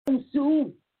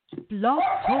Blog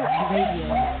Talk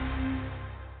Radio.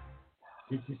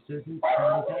 This is Susan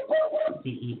Swanbeck,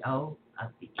 CEO of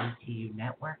the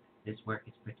ATUnetwork. This work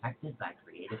is protected by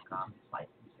Creative Commons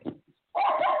licensing.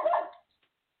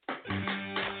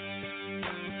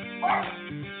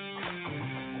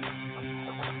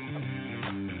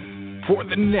 For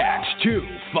the next 2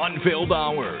 fun-filled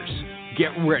hours,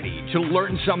 get ready to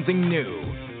learn something new,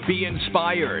 be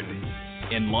inspired,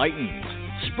 enlightened,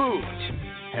 spooked,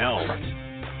 helped,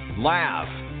 laugh,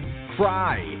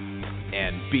 cry,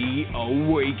 and be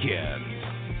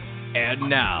awakened. And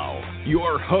now,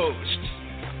 your host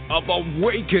of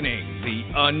Awakening the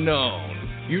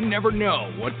Unknown. You never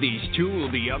know what these two will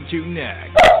be up to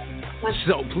next.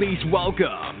 So please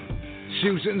welcome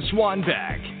Susan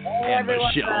Swanbeck and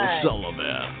Michelle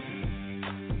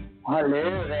Sullivan.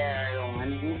 Hello there,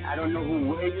 everyone. I don't know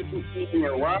where you can see me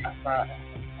or what, but...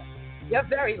 You're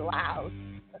very loud.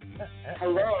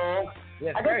 Hello.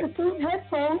 I got the same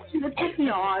headphones you put me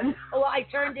on. Well, I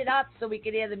turned it up so we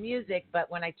could hear the music,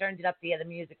 but when I turned it up to hear the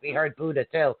music, we heard Buddha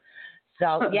too.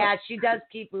 So, yeah, she does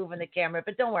keep moving the camera,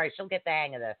 but don't worry, she'll get the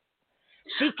hang of this.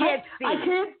 She can't see. I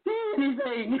can't see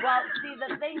anything. Well, see,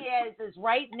 the thing is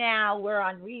right now we're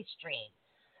on Restream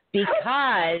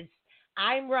because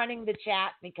I'm running the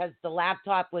chat because the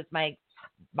laptop was my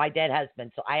dead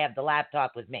husband, so I have the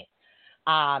laptop with me.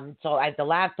 So I have the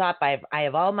laptop, I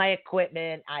have all my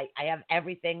equipment, I have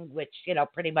everything, which, you know,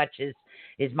 pretty much is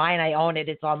mine. I own it.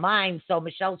 It's all mine. So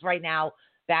Michelle's right now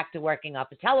back to working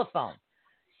off a telephone.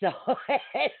 So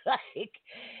it's like,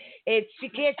 she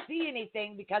can't see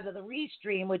anything because of the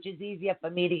Restream, which is easier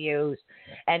for me to use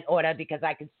and order because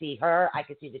I can see her, I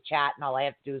can see the chat, and all I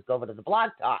have to do is go over to the blog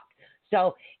talk.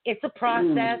 So it's a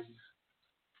process.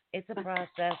 It's a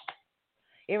process.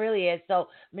 It really is. So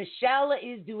Michelle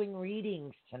is doing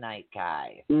readings tonight,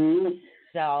 guys. Mm-hmm.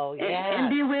 So, yeah.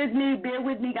 And bear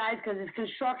with me, guys, because there's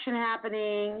construction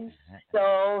happening.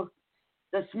 So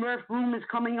the Smurf room is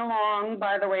coming along,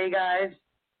 by the way, guys.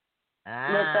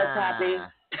 Smurf, that's happy.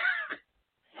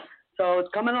 So it's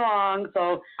coming along.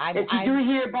 So if you do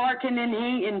hear barking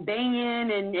and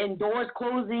banging and doors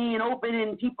closing and opening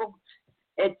and people,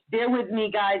 bear with me,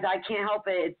 guys. I can't help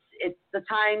it. It's the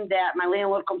time that my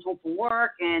landlord comes home from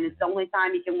work, and it's the only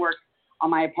time he can work on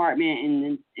my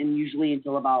apartment, and usually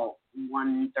until about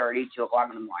 1:30, 2 o'clock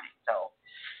in the morning. So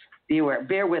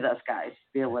bear with us, guys.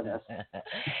 Bear with us.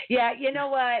 Yeah, you know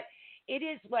what? It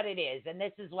is what it is, and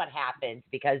this is what happens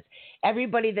because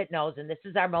everybody that knows, and this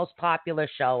is our most popular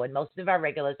show, and most of our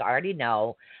regulars already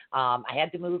know, I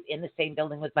had to move in the same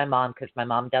building with my mom because my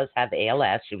mom does have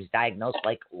ALS. She was diagnosed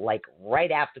like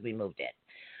right after we moved in.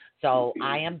 So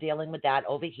I am dealing with that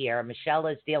over here. Michelle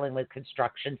is dealing with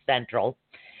Construction Central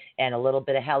and a little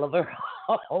bit of hell of her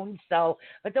own. So,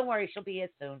 but don't worry, she'll be here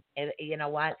soon. And you know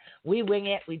what? We wing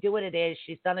it. We do what it is.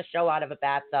 She's done a show out of a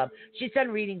bathtub. She's done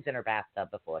readings in her bathtub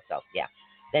before. So, yeah,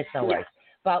 there's no worries.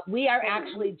 But we are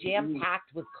actually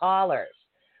jam-packed with callers.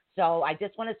 So I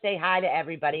just want to say hi to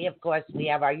everybody. Of course, we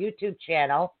have our YouTube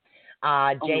channel.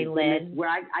 Jay Lynn. Where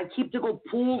I keep to go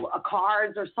pull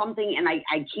cards or something, and I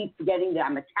keep forgetting that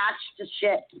I'm attached to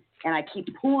shit, and I keep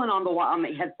pulling on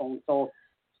my headphones. So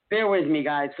bear with me,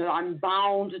 guys, because I'm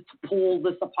bound to pull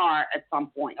this apart at some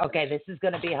point. Okay, this is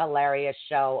going to be a hilarious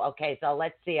show. Okay, so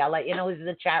let's see. I'll let you know who's in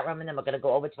the chat room, and then we're going to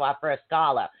go over to our first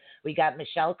caller. We got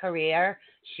Michelle Carrier,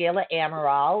 Sheila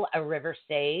Amaral, a River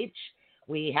Sage.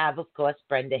 We have, of course,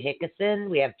 Brenda Hickerson.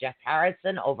 We have Jeff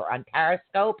Harrison over on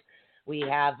Periscope. We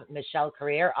have Michelle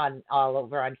Carrier all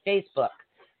over on Facebook.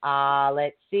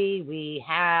 Let's see. We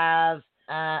have,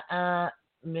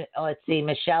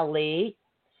 Michelle Lee.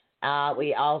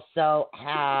 We also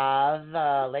have,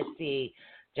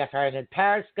 Jeff Harrison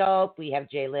Periscope. We have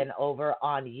Jaylyn over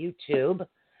on YouTube.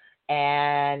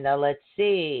 And let's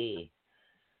see.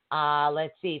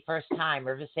 First time,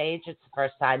 River Sage. It's the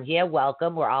first time here.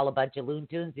 Welcome. We're all a bunch of Looney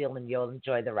Tunes. You'll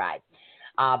enjoy the ride.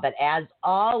 But as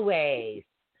always,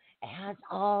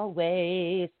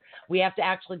 we have to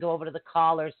actually go over to the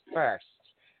callers first.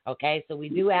 Okay, so we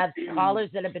do have callers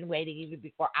that have been waiting even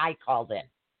before I called in.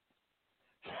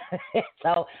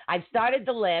 So I've started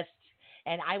the list,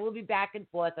 and I will be back and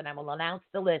forth, and I will announce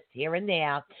the list here and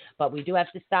there. But we do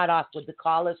have to start off with the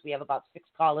callers. We have about 6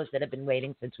 callers that have been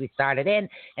waiting since we started in.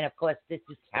 And, of course, this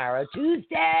is Tarot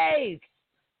Tuesdays.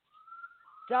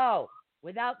 So,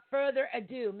 without further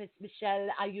ado, Miss Michelle,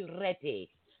 are you ready?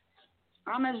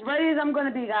 I'm as ready as I'm going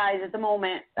to be, guys, at the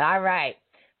moment. All right.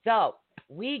 So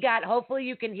we got, hopefully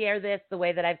you can hear this the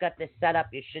way that I've got this set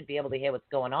up. You should be able to hear what's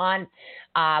going on.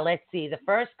 Let's see. The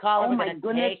first caller we're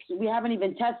going to take. We haven't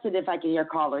even tested if I can hear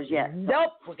callers yet.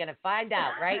 Nope. We're going to find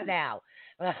out right now.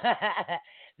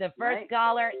 The first Right.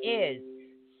 caller is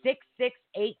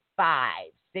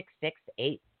 6685.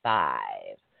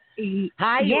 6685.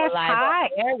 Hi, Yes, you're live hi. on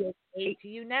air with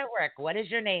ATUnetwork. What is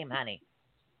your name, honey?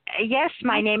 Yes,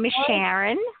 my name is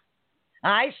Sharon.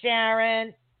 Hi,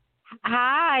 Sharon.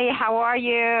 Hi, how are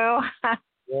you?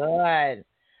 Good.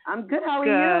 I'm good. How are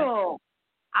Good. you?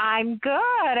 I'm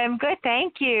good,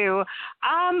 thank you.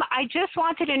 I just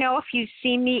wanted to know if you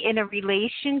see me in a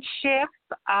relationship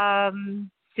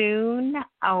soon,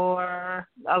 or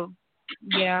you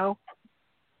know.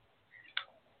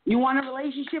 You want a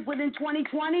relationship within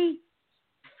 2020?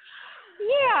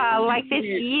 Yeah, like this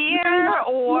year,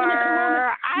 or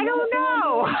I don't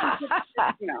know.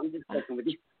 No, I'm just joking with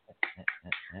you.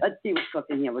 Let's see what's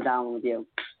cooking here. We're down with you.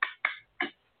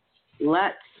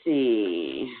 Let's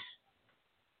see.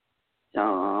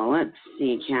 So let's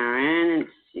see, Karen.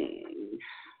 Let's see.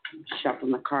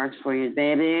 Shuffling the cards for you,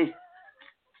 baby.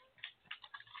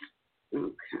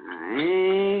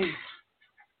 Okay.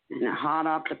 And hot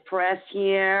off the press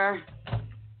here.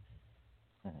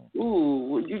 Ooh,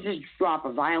 would you just drop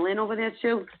a violin over there,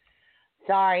 too?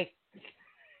 Sorry.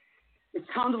 It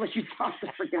sounded like you dropped a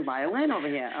freaking violin over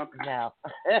here. Okay. No.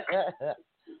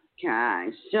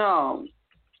 Okay, so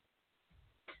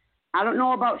I don't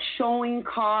know about showing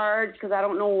cards because I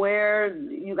don't know where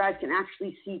you guys can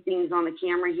actually see things on the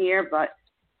camera here, but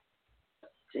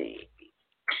let's see.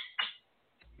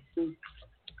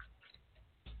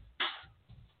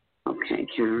 Okay,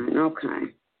 Karen,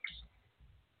 okay.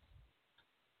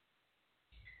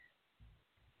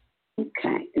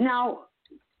 Okay, now,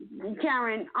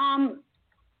 Karen, I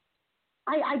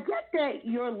get that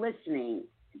you're listening.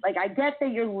 Like, I get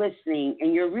that you're listening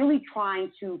and you're really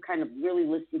trying to kind of really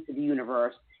listen to the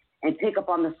universe and pick up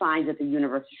on the signs that the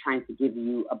universe is trying to give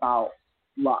you about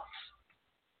love.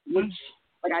 Which,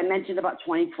 like I mentioned about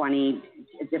 2020,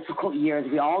 a difficult year, as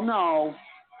we all know,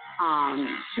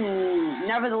 to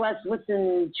nevertheless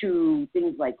listen to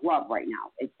things like love right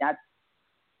now. That's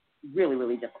really,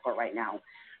 really difficult right now.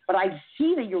 But I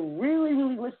see that you're really,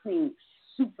 really listening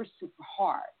super, super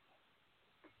hard.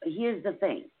 But here's the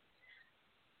thing.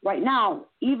 Right now,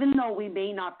 even though we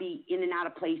may not be in and out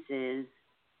of places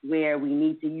where we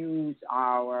need to use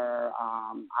our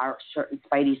certain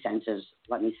spidey senses,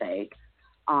 let me say,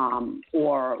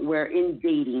 or we're in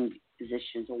dating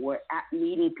positions, or we're at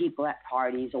meeting people at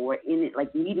parties, or we're in it,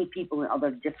 like meeting people in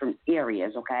other different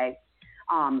areas, okay?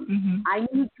 I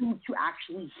need you to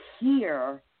actually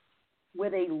hear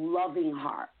with a loving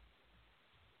heart.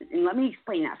 And let me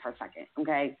explain that for a second,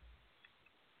 okay?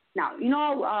 Now, you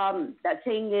know, that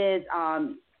saying is,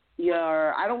 I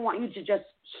don't want you to just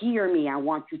hear me. I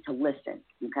want you to listen,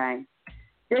 okay?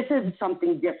 This is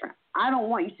something different. I don't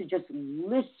want you to just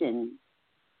listen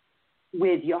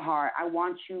with your heart. I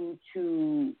want you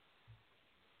to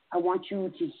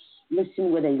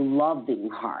listen with a loving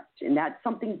heart. And that's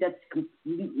something that's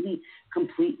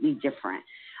completely different.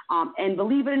 And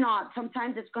believe it or not,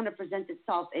 sometimes it's going to present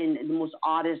itself in the most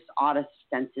oddest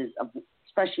senses, of,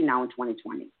 especially now in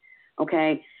 2020.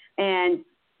 Okay? And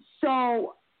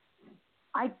so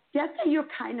I guess that you're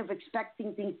kind of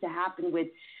expecting things to happen with,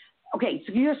 okay,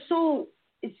 so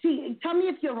tell me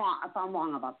if I'm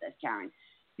wrong about this, Karen.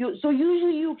 So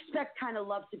usually you expect kind of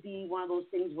love to be one of those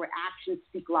things where actions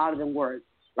speak louder than words,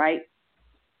 right?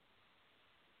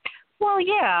 Well,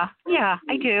 yeah,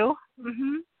 I do.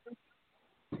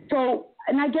 So,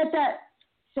 and I get that.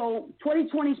 So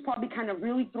 2020 is probably kind of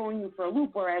really throwing you for a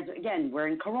loop, whereas, again, we're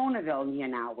in Coronaville here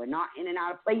now. We're not in and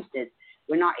out of places.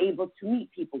 We're not able to meet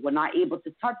people. We're not able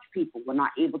to touch people. We're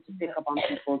not able to pick up on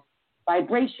people's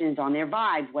vibrations, on their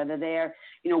vibes, whether they're,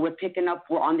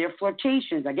 we're on their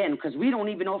flirtations, again, because we don't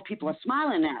even know if people are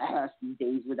smiling at us these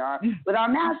days with our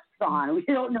masks on. We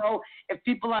don't know if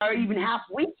people are even half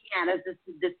winking at us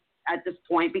at this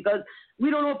point, because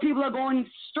we don't know if people are going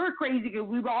stir crazy because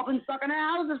we've all been stuck in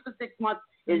our houses for 6 months.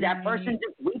 Is that person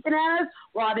just winking at us,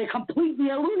 or are they completely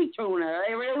a Looney Tune?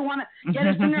 They really want to get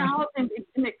us in their house and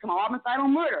commit homicidal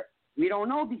murder. We don't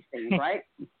know these things, right?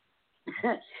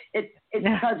 It's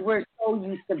because we're so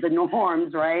used to the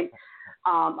norms, right,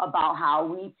 about how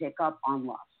we pick up on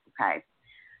love, okay?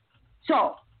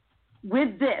 So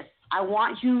with this, I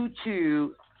want you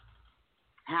to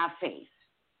have faith.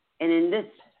 And in this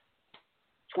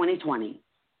 2020,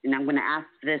 and I'm going to ask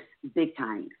this big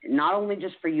time, not only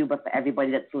just for you, but for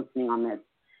everybody that's listening on this.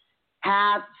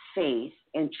 Have faith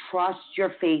and trust your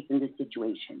faith in the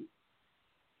situation.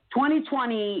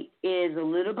 2020 is a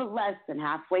little bit less than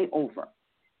halfway over.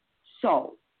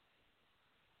 So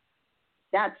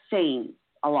that's saying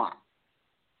a lot.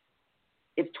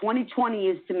 If 2020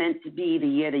 is meant to be the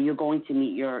year that you're going to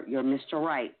meet your Mr.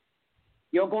 Right,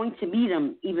 You're going to meet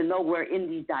him even though we're in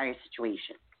these dire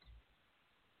situations.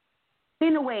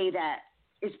 In a way that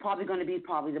is probably going to be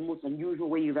the most unusual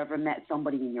way you've ever met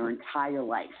somebody in your entire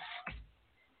life.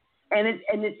 And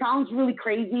it sounds really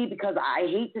crazy because I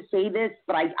hate to say this,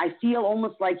 but I feel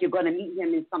almost like you're going to meet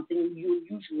him in something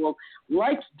unusual,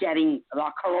 like getting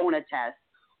a corona test,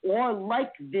 or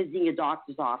like visiting a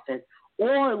doctor's office,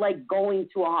 or like going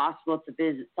to a hospital to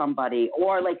visit somebody,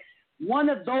 or like one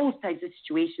of those types of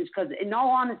situations. Because in all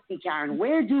honesty, Karen,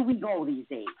 where do we go these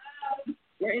days?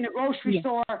 We're in a grocery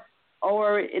store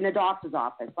or in a doctor's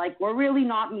office. Like, we're really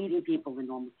not meeting people in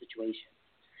normal situations.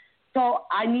 So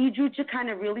I need you to kind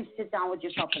of really sit down with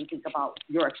yourself and think about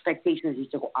your expectations as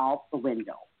to go out the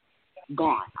window.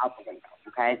 Gone out the window,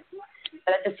 okay?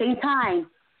 But at the same time,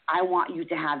 I want you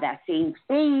to have that same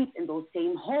faith and those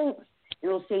same hopes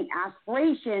and those same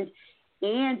aspirations,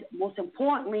 and most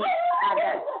importantly, have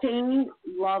that same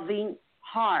loving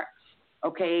heart,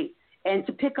 okay? And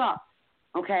to pick up,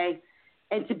 okay?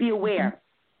 And to be aware,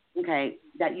 okay,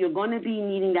 that you're going to be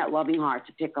needing that loving heart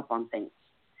to pick up on things.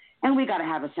 And we got to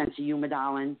have a sense of humor,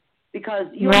 darling, because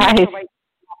you're right,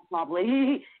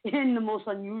 probably in the most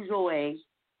unusual way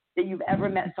that you've ever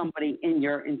met somebody in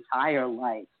your entire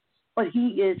life. But he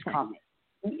is coming.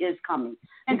 He is coming.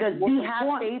 Because the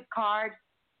have faith card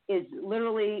is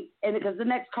literally, and because the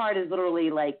next card is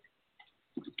literally like,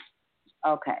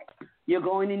 okay, you're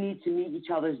going to need to meet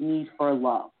each other's need for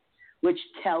love, which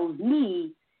tells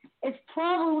me it's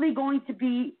probably going to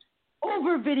be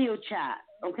over video chat,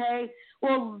 okay?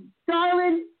 Well,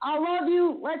 darling, I love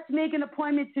you. Let's make an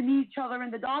appointment to meet each other in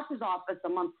the doctor's office a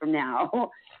month from now,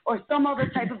 or some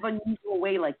other type of unusual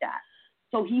way like that.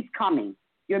 So he's coming.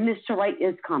 Your Mr. Right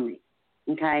is coming,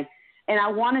 okay? And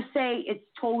I want to say it's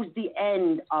towards the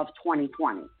end of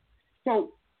 2020.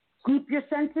 So keep your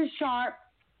senses sharp.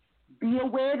 Be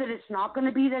aware that it's not going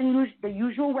to be the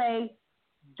usual way.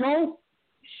 Don't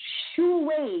shoo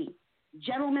away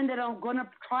gentlemen that are going to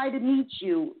try to meet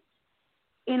you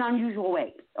in unusual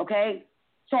ways, okay?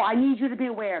 So I need you to be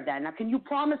aware of that. Now, can you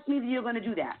promise me that you're going to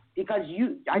do that? Because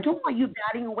I don't want you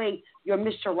batting away your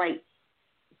Mr. Right,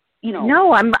 you know.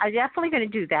 No, I'm definitely going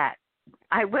to do that.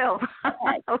 I will.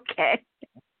 Okay.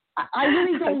 I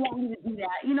really don't want you to do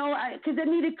that, you know, because, I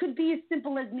mean, it could be as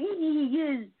simple as maybe he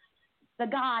is the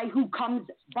guy who comes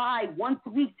by once a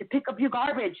week to pick up your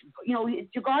garbage. You know,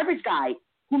 it's your garbage guy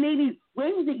who maybe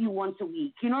waves at you once a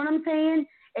week. You know what I'm saying?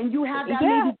 And you have that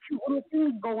maybe cute little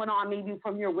thing going on maybe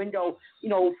from your window, you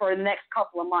know, for the next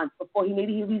couple of months before he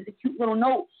leaves a cute little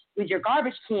note with your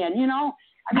garbage can, you know?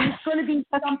 I mean, it's going to be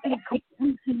something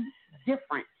completely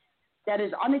different that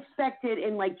is unexpected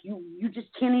and, like, you just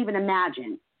can't even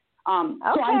imagine. So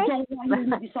I don't want you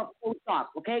to leave yourself close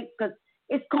up, okay? Because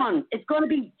it's going to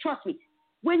be, trust me,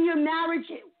 when your marriage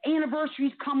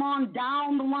anniversaries come on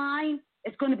down the line,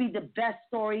 it's going to be the best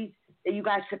stories that you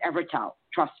guys could ever tell.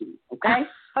 Trust me, okay?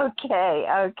 Okay.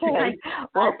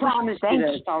 Well, I promise you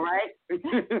this, all right?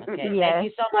 Okay, yes. Thank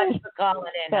you so much for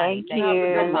calling in, honey.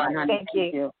 Thank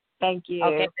you. Thank you.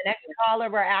 Okay, the next caller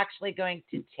we're actually going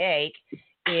to take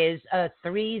is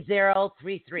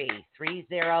 3033.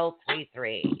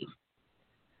 3033.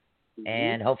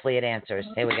 And hopefully it answers.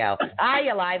 Here we go. Hi,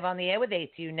 you're live on the air with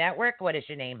ATU Network. What is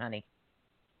your name, honey?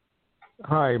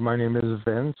 Hi, my name is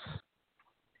Vince.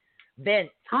 Vince.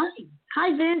 Hi,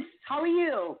 Vince. How are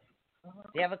you? Do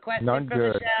you have a question Not for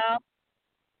good. Michelle?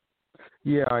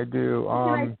 Yeah, I do.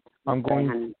 I'm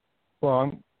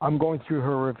going through a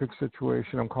horrific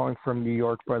situation. I'm calling from New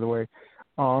York, by the way.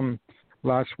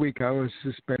 Last week I was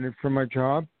suspended from my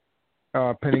job,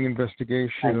 pending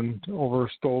investigation over a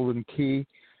stolen key,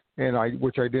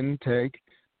 which I didn't take.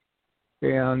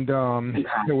 And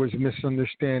there was a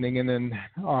misunderstanding, and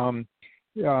then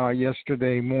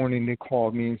yesterday morning they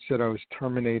called me and said I was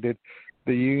terminated.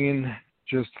 The union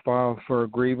just filed for a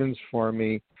grievance for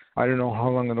me. I don't know how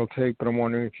long it'll take, but I'm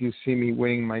wondering if you see me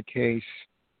winning my case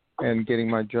and getting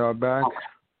my job back.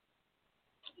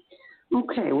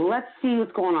 Okay, well, let's see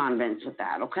what's going on, Vince, with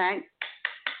that, okay?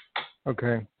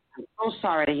 Okay. I'm so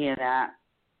sorry to hear that.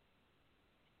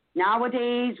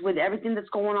 Nowadays, with everything that's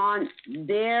going on,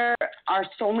 there are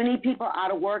so many people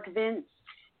out of work, Vince,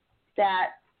 that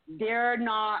they're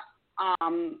not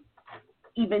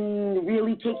even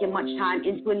really taking much time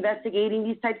into investigating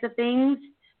these types of things.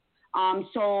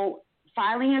 So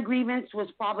filing a grievance was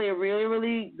probably a really,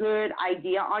 really good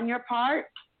idea on your part.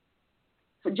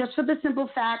 So just for the simple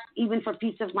fact, even for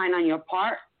peace of mind on your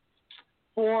part,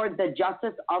 for the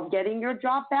justice of getting your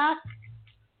job back.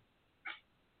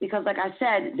 Because like I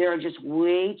said, there are just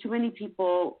way too many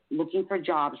people looking for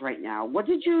jobs right now. What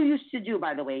did you used to do,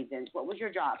 by the way, Vince? What was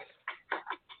your job?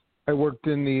 I worked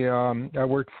in the I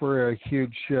worked for a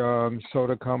huge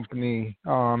soda company,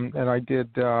 and I did.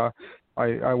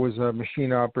 I was a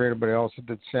machine operator, but I also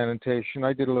did sanitation.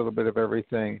 I did a little bit of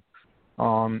everything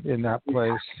in that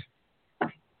place.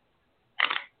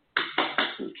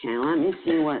 Okay, let me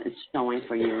see what it's showing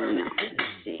for you now.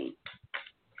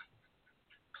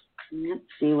 Let's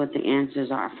see what the answers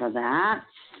are for that.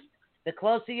 The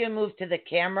closer you move to the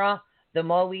camera, the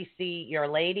more we see your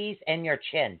ladies and your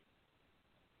chin.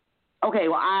 Okay,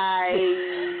 well,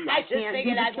 I just can't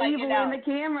figured do the I'd let you table know. and the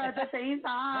camera at the same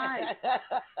time.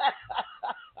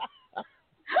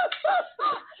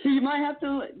 So you might have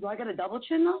to, do I get a double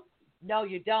chin though? No,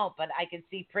 you don't, but I can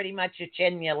see pretty much your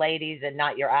chin, your ladies, and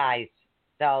not your eyes.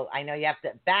 So I know you have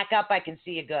to back up. I can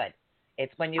see you good.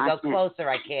 It's when you go closer,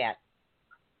 I can't.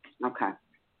 Okay.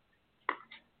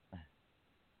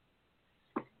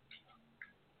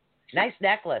 Nice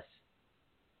necklace.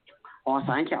 Oh,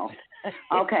 thank you.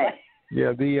 Okay.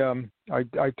 Yeah,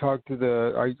 I talked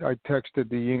to I texted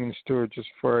the union steward just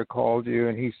before I called you,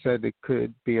 and he said it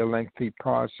could be a lengthy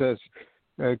process.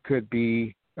 It could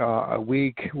be a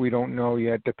week. We don't know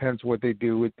yet. Depends what they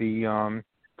do with the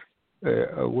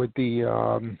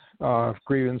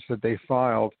grievance that they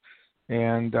filed,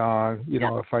 and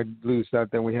if I lose that,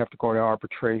 then we have to go to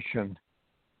arbitration.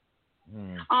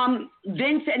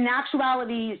 Vince, in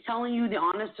actuality, is telling you the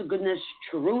honest to goodness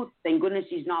truth. Thank goodness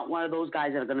he's not one of those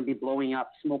guys that are going to be blowing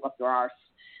up smoke up your arse.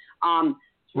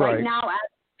 Right now,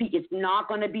 it's not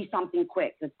going to be something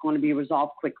quick. It's going to be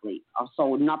resolved quickly.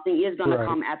 So nothing is going to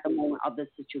come at the moment of the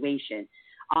situation.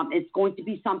 It's going to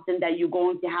be something that you're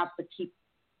going to have to keep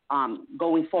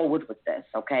going forward with this,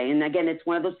 okay? And again, it's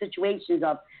one of those situations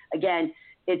of, again,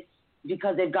 it's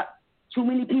because they've got too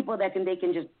many people that they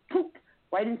can just poof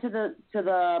right into the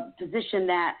position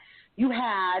that you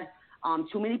had.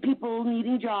 Too many people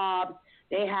needing jobs.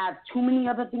 They have too many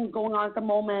other things going on at the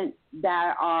moment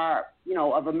that are,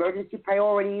 of emergency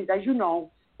priorities, as you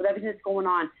know, with everything that's going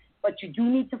on. But you do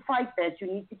need to fight this. You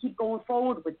need to keep going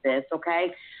forward with this,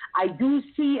 okay? I do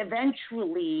see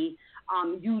eventually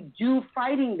you do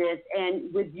fighting this,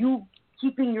 and with you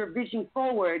keeping your vision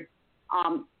forward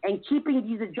and keeping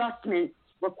these adjustments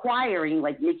requiring,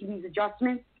 like making these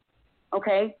adjustments,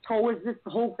 okay, towards this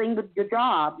whole thing with your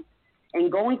job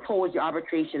and going towards your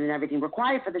arbitration and everything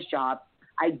required for this job,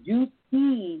 I do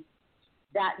see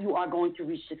that you are going to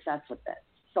reach success with this.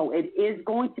 So it is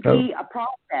going to be a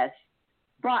process,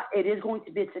 but it is going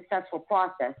to be a successful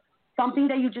process. Something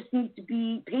that you just need to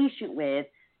be patient with.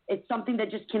 It's something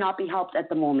that just cannot be helped at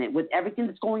the moment. With everything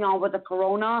that's going on with the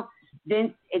corona,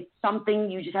 then it's something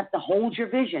you just have to hold your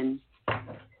vision.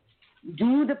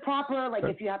 Do the proper, like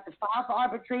if you have to file for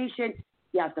arbitration,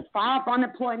 you have to file for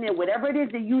unemployment, whatever it is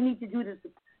that you need to do to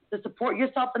support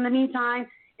yourself in the meantime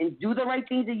and do the right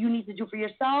things that you need to do for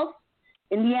yourself.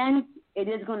 In the end, it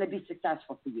is going to be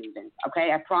successful for you, Vince.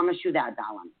 Okay? I promise you that,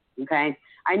 darling. Okay?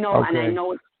 I know, and I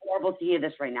know it's horrible to hear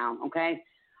this right now. Okay?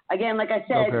 Again, like I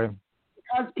said,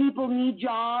 because people need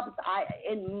jobs,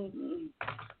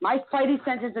 my spidey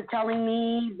senses are telling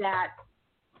me that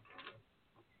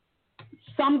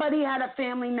somebody had a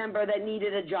family member that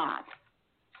needed a job.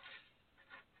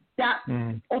 That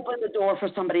opened the door for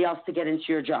somebody else to get into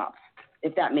your job,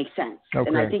 if that makes sense. Okay.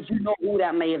 And I think you know who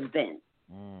that may have been.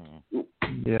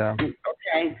 Yeah.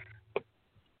 Okay.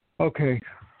 Okay.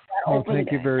 Well,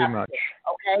 thank you very much.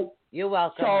 Okay. You're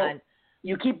welcome, So hon.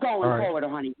 you keep going forward,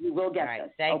 honey. You will get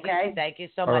this. Thank okay? you. Thank you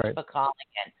so much for calling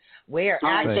in. We're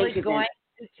actually going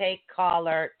to take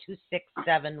caller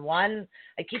 2671.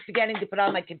 I keep forgetting to put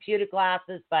on my computer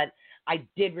glasses, but I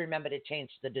did remember to change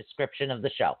the description of the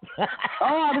show. Oh,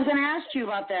 I was going to ask you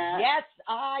about that. Yes,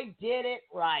 I did it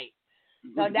right.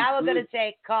 So now we're going to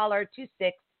take caller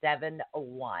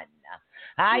 2671.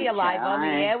 Hi, you're live on the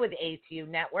air with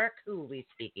ATUnetwork. Who are we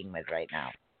speaking with right now?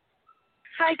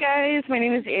 Hi, guys. My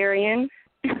name is Arian.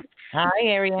 Hi,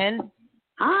 Arian.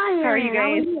 Hi, How are you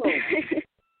guys? How are you?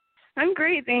 I'm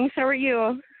great, thanks. How are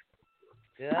you?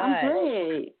 Good. I'm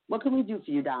great. What can we do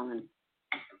for you, darling?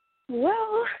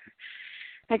 Well,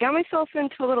 I got myself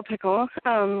into a little pickle.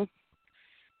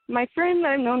 My friend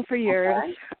that I've known for years,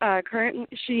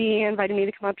 she invited me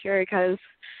to come up here because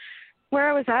where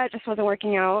I was at just wasn't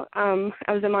working out. I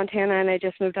was in Montana and I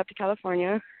just moved up to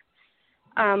California.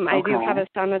 I do have a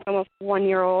son that's almost 1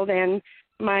 year old and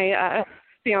my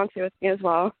fiance with me as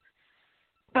well.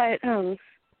 But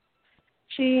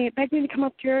she begged me to come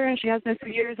up here, and she has been for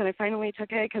years, and I finally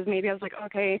took it because maybe I was like,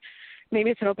 okay, maybe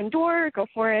it's an open door, go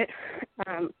for it.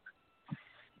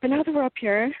 But now that we're up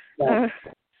here,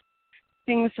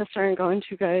 things just aren't going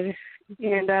too good.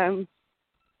 And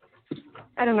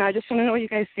I don't know, I just want to know what you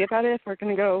guys see about it, if we're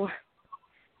going to go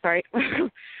back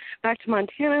to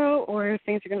Montana, or if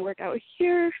things are going to work out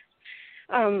here.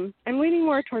 I'm leaning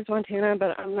more towards Montana,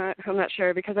 but I'm not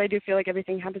sure, because I do feel like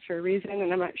everything happens for a reason,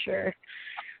 and I'm not sure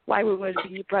why we would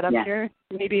be brought up here.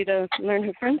 Maybe to learn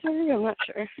who friends are. I'm not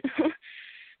sure.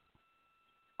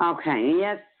 Okay.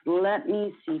 Yes. Let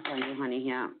me see for you, honey.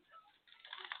 Here.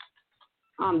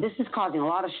 This is causing a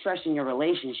lot of stress in your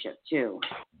relationship too.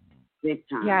 Big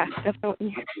time. Yeah,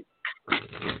 definitely.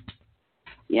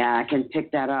 Yeah, I can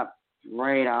pick that up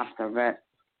right off the rip.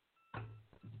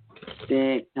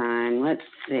 Big time. Let's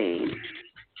see.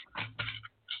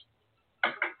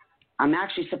 I'm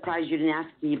actually surprised you didn't ask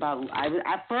me about.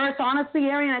 At first, honestly,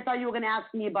 Arian, I thought you were going to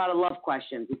ask me about a love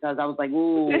question, because I was like,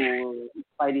 ooh,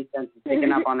 Spidey sense is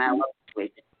picking up on that love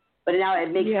situation. But now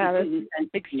it makes completely sense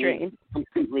to me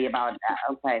completely about that.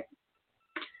 Okay.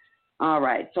 All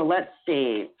right. So let's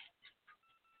see.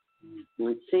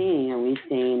 Let's see. Are we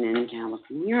staying in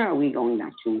California, or are we going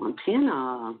back to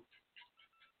Montana?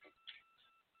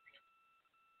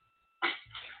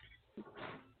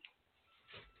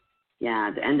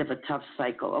 Yeah, the end of a tough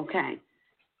cycle. Okay.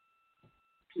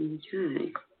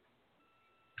 Okay.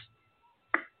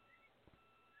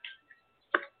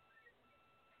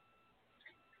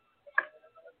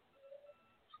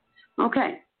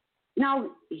 Okay.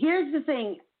 Now, here's the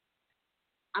thing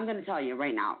I'm going to tell you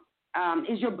right now.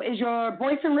 Is your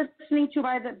boyfriend listening to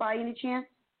by any chance?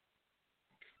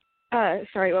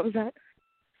 Sorry, what was that?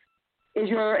 Is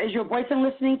your boyfriend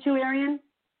listening to, Arian?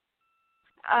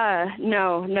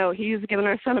 No. He's giving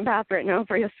our son a bath right now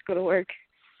before he has to go to work.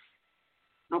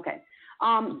 Okay.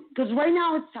 Because right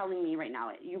now it's telling me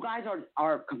you guys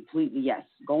are completely,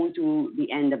 going through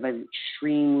the end of an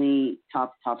extremely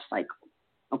tough cycle.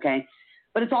 Okay.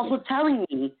 But it's also telling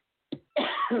me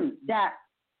that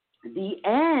the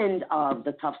end of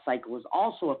the tough cycle is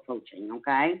also approaching.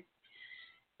 Okay.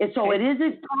 And so it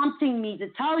is prompting me to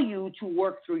tell you to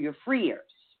work through your fears.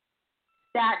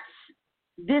 That's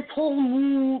this whole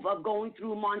move of going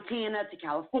through Montana to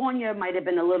California might have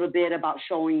been a little bit about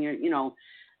showing you,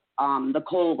 the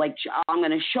cold, like, I'm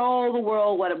going to show the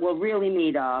world what we're really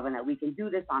made of, and that we can do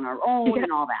this on our own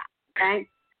and all that. Okay?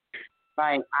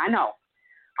 Right. I know.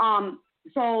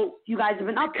 So you guys have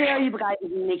been up there. You guys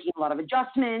have been making a lot of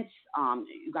adjustments.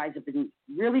 You guys have been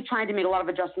really trying to make a lot of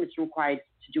adjustments required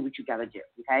to do what you got to do.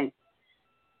 Okay?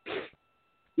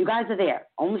 You guys are there.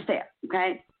 Almost there.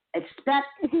 Okay? Expect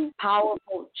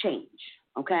powerful change,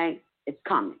 okay? It's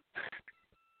coming.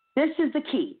 This is the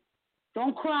key.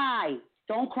 Don't cry.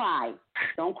 Don't cry.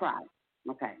 Don't cry,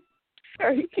 okay?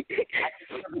 Sorry.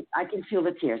 I can feel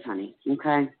the tears, honey,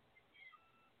 okay?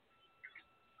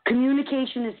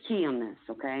 Communication is key on this,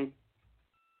 okay?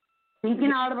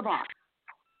 Thinking out of the box.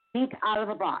 Think out of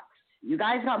the box. You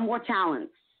guys got more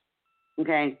talents,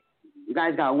 okay? You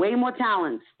guys got way more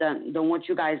talents than what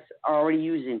you guys are already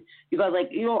using. You got, like,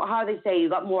 you know how they say you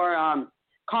got more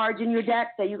cards in your deck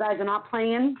that you guys are not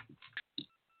playing?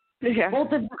 Yeah.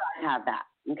 Both of you guys have that,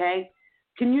 okay?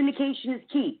 Communication is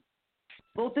key.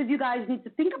 Both of you guys need to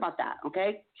think about that,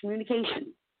 okay? Communication.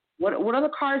 What other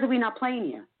cards are we not playing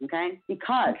here, okay?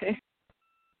 Because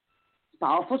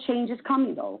powerful change is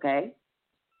coming, though, okay?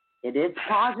 It is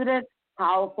positive,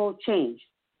 powerful change.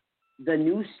 The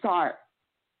new start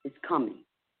is coming.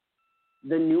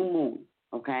 The new moon,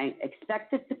 okay?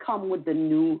 Expect it to come with the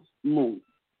new moon,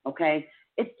 okay?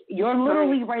 You're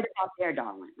literally right about there,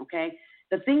 darling, okay?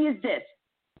 The thing is this.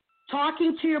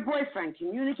 Talking to your boyfriend,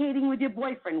 communicating with your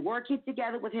boyfriend, working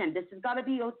together with him. This has got to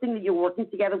be a thing that you're working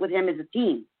together with him as a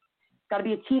team. It's got to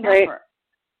be a team effort.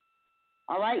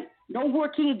 All right? No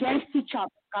working against each other.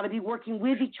 It's got to be working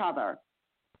with each other.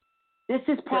 This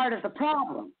is part of the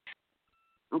problem,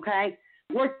 okay?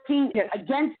 Working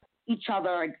against each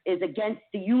other is against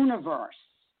the universe.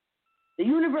 The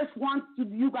universe wants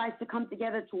you guys to come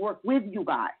together to work with you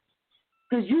guys,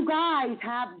 because you guys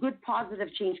have good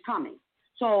positive change coming.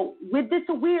 So with this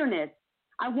awareness,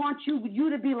 I want you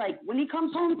to be like, when he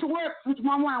comes home to work from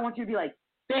tomorrow morning, I want you to be like,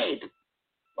 babe,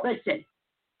 listen,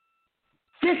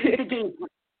 this is the game plan.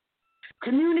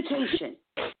 Communication.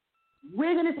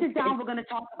 We're going to sit down. We're going to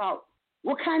talk about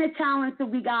what kind of talents that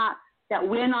we got that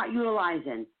we're not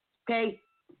utilizing, okay?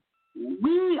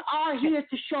 We are here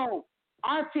to show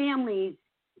our families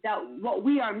that what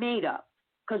we are made of,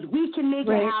 because we can make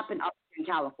it happen up in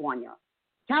California.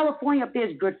 California up there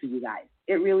is good for you guys.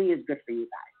 It really is good for you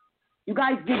guys. You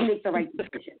guys did make the right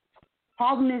decision.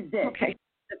 Problem is this.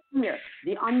 The fear,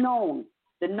 the unknown,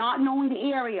 the not knowing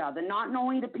the area, the not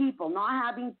knowing the people, not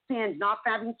having friends, not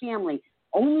having family,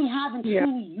 only having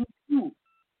truly you two,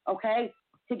 okay,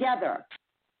 together.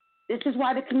 This is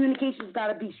why the communication's got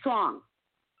to be strong,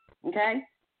 okay?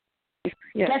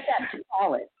 Get that to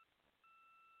solid.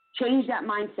 Change that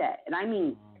mindset, and I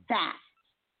mean fast.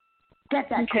 Get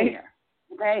that clear,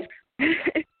 okay?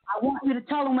 I want you to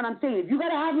tell them what I'm saying. If you got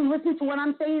to have them listen to what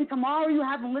I'm saying tomorrow, you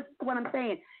have them listen to what I'm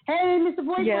saying. Hey, Mr.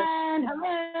 Boyfriend,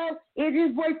 hello,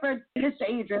 Adrian's boyfriend, Mr.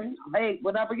 Adrian, hey,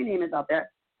 whatever your name is out there,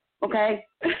 okay?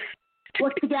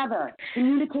 Work together,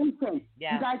 communication.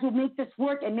 You guys will make this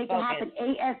work and make it happen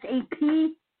ASAP,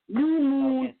 new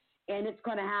moon, and it's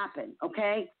going to happen,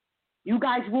 okay? You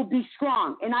guys will be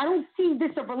strong. And I don't see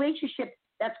this a relationship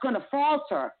that's going to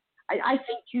falter. I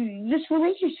think this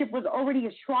relationship was already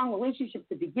a strong relationship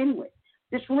to begin with.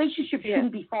 This relationship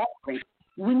shouldn't be faltering.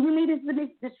 When you made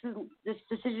this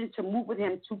decision to move with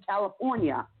him to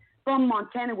California from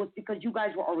Montana was because you guys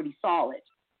were already solid.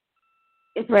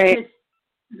 It's just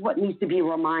what needs to be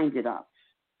reminded of,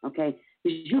 okay?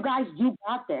 Because you guys do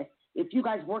got this if you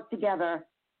guys work together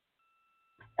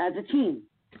as a team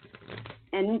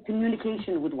and in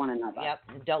communication with one another.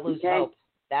 Yep, don't lose hope.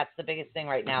 That's the biggest thing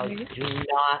right now is do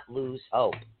not lose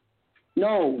hope.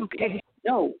 No.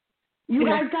 No. You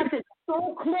guys got this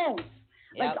so close.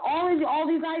 Like all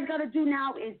you guys got to do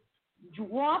now is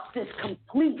drop this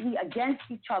completely against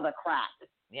each other crap.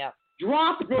 Yep.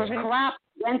 Drop this crap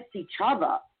against each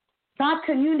other. Stop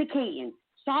communicating.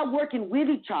 Start working with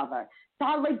each other.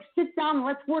 Start sit down and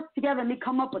let's work together and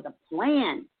come up with a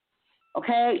plan.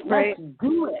 Okay? Let's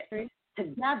do it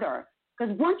together.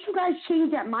 Because once you guys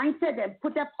change that mindset and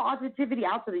put that positivity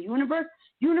out to the universe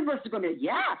is going to be,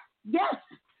 yes,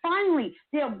 finally,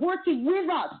 they're working with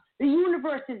us. The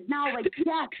universe is now yes,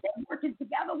 they're working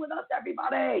together with us,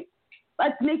 everybody.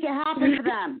 Let's make it happen for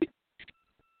them.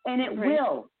 And it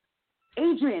will.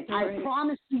 Adrian, I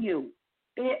promise you,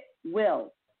 it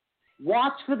will.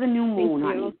 Watch for the new moon,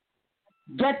 honey.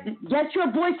 Get your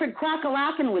boyfriend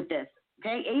crack-a-lacking with this,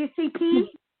 okay, ASAP,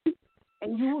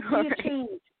 and you will see a change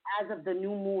as of the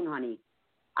new moon, honey.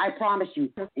 I promise you.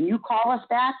 And you call us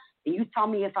back and you tell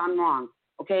me if I'm wrong,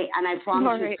 okay? And I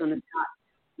promise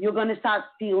you're going to start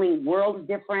feeling worlds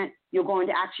different. You're going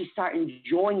to actually start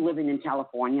enjoying living in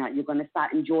California. You're going to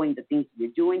start enjoying the things that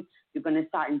you're doing. You're going to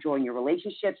start enjoying your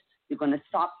relationships. You're going to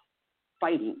stop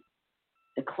fighting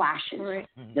the clashes,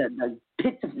 the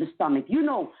pits of the stomach.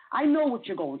 I know what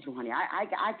you're going through, honey.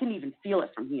 I can even feel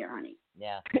it from here, honey.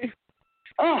 Yeah.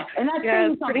 Oh, and that's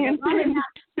saying something.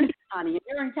 Honey,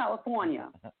 you're in California.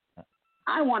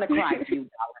 I want to cry for you, darling.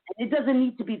 And it doesn't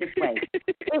need to be this way.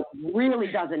 It really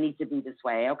doesn't need to be this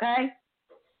way, okay?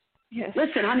 Yes.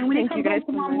 Listen, honey, when you come home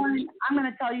tomorrow morning, I'm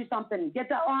going to tell you something. Get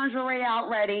that lingerie out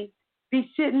ready. Be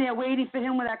sitting there waiting for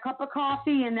him with that cup of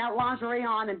coffee and that lingerie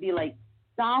on and be like,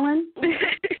 darling, are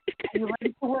you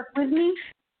ready to work with me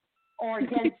or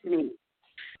against me?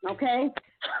 Okay?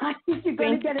 I think you're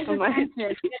going to get his attention.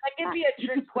 It could be a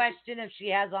trick question if she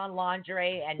has on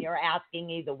lingerie and you're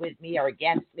asking either with me or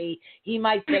against me. He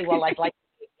might say, well, I'd like to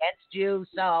be against you.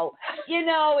 So, you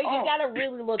got to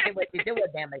really look at what you're doing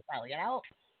there, myself,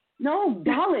 No,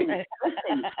 darling,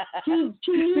 listen.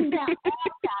 She needs that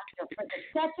awe factor for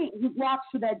the second he walks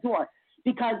through that door.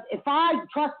 Because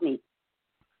trust me,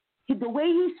 the way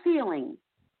he's feeling,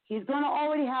 he's going to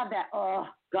already have that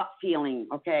gut feeling,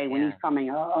 okay, when he's coming.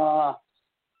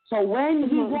 So when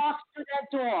he walks through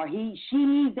that door, she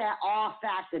needs that awe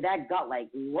factor, that gut,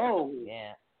 whoa.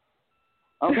 Yeah.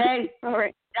 Okay? All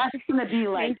right. That's going to be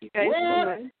like,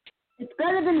 whoa. It's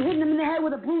better than hitting him in the head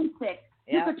with a broomstick.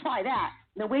 You could try that.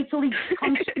 Then wait till he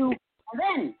comes through, and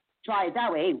then try it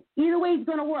that way. Either way, it's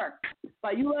going to work.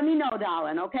 But you let me know,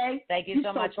 darling, okay? Thank you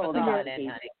so much for calling in,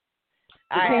 honey.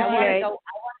 All right, I want to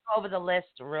go over the list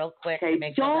real quick to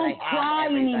make sure that I have cry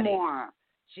everybody. Anymore.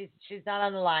 She's not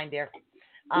on the line, dear.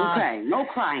 Okay, no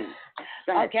crying.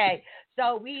 Okay,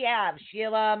 so we have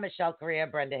Sheila, Michelle Correa,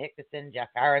 Brenda Hickerson, Jeff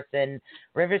Harrison,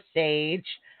 River Sage,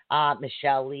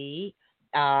 Michelle Lee,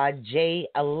 Jay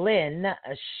Lynn,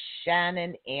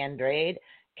 Shannon Andrade,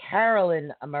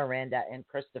 Carolyn Miranda, and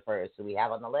Christopher, so we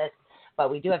have on the list. But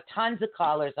we do have tons of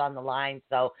callers on the line,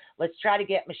 so let's try to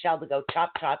get Michelle to go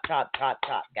chop, chop, chop, chop,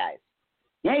 chop, guys.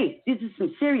 Hey, this is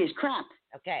some serious crap.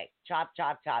 Okay, chop,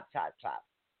 chop, chop, chop, chop.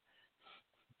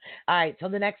 All right, so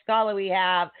the next caller we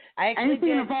have,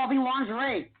 anything involving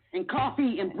lingerie and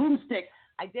coffee and broomstick.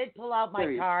 I did pull out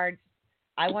my cards.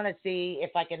 I want to see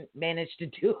if I can manage to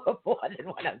do more than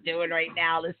what I'm doing right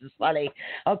now. This is funny.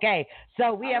 Okay,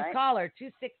 so we have caller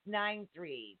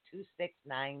 2693.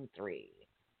 2693.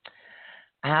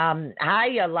 Hi,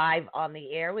 you're live on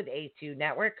the air with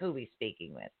ATUnetwork. Who are we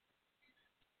speaking with?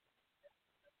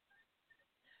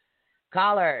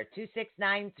 Caller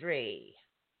 2693.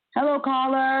 Hello,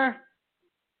 caller.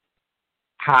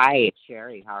 Hi, it's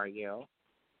Sherry. How are you?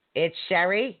 It's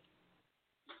Sherry.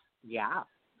 Yeah.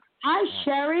 Hi,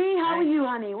 Sherry. How are you,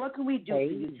 honey? What can we do for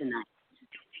you tonight?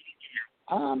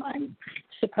 I'm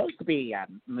supposed to be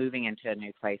moving into a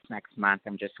new place next month.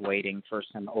 I'm just waiting for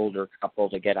some older couple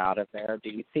to get out of there. Do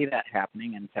you see that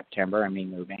happening in September and me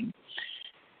moving?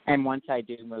 And once I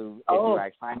do move, do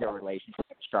I find a relationship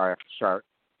start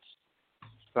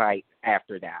right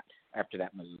after that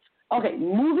move? Okay,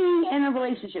 moving and a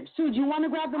relationship. Sue, do you want to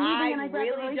grab the moving and I grab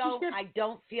the relationship? I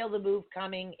don't feel the move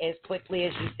coming as quickly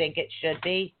as you think it should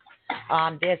be.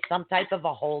 There's some type of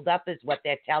a holdup is what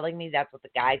they're telling me. That's what the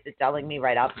guys are telling me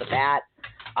right off the bat.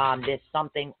 There's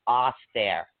something off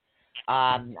there.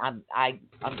 I'm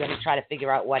going to try to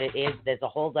figure out what it is. There's a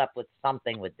holdup with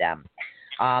something with them.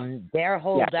 They're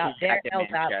held up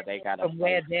from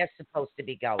where they're supposed to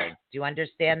be going. Do you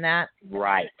understand that?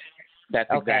 Right. That's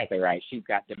exactly right. She's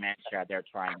got dementia. They're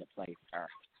trying to place her.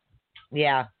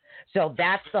 Yeah. So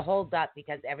that's the hold up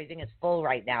because everything is full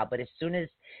right now. But as soon as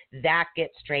that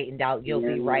gets straightened out, you'll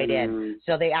be right in.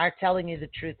 So they are telling you the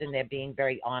truth and they're being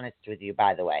very honest with you,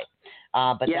 by the way.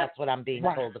 But that's what I'm being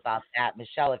told about that.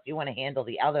 Michelle, if you want to handle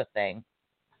the other thing.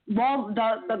 Well,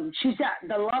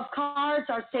 the love cards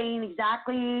are saying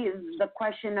exactly the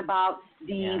question about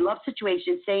the love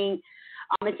situation, saying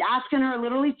it's asking her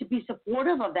literally to be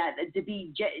supportive of that,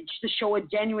 to show a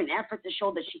genuine effort to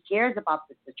show that she cares about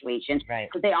the situation. Right.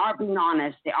 Because they are being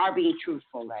honest, they are being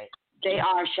truthful. Right. They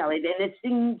are, Shelley, and it's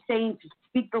saying to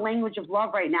speak the language of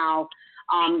love right now.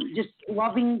 Just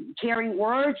loving, caring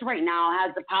words right now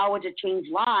has the power to change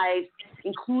lives,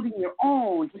 including your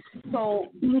own. So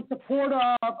being supportive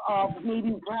of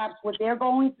maybe perhaps what they're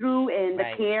going through and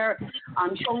the care,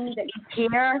 showing that you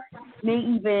care may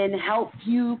even help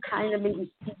you kind of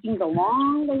maybe speak things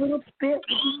along a little bit with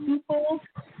these people,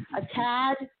 a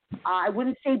tad. I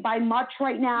wouldn't say by much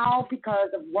right now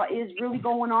because of what is really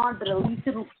going on, but at least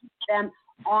it'll keep them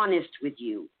honest with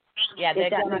you. Yeah, they're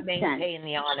going to maintain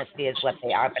the honesty is what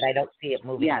they are, but I don't see it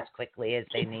moving as quickly as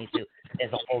they need to.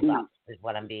 There's a hold up, is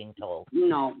what I'm being told.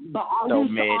 No, but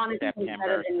honesty is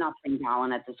better than nothing,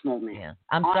 darling, at this moment. Yeah.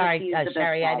 I'm sorry,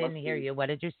 Sherry, I didn't hear you. What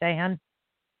did you say, hon?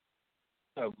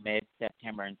 So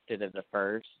mid-September instead of the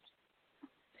 1st?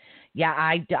 Yeah,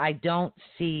 I don't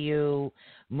see you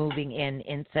moving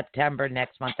in September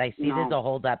next month. I see there's a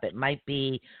hold up. It might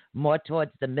be more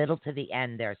towards the middle to the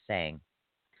end, they're saying.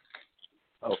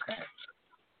 Okay.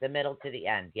 The middle to the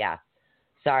end, yeah.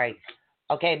 Sorry.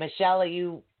 Okay, Michelle,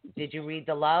 did you read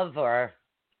the love or?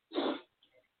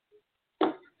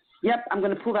 Yep, I'm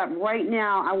going to pull that right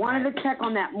now. I wanted to check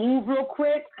on that move real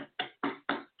quick.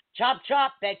 Chop,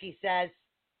 chop, Becky says.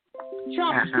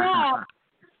 Chop, chop.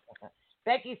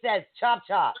 Becky says, chop,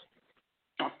 chop.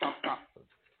 Chop, chop, chop.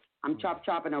 I'm chop,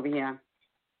 chopping over here.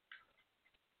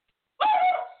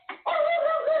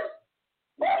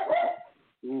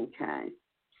 Okay.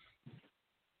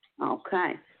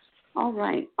 Okay. All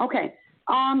right. Okay.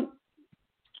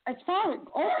 As far as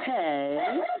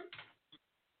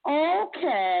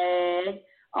okay.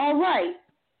 All right.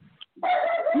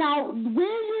 Now,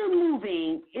 where you're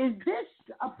moving, is this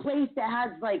a place that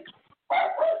has like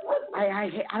I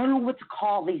don't know what to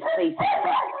call these places,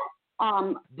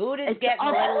 but Buddha's getting a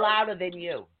little louder than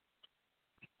you.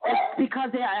 It's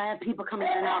because I have people coming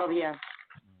in and out over here.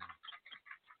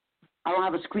 I don't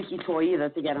have a squeaky toy either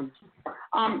to get them.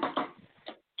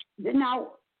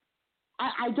 Now,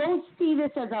 I don't see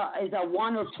this as a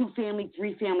 1 or 2 family,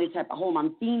 3 family type of home.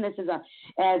 I'm seeing this as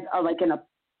I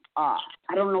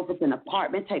don't know if it's an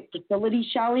apartment type facility,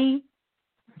 Shelley.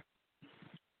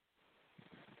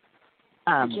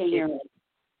 I can't hear it.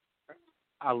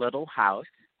 A little house,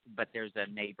 but there's a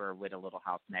neighbor with a little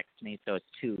house next to me, so it's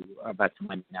 2 of us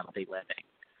women that'll be living.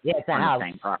 Yeah, it's a house. The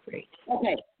same property.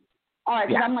 Okay. All right,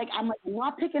 because I'm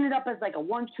not picking it up as like a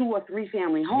 1, 2, or 3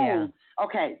 family home. Yeah.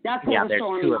 Okay, that's what we're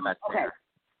showing me. Yeah, there's 2 of us okay.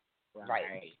 There.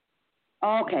 Right.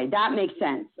 Okay, that makes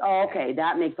sense. Okay,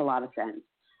 that makes a lot of sense.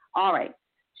 All right.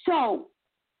 So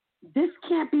this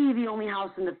can't be the only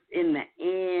house in the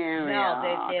area.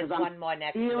 No, there's one more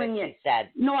next to it, she said.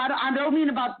 No, I don't mean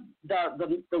about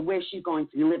the where she's going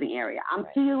to be living area. I'm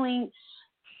feeling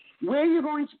where you're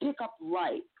going to pick up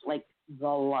like the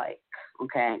like,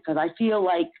 okay? Because I feel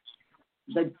like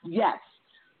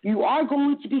you are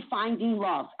going to be finding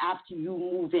love after you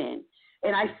move in.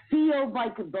 And I feel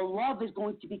like the love is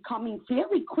going to be coming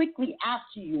fairly quickly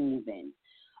after you move in.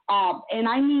 And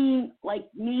I mean, like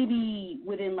maybe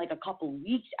within like a couple of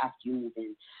weeks after you move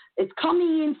in. It's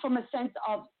coming in from a sense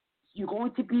of you're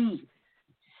going to be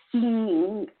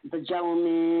seeing the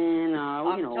gentleman,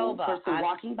 person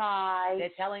walking by. They're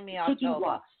telling me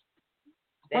October.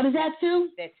 What is that, Sue?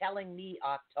 They're telling me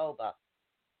October.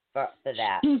 for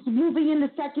that. She's moving in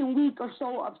the second week or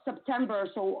so of September,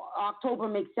 so October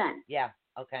makes sense. Yeah.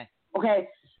 Okay. Okay.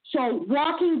 So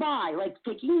walking by, like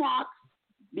taking walks,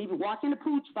 maybe walking the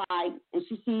pooch by, and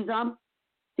she sees them,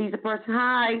 sees the person,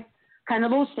 hi, kind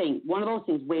of those things. One of those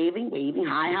things, waving,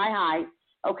 hi.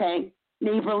 Okay.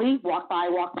 Neighborly, walk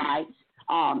by.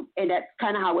 And that's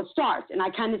kind of how it starts. And I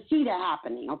kind of see that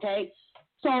happening. Okay.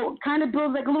 So kind of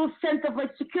build like a little sense of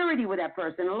like security with that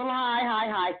person, a little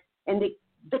hi. And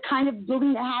the kind of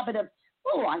building the habit of,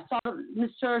 oh, I saw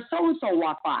Mr. So-and-so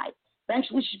walk by.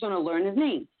 Eventually she's going to learn his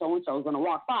name. So-and-so is going to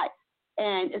walk by.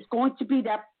 And it's going to be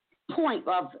that point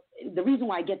of, the reason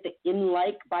why I get the in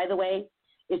like, by the way,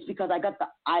 is because I got the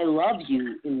I love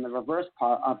you in the reverse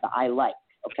part of the I like,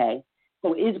 okay?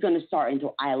 So it is going to start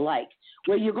into I like.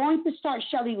 Where you're going to start,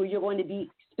 Shelly, where you're going to be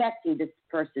expecting this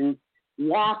person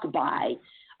walk by,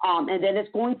 and then it's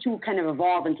going to kind of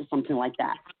evolve into something like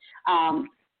that.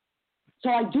 So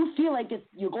I do feel like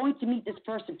you're going to meet this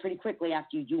person pretty quickly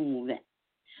after you do move in.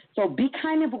 So be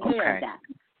kind of aware of that.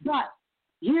 But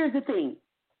here's the thing.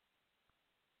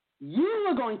 You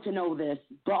are going to know this,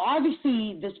 but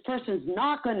obviously this person's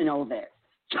not going to know this.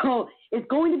 So it's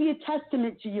going to be a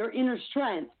testament to your inner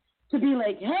strength to be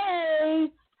like,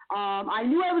 hey, I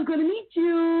knew I was going to meet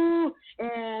you,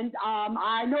 and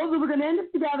I know that we're going to end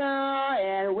up together,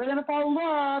 and we're going to fall in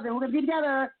love, and we're going to be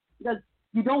together, because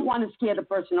you don't want to scare the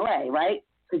person away, right?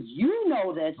 Because you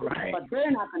know this, but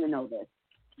they're not going to know this.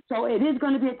 So it is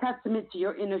going to be a testament to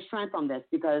your inner strength on this,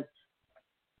 because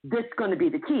this is going to be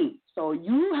the key. So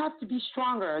you have to be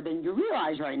stronger than you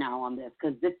realize right now on this,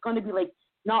 because it's going to be like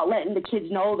not letting the kids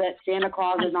know that Santa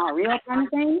Claus is not real kind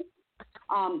of thing.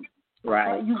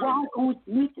 But you are going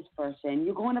to meet this person.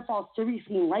 You're going to fall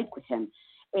seriously in like with him.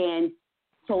 And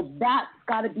so that's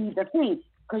got to be the thing,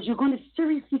 because you're going to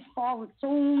seriously fall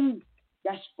so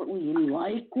desperately in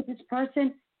like with this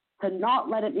person to not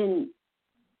let it in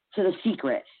to the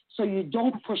secret. So you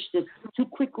don't push this too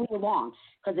quickly along,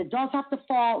 because it does have to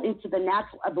fall into the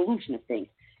natural evolution of things.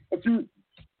 If you,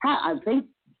 I think,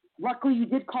 luckily you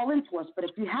did call into us, but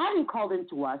if you hadn't called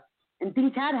into us and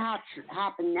things had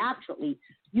happened naturally,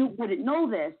 you wouldn't know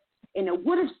this, and it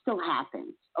would have still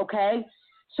happened, okay?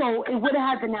 So it would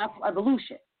have had the natural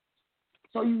evolution.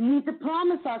 So you need to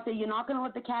promise us that you're not going to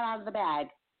let the cat out of the bag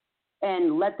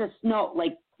and let this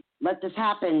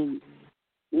happen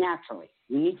naturally.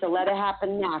 You need to let it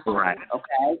happen naturally,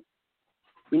 okay?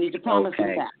 You need to promise us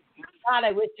that. God,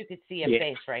 I wish you could see your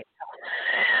face right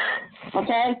now.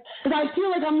 Okay? Because I feel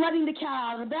like I'm letting the cat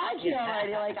out of the bag here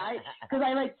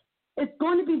already. It's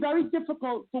going to be very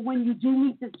difficult for when you do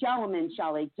meet this gentleman,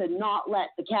 Shelley, to not let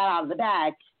the cat out of the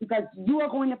bag, because you are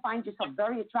going to find yourself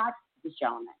very attracted to this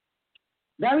gentleman.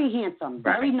 Very handsome,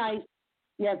 very nice.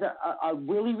 He has a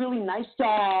really, really nice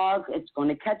dog. He's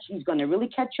going to really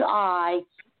catch your eye.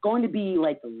 It's going to be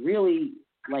like really,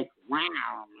 like,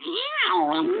 wow,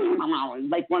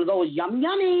 like one of those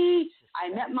yummy, I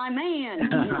met my man,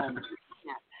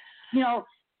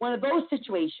 one of those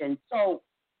situations. So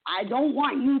I don't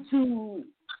want you to,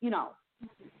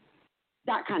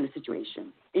 that kind of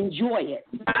situation. Enjoy it.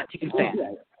 Not too fast.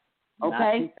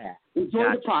 Okay?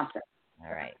 Enjoy the process.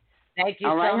 All right. Thank you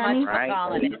so much for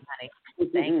calling in, honey.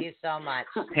 Thank you so much.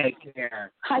 Take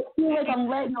care. I feel like I'm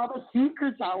letting all the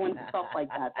secrets out and stuff like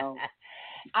that, though.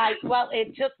 Well,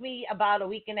 it took me about a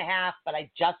week and a half, but I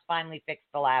just finally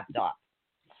fixed the laptop.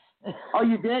 Oh,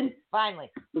 you did? Finally.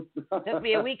 It took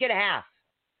me a week and a half,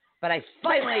 but I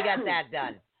finally got that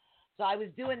done. So I was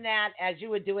doing that as you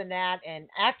were doing that, and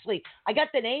actually, I got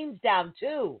the names down,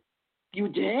 too. You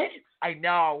did? I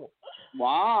know.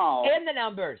 Wow. And the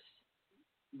numbers.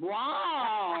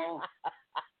 Wow.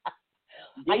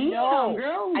 I know.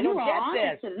 Girl, I don't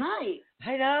get this tonight.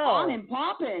 I know. On and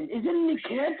popping. Is it an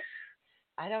eclipse?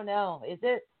 I don't know. Is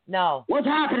it? No. What's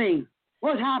happening?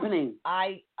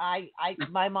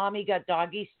 My mommy got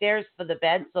doggy stairs for the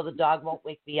bed, so the dog won't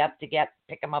wake me up to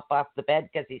pick him up off the bed,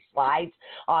 because he slides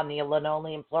on the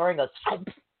linoleum floor and goes.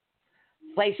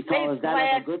 Place is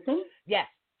that a good thing? Yes.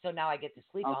 So now I get to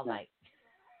sleep all night.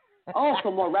 Oh, so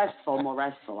more restful.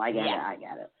 I get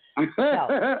it. So,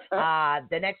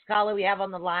 the next caller we have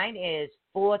on the line is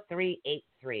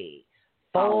 4383.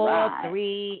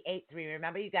 4383.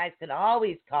 Remember, you guys can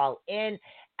always call in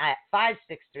at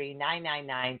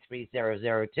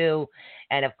 563-999-3002.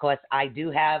 And, of course, I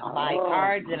do have my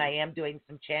cards, and I am doing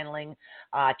some channeling.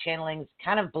 Channeling's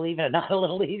kind of, believe it or not, a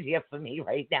little easier for me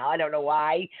right now. I don't know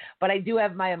why. But I do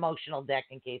have my emotional deck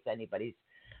in case anybody's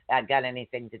got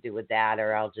anything to do with that,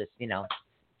 or I'll just,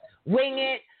 wing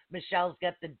it. Michelle's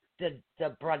got the the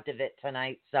brunt of it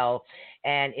tonight. So,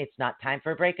 and it's not time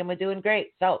for a break, and we're doing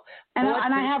great. So, and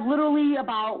I have literally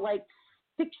about like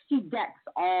 60 decks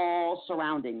all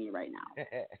surrounding me right now,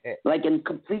 like in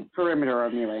complete perimeter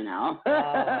of me right now. Oh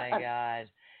my God.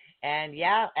 And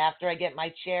yeah, after I get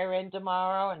my chair in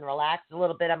tomorrow and relax a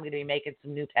little bit, I'm going to be making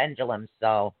some new pendulums.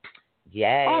 So,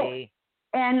 yay.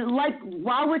 Oh, and like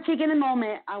while we're taking a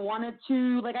moment, I wanted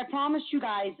to, like I promised you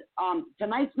guys,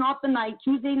 tonight's not the night.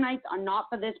 Tuesday nights are not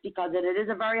for this because it is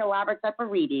a very elaborate type of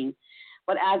reading.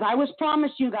 But as I was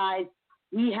promised you guys,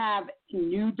 we have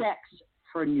new decks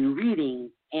for new readings.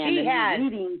 And She has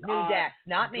readings new decks,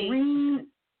 not me. Dream,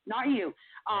 not you.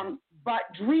 But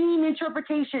dream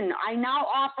interpretation. I now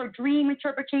offer dream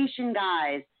interpretation,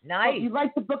 guys. Nice. So if you'd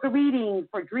like to book a reading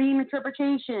for dream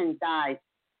interpretation, guys,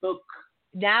 book.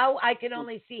 Now I can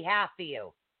only see half of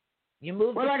you. You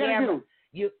move What the am I camera. gonna do?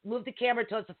 You move the camera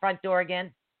towards the front door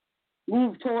again.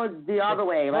 Move towards the other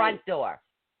way, right? Front door.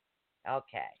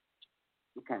 Okay.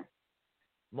 Okay.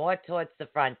 More towards the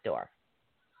front door.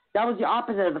 That was the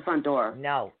opposite of the front door.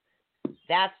 No.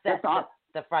 That's the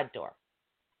front door.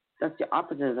 That's the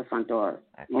opposite of the front door.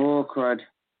 Okay. Oh, crud.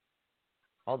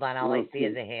 Hold on, all I see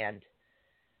is a hand.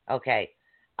 Okay. Is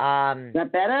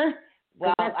that better?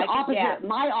 Well, that's the opposite.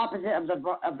 My opposite of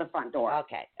the front door.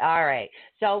 Okay. All right.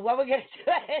 So what we're gonna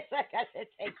do is I gotta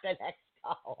take the next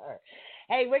caller.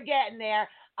 Hey, we're getting there.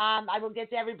 I will get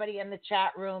to everybody in the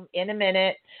chat room in a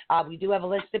minute. We do have a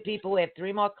list of people. We have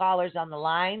 3 more callers on the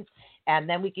line, and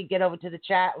then we can get over to the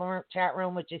chat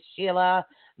room, which is Sheila,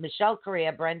 Michelle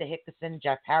Correa, Brenda Hickerson,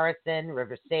 Jeff Harrison,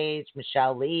 River Sage,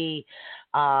 Michelle Lee,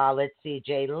 let's see,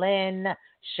 Jay Lynn,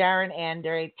 Sharon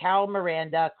Andre, Carol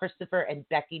Miranda, Christopher, and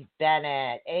Becky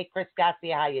Bennett. Hey, Chris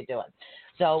Garcia, how you doing?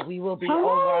 So we will be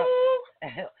over.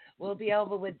 We'll be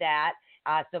over with that.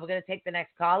 So we're going to take the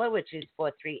next caller, which is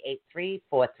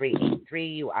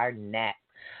 4383-4383. You are next.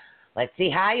 Let's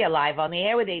see. Hi, you're live on the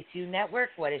air with ATU Network.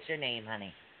 What is your name,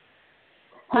 honey?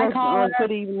 Hi, caller.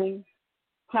 Good evening.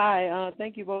 Hi.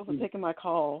 Thank you both for taking my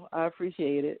call. I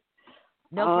appreciate it.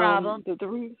 No problem. The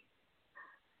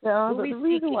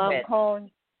reason why I'm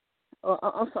calling.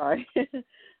 I'm sorry.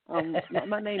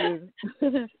 My name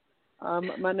is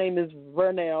my name is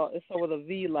Vernell. It's with a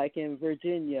V, like in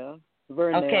Virginia.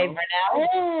 Vernell. Okay, Vernell.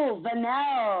 Oh,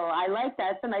 Vernell. I like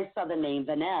that. It's a nice southern name,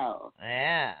 Vernell.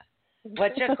 Yeah.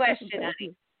 What's your question,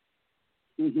 honey?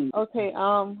 Mm-hmm. Okay.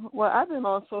 Well, I've been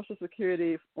on Social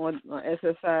Security on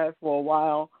SSI for a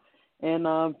while, and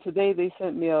today they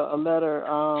sent me a letter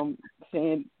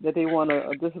saying that they want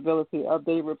a disability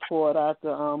update report. I have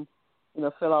to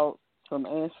fill out some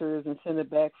answers and send it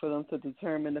back for them to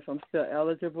determine if I'm still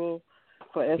eligible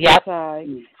for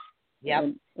SSI.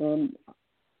 Yep. And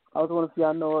I was wondering if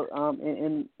y'all know,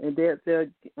 and they're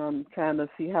trying to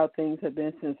see how things have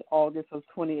been since August of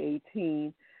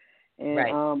 2018. And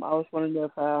right. I was wondering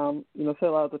if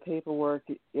fill out the paperwork.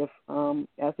 If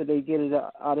after they get it,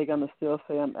 are they going to still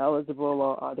say I'm eligible,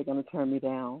 or are they going to turn me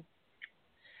down?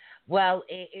 Well,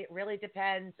 it really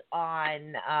depends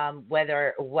on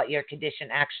what your condition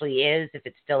actually is, if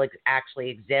it still actually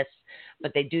exists.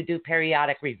 But they do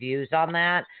periodic reviews on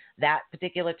that. That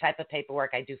particular type of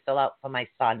paperwork I do fill out for my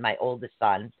son, my oldest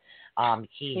son.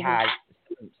 He has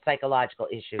psychological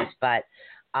issues, but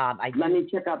let me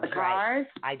check out the cards.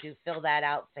 I do fill that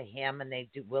out for him, and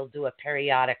will do a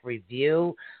periodic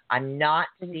review. I'm not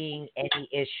seeing any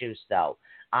issues, though.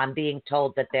 I'm being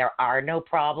told that there are no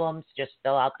problems. Just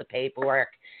fill out the paperwork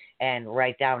and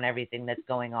write down everything that's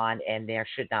going on, and there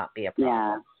should not be a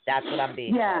problem. Yeah. That's what I'm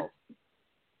being told.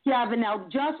 Yeah,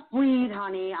 Vanell, just breathe,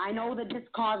 honey. I know that this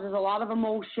causes a lot of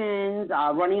emotions,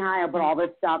 running high up and all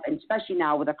this stuff, and especially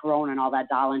now with the corona and all that,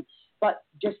 darling. But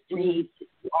just breathe.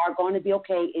 You are going to be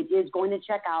okay. It is going to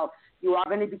check out. You are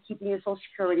going to be keeping your Social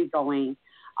Security going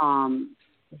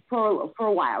for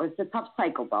a while. It's a tough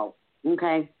cycle, though,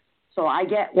 okay? So I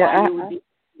get why you would be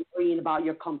worrying about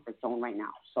your comfort zone right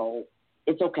now. So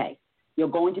it's okay. You're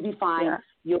going to be fine. Yeah.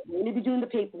 You're going to be doing the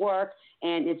paperwork,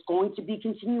 and it's going to be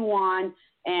continue on.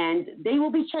 And they will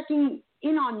be checking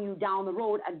in on you down the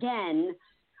road again.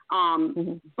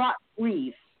 But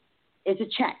breathe. It's a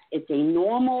check. It's a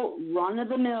normal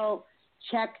run-of-the-mill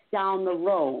check down the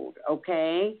road,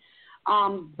 okay?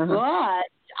 But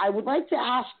I would like to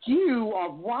ask you,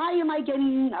 why am I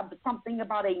getting something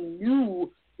about a new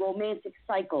romantic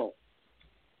cycle?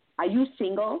 Are you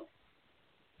single?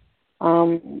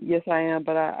 Yes, I am.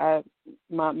 But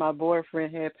my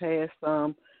boyfriend had passed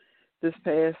this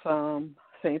past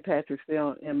St. Patrick's Day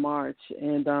in March,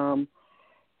 and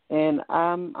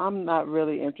I'm not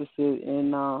really interested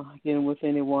in getting with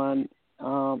anyone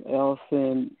else.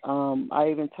 And I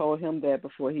even told him that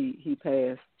before he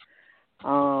passed.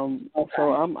 So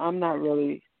I'm not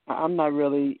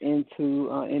really into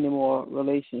any more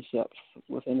relationships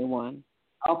with anyone.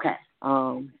 Okay.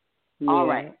 Yeah. All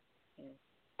right.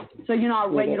 So you're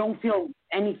not ready. You don't feel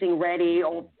anything ready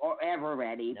or ever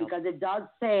ready, because it does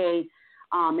say,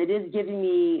 it is giving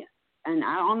me, and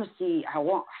I honestly, I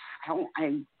want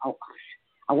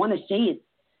to say it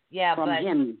from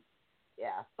him.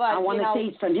 Yeah, but I want to say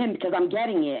it from him because I'm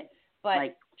getting it.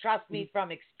 But trust me, from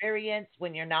experience,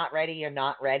 when you're not ready, you're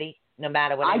not ready. No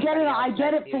matter what. I get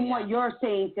it from what you're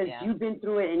saying, because you've been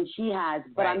through it and she has.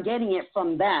 But I'm getting it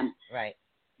from them. Right.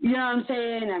 You know what I'm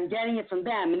saying? I'm getting it from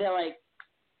them, and they're like,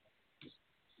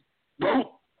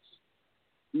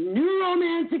 new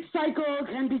romantic cycle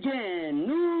can begin.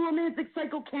 New romantic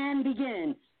cycle can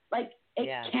begin. Like, it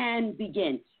can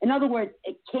begin. In other words,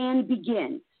 it can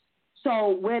begin.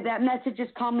 So where that message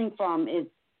is coming from is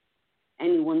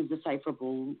anyone's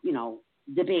decipherable,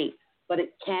 debate. But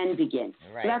it can begin.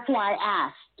 Right. So that's why I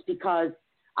asked, because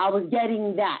I was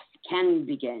getting that can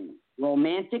begin.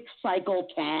 Romantic cycle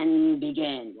can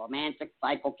begin. Romantic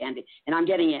cycle can begin. And I'm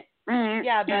getting it.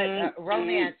 Yeah, but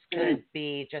romance could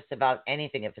be just about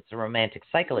anything. If it's a romantic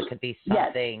cycle, it could be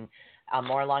something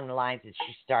more along the lines that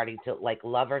she's starting to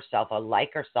love herself or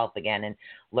like herself again, and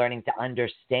learning to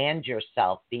understand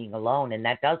yourself being alone. And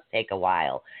that does take a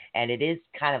while. And it is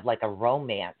kind of like a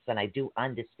romance. And I do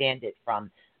understand it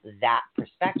from that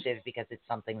perspective, because it's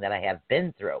something that I have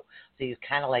been through. So you're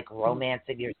kind of like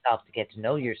romancing yourself to get to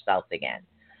know yourself again,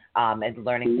 and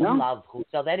learning to love who.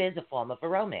 So that is a form of a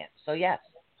romance. So yes.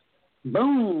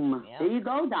 Boom. Yeah. There you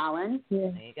go, darling.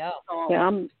 Yeah. There you go. Yeah,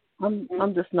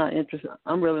 I'm just not interested.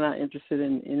 I'm really not interested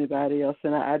in anybody else,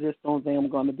 and I just don't think I'm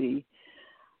going to be.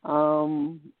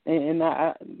 And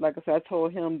I, like I said, I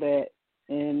told him that,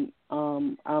 and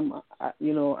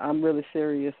I'm really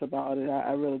serious about it.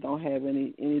 I really don't have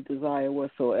any desire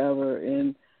whatsoever,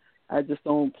 and I just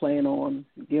don't plan on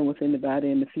getting with anybody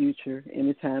in the future,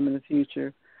 anytime in the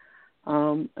future.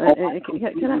 And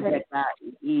can I get that?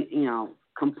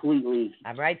 Completely.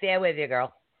 I'm right there with you,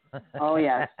 girl. Oh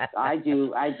yes, I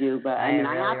do. But I mean,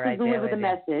 I have to deliver the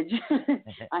message.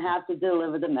 I have to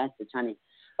deliver the message, honey.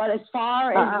 But as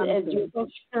far as your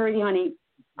security, honey,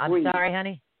 breathe. I'm sorry,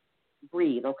 honey.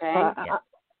 Breathe, okay? I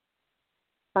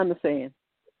understand.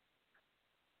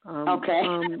 Okay.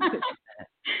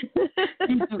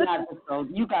 You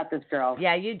got this, girl.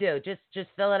 Yeah, you do. Just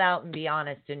fill it out and be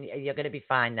honest, and you're going to be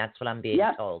fine. That's what I'm being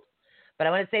told. But I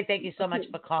want to say thank you so much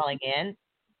for calling in.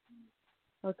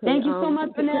 Okay. Thank you so much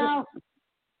for now.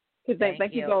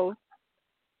 Thank you both.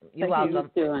 You're welcome.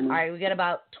 All right, we got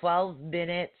about 12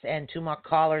 minutes and 2 more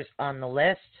callers on the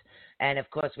list. And, of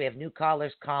course, we have new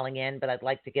callers calling in, but I'd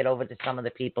like to get over to some of the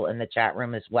people in the chat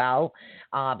room as well.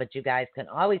 But you guys can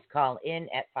always call in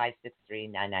at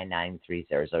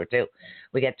 563-999-3002.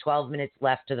 We got 12 minutes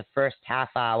left to the first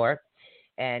half hour,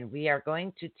 and we are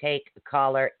going to take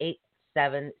caller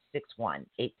 8761.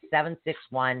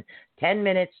 8761, 10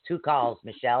 minutes, 2 calls.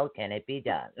 Michelle, can it be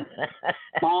done? Yes,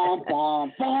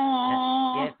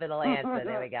 it'll answer.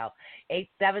 There we go.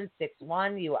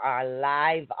 8761, you are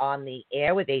live on the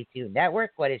air with ATUnetwork.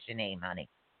 What is your name, honey?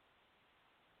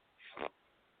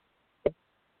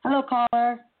 Hello,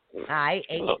 caller. Hi,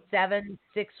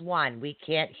 8761. We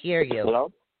can't hear you.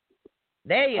 Hello?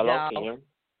 There you Hello, go. can you?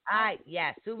 Hi,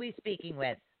 yes. Who are we speaking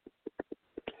with?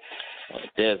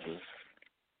 Desmond.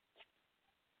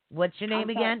 What's your name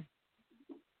again?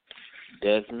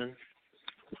 Desmond.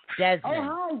 Desmond.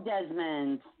 Oh, hi,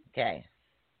 Desmond. Okay.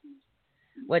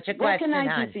 What's your question, What can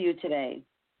I hon? do for you today?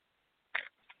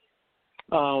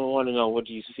 I want to know, what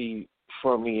do you see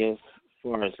for me as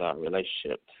far as our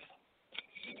relationship?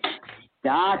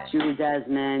 Got you,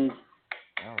 Desmond.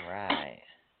 All right.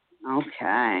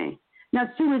 Okay. Now,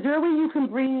 Sue, is there a way you can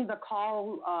bring the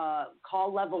call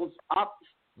levels up?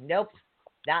 Nope.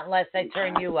 Not unless I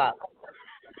turn you up.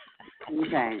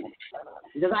 Okay.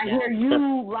 Because I hear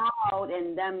you loud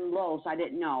and them low, so I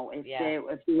didn't know if there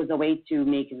was a way to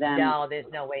make them. No,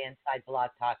 there's no way inside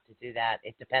Blog Talk to do that.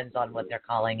 It depends on what they're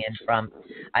calling in from.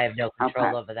 I have no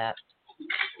control over that.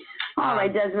 All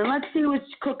right, Desmond. Let's see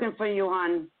what's cooking for you,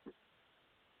 hon.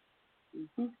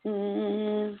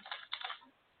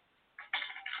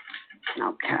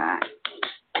 Okay.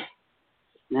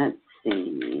 Let's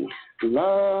see.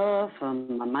 Love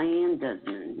from my man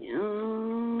Desmond.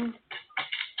 Yeah.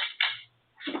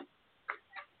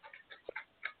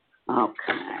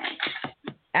 Okay.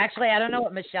 Actually, I don't know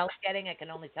what Michelle's getting. I can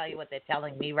only tell you what they're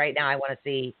telling me right now. I want to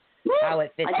see how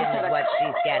it fits in with what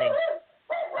she's getting.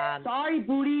 Sorry,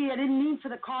 Booty. I didn't mean for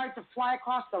the card to fly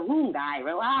across the room, guy.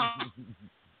 Relax.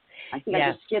 I think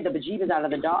I just scared the bejeebers out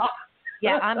of the dog.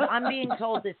 Yeah, I'm being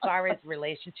told as far as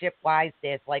relationship-wise,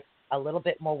 there's like a little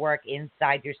bit more work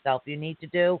inside yourself you need to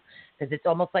do, because it's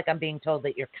almost like I'm being told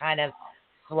that you're kind of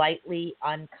slightly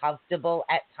uncomfortable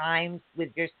at times with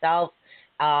yourself.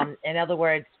 In other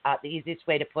words, the easiest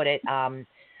way to put it,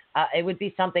 it would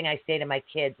be something I say to my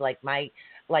kids, like my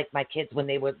kids when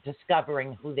they were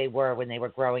discovering who they were when they were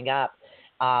growing up.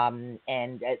 And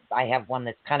I have one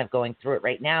that's kind of going through it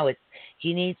right now.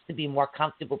 He needs to be more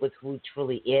comfortable with who he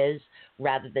truly is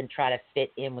rather than try to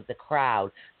fit in with the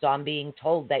crowd. So I'm being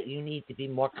told that you need to be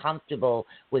more comfortable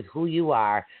with who you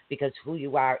are, because who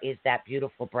you are is that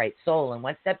beautiful, bright soul. And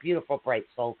once that beautiful, bright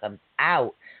soul comes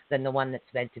out, then the one that's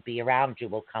meant to be around you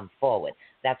will come forward.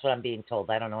 That's what I'm being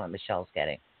told. I don't know what Michelle's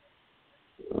getting.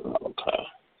 Okay.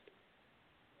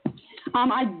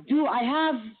 I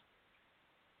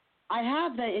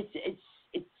have that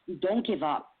it's don't give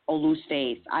up or lose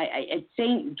faith. It's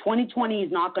saying 2020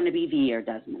 is not going to be the year,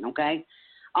 Desmond, okay?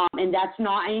 And that's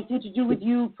not anything to do with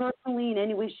you personally in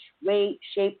any way,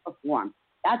 shape, or form.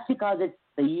 That's because it's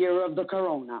the year of the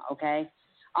corona, okay?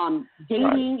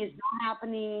 Dating is not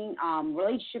happening.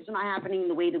 Relationships are not happening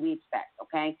the way that we expect,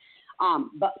 okay?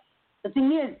 But the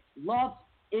thing is, love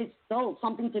is still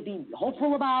something to be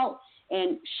hopeful about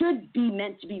and should be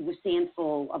meant to be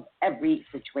withstandful of every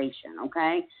situation,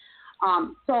 okay?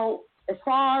 So as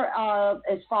far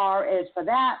as for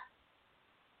that,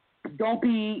 don't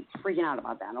be freaking out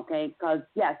about that, okay? Because,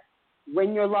 yes,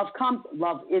 when your love comes,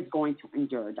 love is going to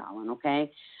endure, darling, okay?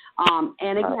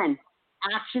 And again,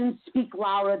 actions speak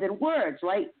louder than words,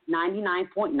 right?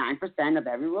 99.9% of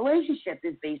every relationship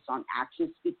is based on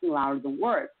actions speaking louder than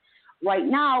words. Right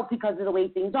now, because of the way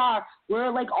things are,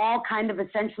 we're like all kind of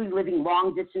essentially living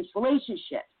long-distance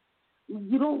relationships.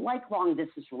 You don't like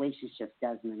long-distance relationships,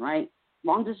 Desmond, right?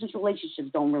 Long-distance relationships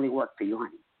don't really work for you,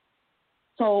 honey.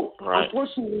 So,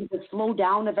 unfortunately, the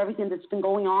slowdown of everything that's been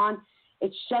going on,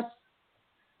 it's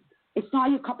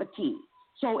not your cup of tea.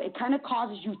 So it kind of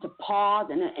causes you to pause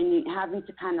and you're having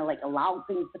to kind of like allow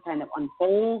things to kind of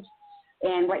unfold.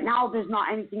 And right now, there's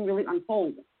not anything really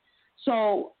unfolding.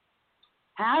 So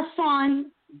have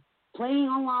fun playing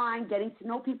online, getting to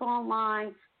know people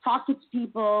online, talking to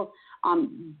people,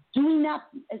 doing that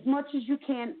as much as you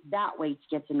can that way to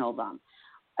get to know them.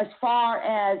 As far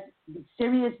as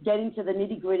serious, getting to the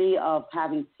nitty-gritty of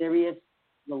having serious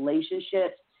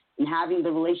relationships and having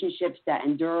the relationships that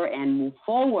endure and move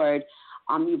forward,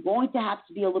 you're going to have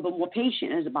to be a little bit more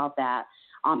patient about that.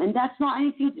 And that's not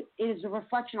anything, it is a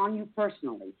reflection on you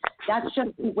personally. That's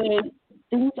just the way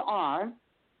things are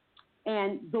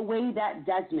and the way that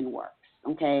Desmond works,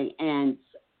 okay? And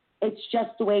it's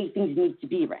just the way things need to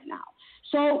be right now.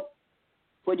 So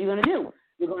what are you going to do?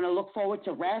 You're going to look forward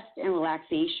to rest and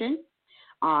relaxation.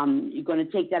 You're going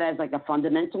to take that as like a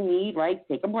fundamental need, right?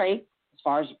 Take a break. As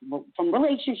far as from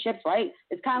relationships, right?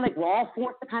 It's kind of like we're all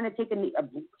forced to kind of take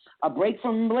a break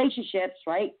from relationships,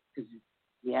 right? Because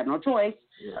we have no choice.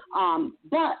 Yeah.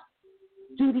 But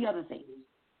do the other things.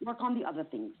 Work on the other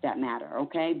things that matter,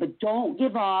 okay? But don't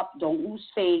give up. Don't lose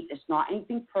faith. It's not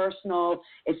anything personal.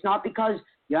 It's not because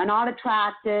you're not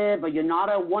attractive or you're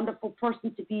not a wonderful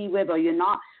person to be with or you're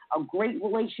not a great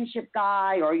relationship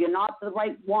guy or you're not the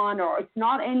right one or it's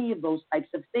not any of those types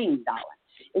of things, darling.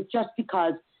 It's just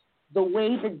because the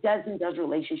way that Desmond does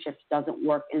relationships doesn't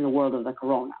work in the world of the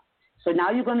corona. So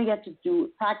now you're going to get to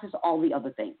practice all the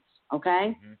other things,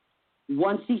 okay? Mm-hmm.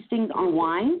 Once these things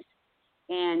unwind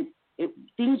and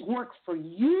things work for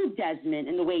you, Desmond,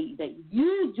 in the way that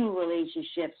you do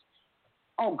relationships,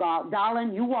 oh, God,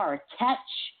 darling, you are a catch.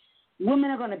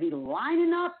 Women are going to be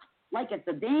lining up like at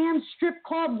the damn strip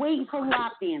club waiting for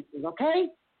lap dances, okay?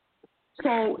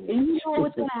 So you know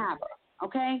what's going to happen,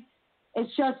 okay?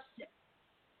 It's just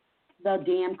the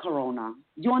damn corona.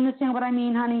 Do you understand what I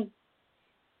mean, honey?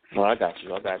 Oh, I got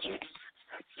you.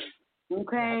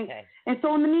 Okay. And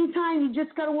so in the meantime, you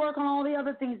just got to work on all the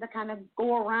other things that kind of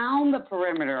go around the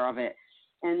perimeter of it.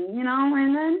 And, you know,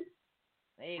 and then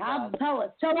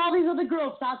tell all these other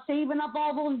girls, start saving up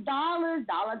all those dollars,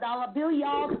 dollar bill,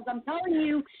 y'all, because I'm telling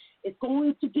you, it's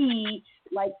going to be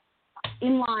like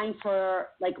in line for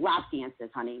like lap dances,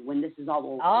 honey, when this is all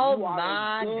over. Oh,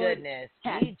 my goodness.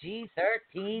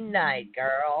 PG-13 night,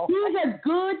 girl. He's a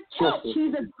good catch.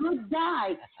 He's a good guy.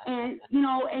 And, you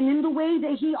know, and in the way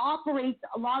that he operates,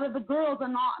 a lot of the girls are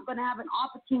not going to have an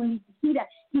opportunity to see that.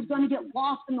 He's going to get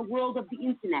lost in the world of the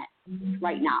internet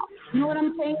right now. You know what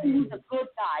I'm saying? He's a good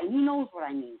guy. He knows what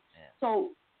I mean. Yeah.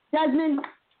 So, Desmond,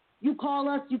 you call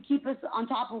us. You keep us on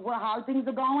top of how things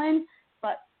are going.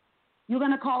 But you're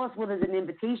going to call us with an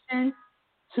invitation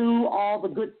to all the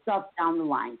good stuff down the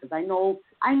line because I know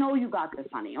I know you got this,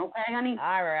 honey. Okay, honey?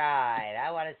 All right.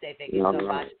 I want to say thank you so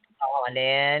much for calling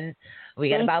in. We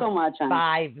got about so much,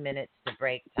 5 minutes to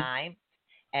break time.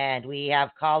 And we have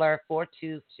caller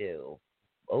 422.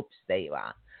 Oops, there you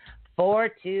are.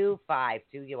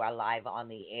 4252. You are live on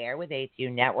the air with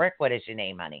ATUnetwork. What is your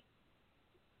name, honey?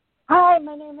 Hi,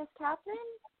 my name is Catherine.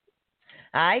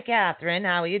 Hi, Catherine.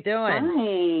 How are you doing?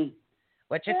 Hi.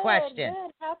 What's your question?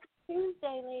 Good. Happy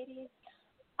Tuesday, ladies.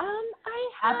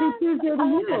 Happy Tuesday to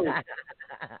you.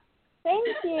 Thank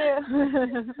you.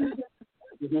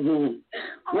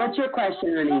 What's your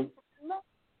question, honey?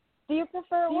 Do you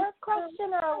prefer a work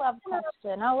question or a love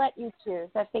question? I'll let you choose.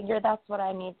 I figure that's what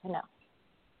I need to know.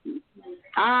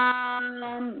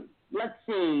 Let's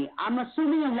see. I'm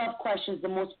assuming a love question is the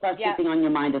most pressing thing on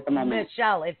your mind at the moment.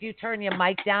 Michelle, if you turn your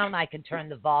mic down, I can turn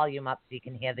the volume up so you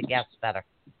can hear the guests better.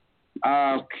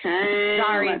 Okay.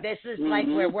 Sorry, this is like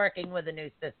we're working with a new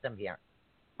system here.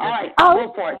 All right,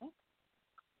 go for it.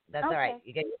 That's all right.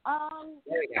 You get. I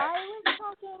was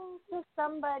talking to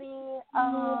somebody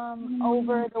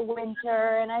over the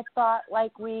winter, and I thought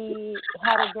like we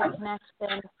had a good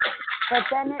connection, but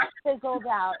then it fizzled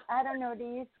out. I don't know. Do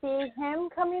you see him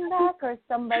coming back or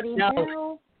somebody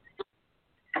new?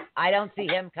 I don't see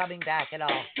him coming back at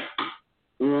all.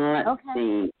 Let's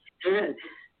see.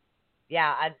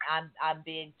 Yeah, I'm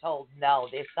being told no.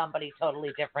 There's somebody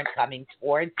totally different coming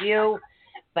towards you,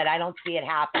 but I don't see it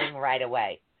happening right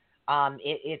away.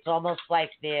 It's almost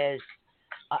like there's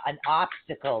an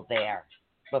obstacle there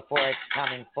before it's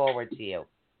coming forward to you.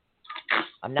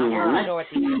 I'm not really sure what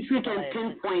the obstacle is. You can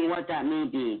pinpoint what that may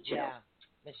be, too. Yeah,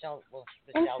 Michelle will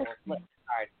flip the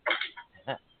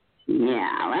card.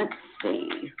 Yeah, let's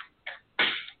see.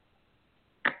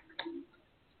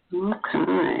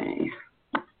 Okay.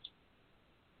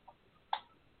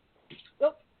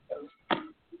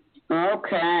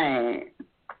 Okay.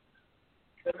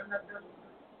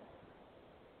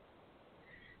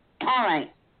 All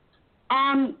right.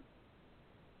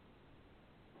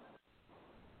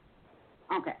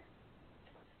 Okay.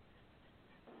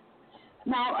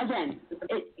 Now, again,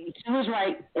 she was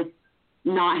right. It's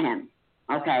not him.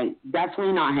 Okay?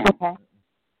 Definitely not him. Okay.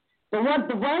 So what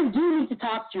I do need to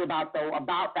talk to you about, though,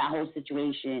 about that whole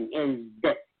situation is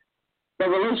this, the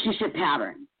relationship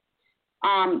pattern.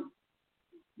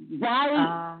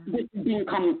 Why this is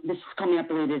coming up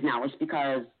the way it is now is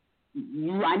because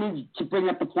I need to bring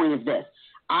up the point of this.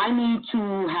 I need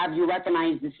to have you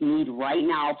recognize this need right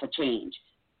now for change.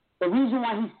 The reason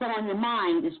why he's still on your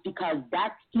mind is because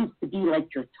that seems to be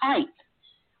like your type,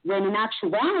 when in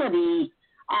actuality,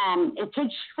 it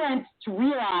takes strength to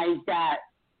realize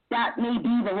that may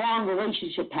be the wrong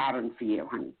relationship pattern for you,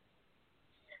 honey.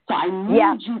 So I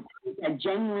need you to make a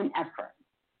genuine effort.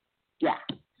 Yeah.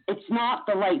 It's not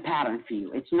the right pattern for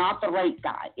you. It's not the right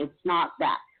guy. It's not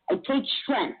that. It takes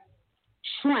strength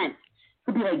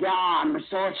to be like, I'm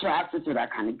so attracted to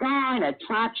that kind of guy. That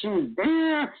attraction is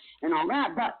there and all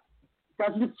that. But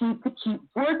it doesn't seem to keep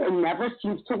work. It never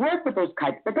seems to work with those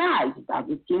types of guys. It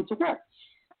doesn't seem to work.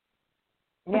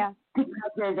 Yeah.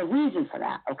 Because there's a reason for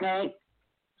that, okay?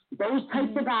 Those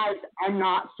types of guys are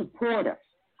not supportive.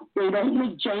 They don't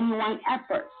make genuine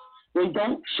efforts. They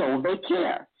don't show they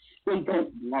care. They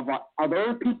don't love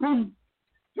other people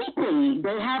deeply.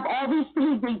 They have all these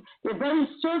things. They're very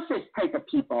surface type of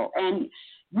people. And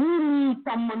you need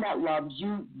someone that loves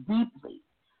you deeply.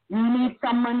 You need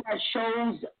someone that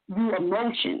shows you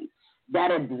emotions, that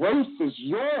embraces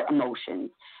your emotions,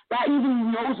 that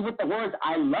even knows what the words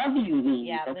I love you means.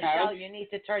 Yeah, okay? Michelle, you need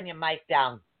to turn your mic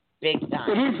down big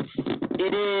time.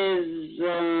 It is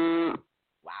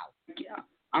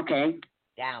wow. Okay.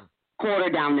 Down. Quarter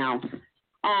down now.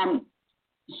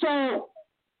 So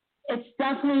it's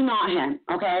definitely not him,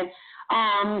 okay?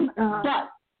 But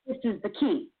this is the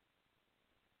key.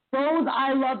 Those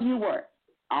I love you words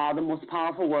are the most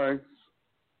powerful words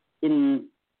in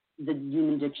the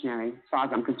human dictionary, as far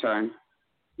as I'm concerned.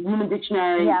 Human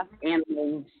dictionary,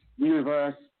 animals,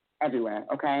 universe, everywhere,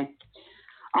 okay?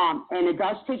 And it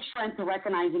does take strength to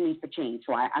recognize the need for change.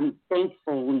 So I'm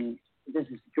thankful this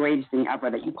is the greatest thing ever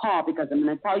that you call, because I'm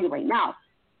going to tell you right now.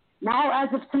 Now, as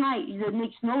of tonight, it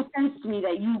makes no sense to me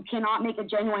that you cannot make a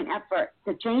genuine effort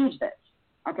to change this,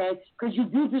 okay? Because you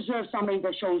do deserve somebody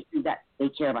that shows you that they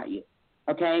care about you,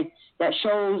 okay? That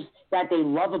shows that they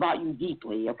love about you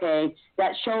deeply, okay?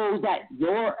 That shows that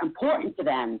you're important to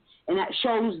them, and that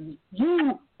shows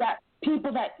you that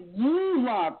people that you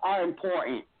love are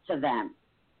important to them.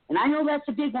 And I know that's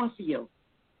a big one for you,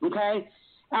 okay?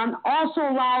 Also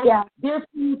allows their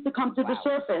feelings to come to the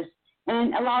surface,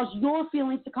 and allows your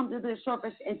feelings to come to the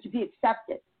surface and to be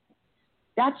accepted.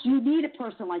 You need a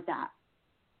person like that.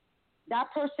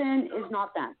 that person is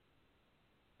not them.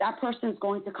 That person is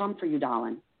going to come for you,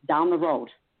 darling, down the road.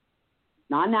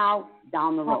 Not now,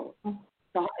 down the road.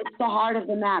 So it's the heart of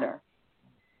the matter.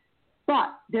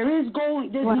 But there's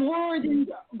more than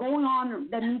going on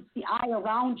that meets the eye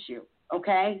around you,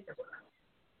 okay?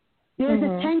 There's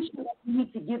attention that you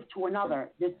need to give to another.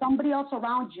 There's somebody else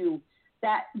around you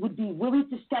that would be willing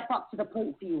to step up to the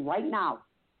plate for you right now.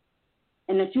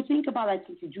 And if you think about it, I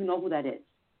think you do know who that is.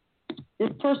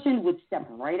 This person would step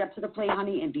right up to the plate,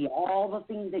 honey, and be all the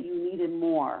things that you need and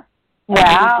more.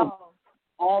 Wow.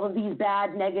 All of these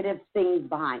bad, negative things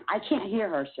behind. I can't hear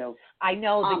her, so. I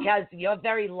know because you're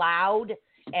very loud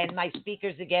and my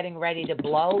speakers are getting ready to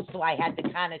blow, so I had to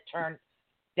kind of turn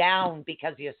down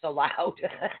because you're so loud.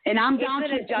 And I'm down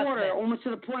to a quarter, almost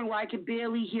to the point where I can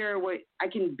barely hear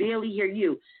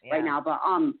you right now. But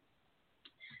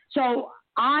so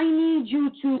I need you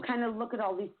to kind of look at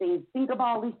all these things, think about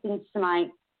all these things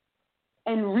tonight,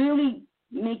 and really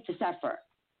make this effort.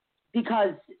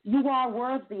 Because you are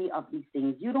worthy of these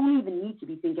things. You don't even need to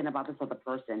be thinking about this other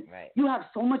person. Right. You have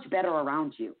so much better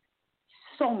around you.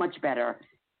 So much better.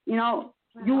 You know,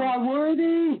 you are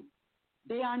worthy.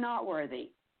 They are not worthy.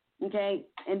 Okay?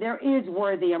 And there is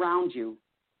worthy around you.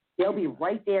 They'll be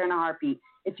right there in a heartbeat.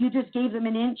 If you just gave them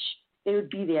an inch, they would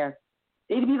be there.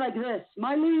 They'd be like this.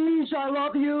 My liege, I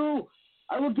love you.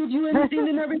 I will give you anything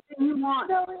and everything you want.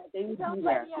 They would be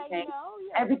there. Okay?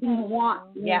 Everything you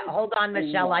want. Yeah, hold on,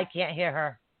 Michelle. I can't hear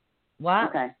her. What?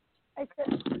 Okay.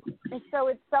 So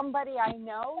it's somebody I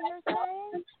know, you're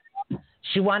saying?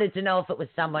 She wanted to know if it was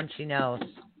someone she knows.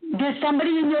 There's somebody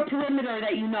in your perimeter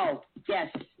that you know.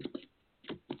 Yes.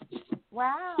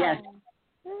 Wow. Yes.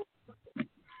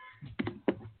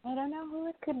 I don't know who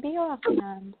it could be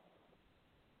offhand.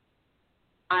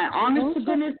 Honest to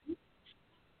goodness,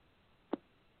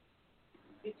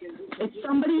 it's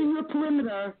somebody in your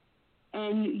perimeter,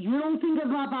 and you don't think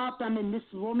about them in this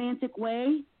romantic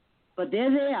way, but they're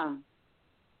there.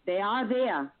 They are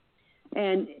there.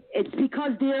 And it's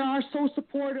because they are so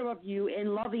supportive of you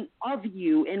and loving of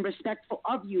you and respectful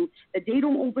of you that they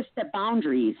don't overstep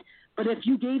boundaries. But if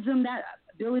you gave them that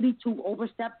ability to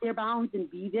overstep their bounds and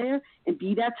be there and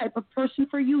be that type of person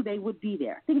for you, they would be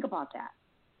there. Think about that.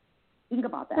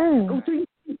 Go through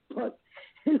your Facebook.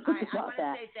 All right, I want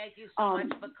to say thank you so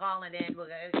much for calling in. We're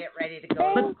going to get ready to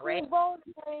go. Thank Great. you both,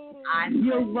 ladies.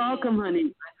 You're welcome, honey.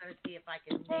 I'm going to see if I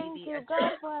can Thank maybe you. adjust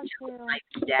God bless you.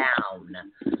 it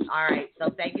down. All right,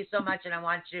 so thank you so much, and I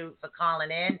want you for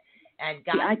calling in. And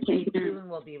guys, stay tuned.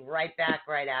 We'll be right back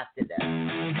right after this.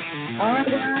 All right,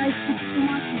 guys. Thank you so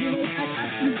much.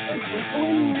 Go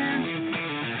in there.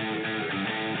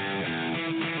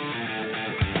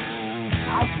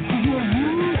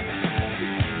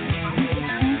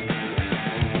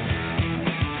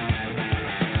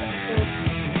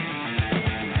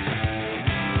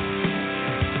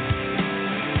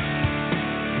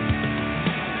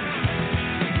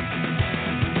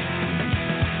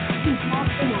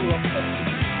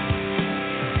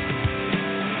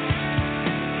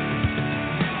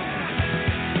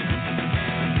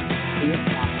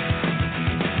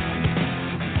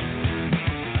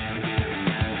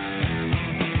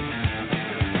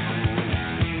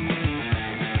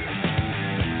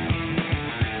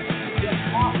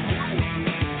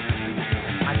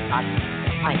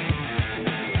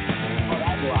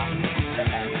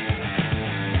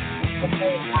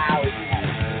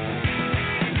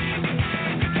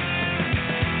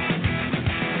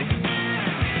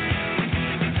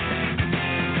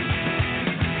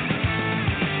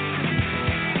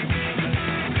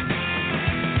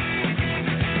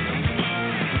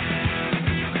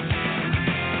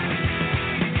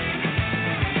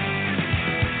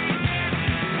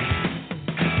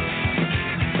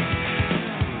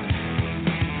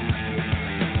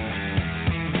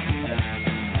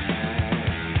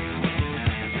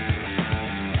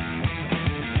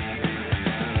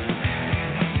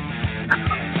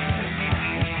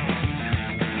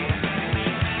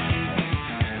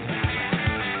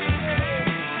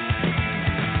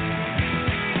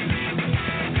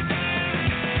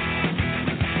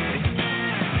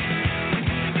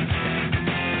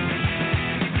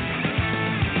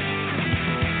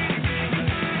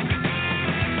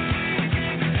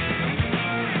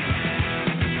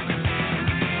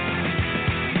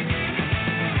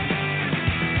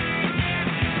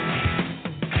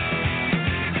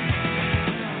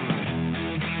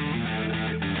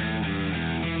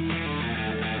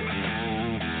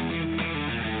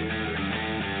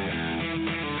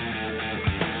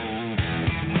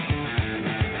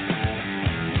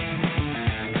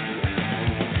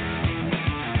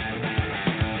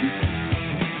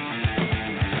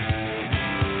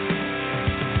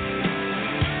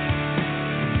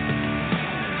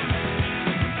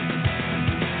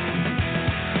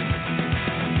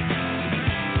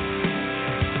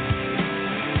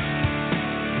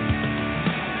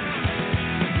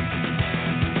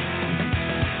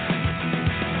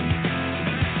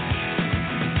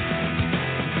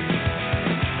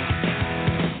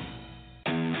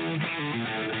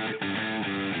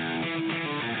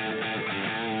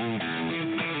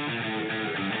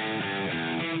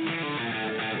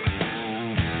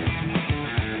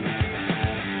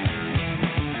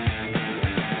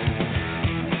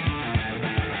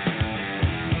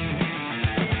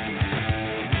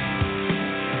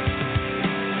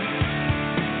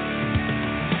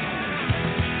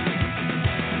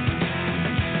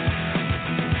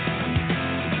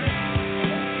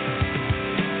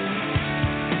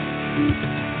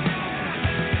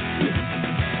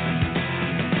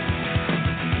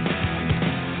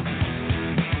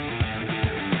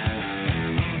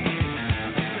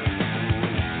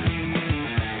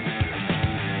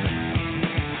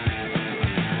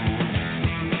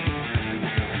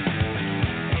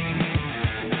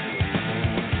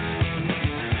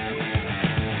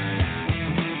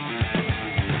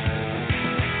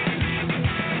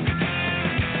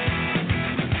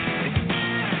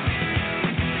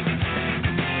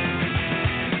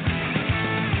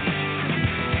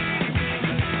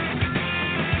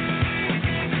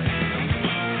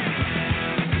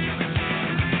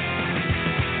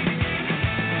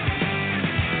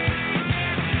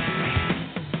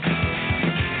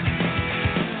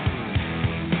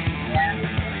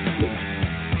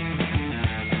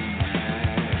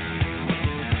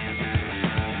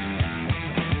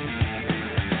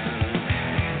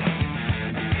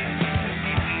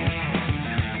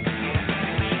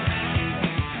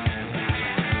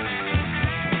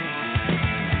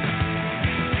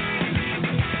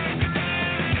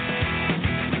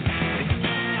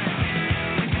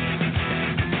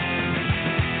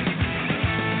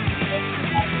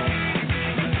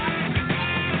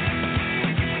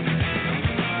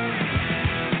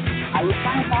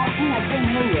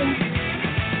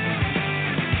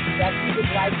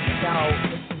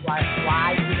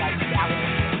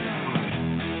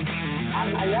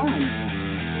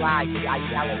 I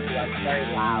yell at you. I'm very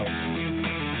loud.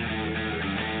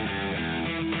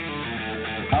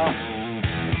 Oh.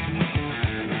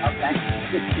 Okay.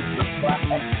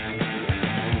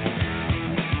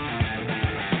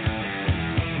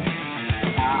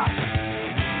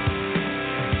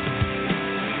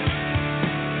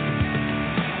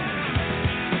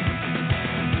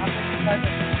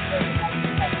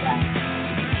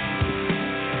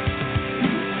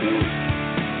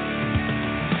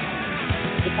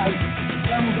 If I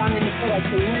come down in the foot, I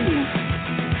can hear you.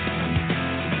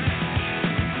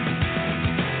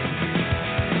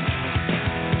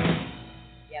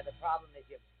 Yeah, the problem is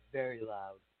you're very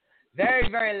loud. Very,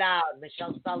 very loud.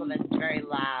 Michelle Sullivan's very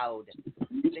loud.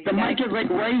 The mic is like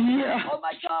right here. Oh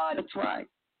my God. That's right.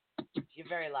 You're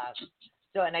very loud.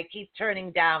 So, and I keep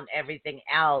turning down everything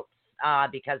else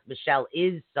because Michelle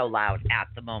is so loud at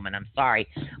the moment. I'm sorry.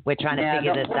 We're trying to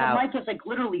figure this out. The mic is like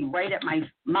literally right at my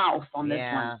mouth on this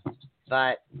one.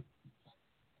 But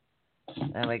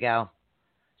there we go.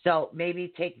 So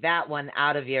maybe take that one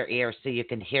out of your ear so you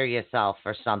can hear yourself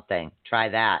or something. Try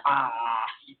that.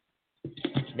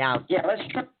 Now. Yeah, let's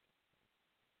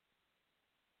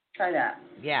try that.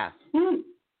 Yeah.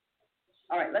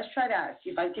 All right, let's try that. See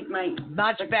if I take my...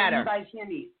 Much better. You guys hear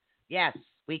me? Yes,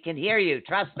 we can hear you.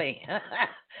 Trust me.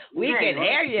 We can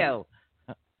hear you.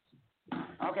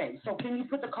 Okay, so can you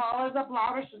put the callers up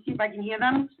louder to see if I can hear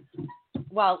them?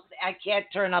 Well, I can't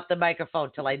turn up the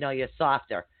microphone till I know you're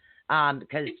softer.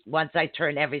 Because once I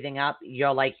turn everything up,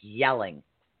 you're like yelling.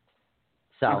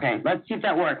 So. Okay, let's see if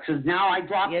that works. Because now I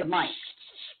dropped the mic.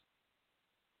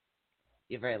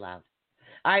 You're very loud.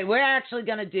 All right, we're actually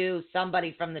going to do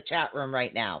somebody from the chat room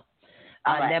right now.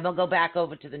 And then we'll go back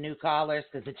over to the new callers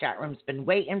because the chat room's been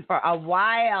waiting for a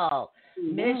while.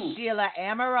 Miss Sheila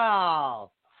Amaral.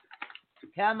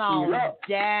 Come on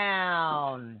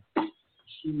down.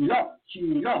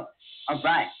 Sheila. All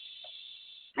right.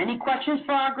 Any questions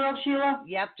for our girl, Sheila?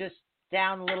 Yep, just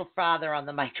down a little farther on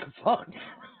the microphone.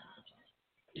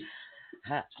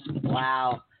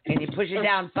 Wow. Can you push it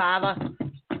down, Father?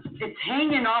 It's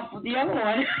hanging off of the other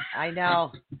one. I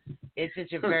know. It's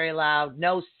just very loud.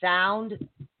 No sound?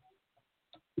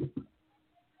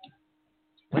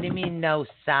 What do you mean no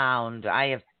sound? I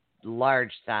have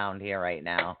large sound here right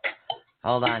now.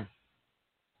 Hold on.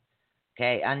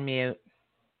 Okay, unmute.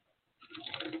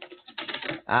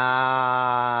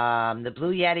 The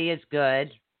Blue Yeti is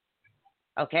good.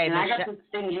 Okay, and I got this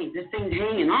thing's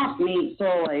hanging off me,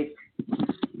 so like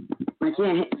I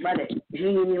can't let it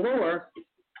hang any lower.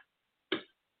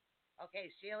 Okay,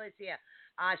 Sheila's here.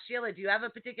 Sheila, do you have a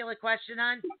particular question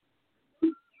on?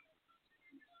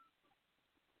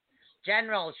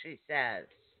 General, she says.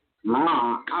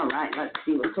 All right. Let's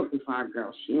see what's cooking for our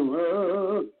girl,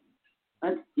 Sheila.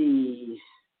 Let's see.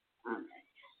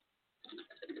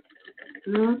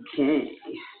 Okay.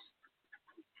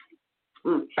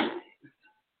 Ooh.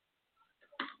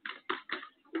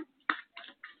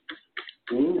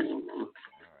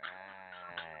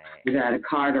 We got a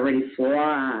card already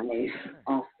fly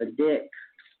off the deck.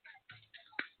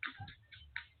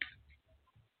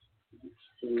 Let's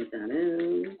see what that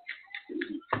is.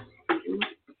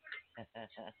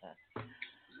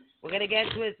 We're going to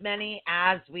get to as many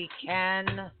as we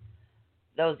can.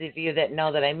 Those of you that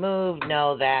know that I moved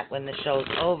know that when the show's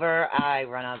over, I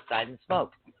run outside and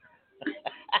smoke.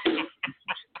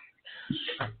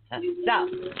 So,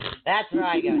 that's where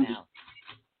I go now.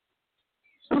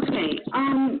 Okay,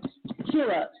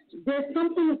 Sheila, there's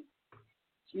something,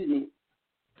 excuse me.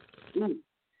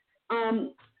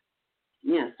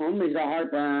 Yeah, somebody's got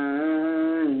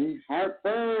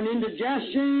heartburn,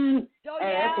 indigestion. Don't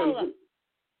yell. Okay.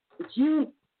 It's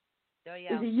you. Don't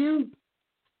yell. Is it you?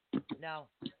 No.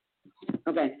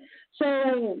 Okay,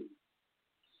 so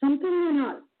something they're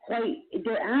not quite,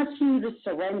 they're asking you to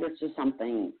surrender to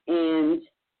something, and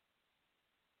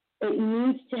it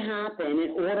needs to happen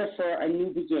in order for a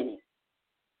new beginning.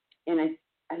 And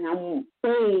I'm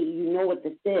saying you know what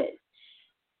this is.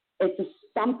 It's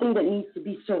something that needs to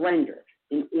be surrendered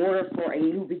in order for a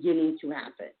new beginning to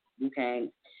happen, okay?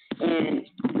 And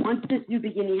once this new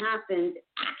beginning happens,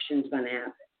 action's going to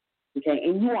happen, okay?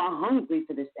 And you are hungry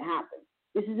for this to happen.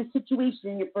 This is a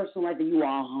situation in your personal life that you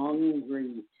are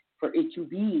hungry for it to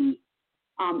be,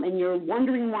 and you're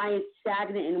wondering why it's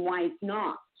stagnant and why it's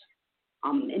not.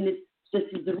 And this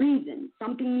is the reason.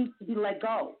 Something needs to be let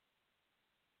go.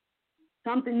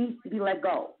 Something needs to be let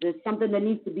go. There's something that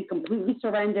needs to be completely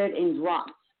surrendered and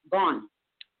dropped, gone.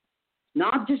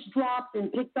 Not just dropped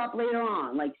and picked up later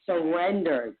on, like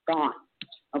surrendered, gone.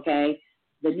 Okay?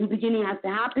 The new beginning has to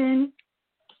happen.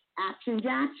 Action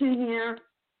here.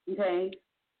 Okay?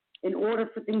 in order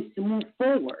for things to move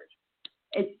forward.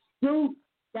 It's still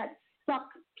that stuck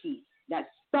piece. That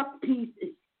stuck piece is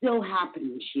still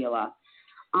happening, Sheila.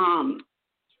 And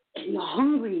you're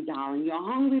hungry, darling. You're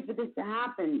hungry for this to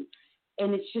happen.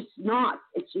 And it's just not.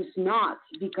 It's just not,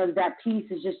 because that piece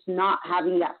is just not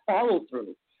having that follow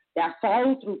through. That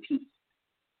follow through piece.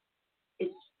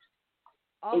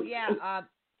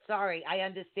 Sorry, I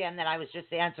understand that. I was just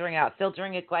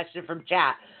filtering a question from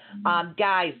chat.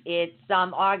 Guys, it's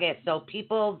August, so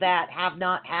people that have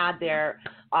not had their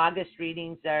August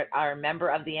readings are a member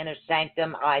of the Inner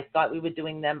Sanctum. I thought we were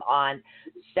doing them on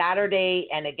Saturday,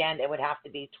 and again, it would have to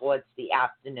be towards the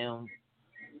afternoon,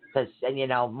 because,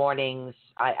 mornings,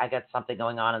 I got something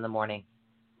going on in the morning.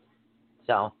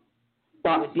 So,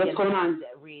 what's going on?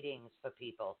 Readings for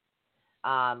people.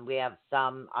 We have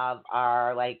some of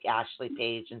our, like, Ashley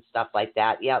Page and stuff like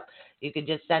that. Yep. You can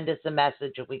just send us a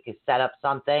message if we could set up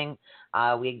something.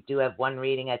 We do have one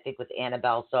reading, I think, with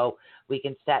Annabelle, so we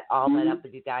can set all that up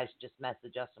with you guys. Just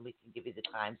message us and we can give you the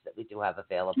times that we do have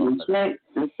available. That's right.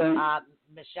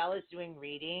 Michelle is doing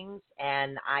readings,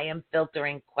 and I am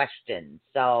filtering questions.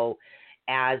 So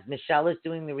as Michelle is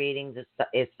doing the readings,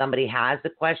 if somebody has a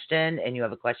question and you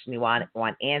have a question you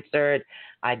want answered,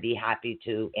 I'd be happy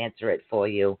to answer it for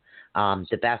you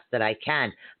the best that I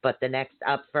can. But the next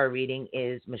up for a reading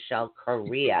is Michelle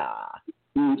Correa.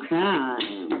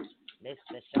 Okay. Miss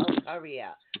Michelle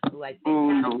Correa, who I think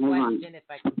had a question, if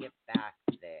I can get back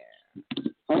there.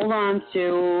 Hold on,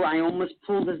 Sue. I almost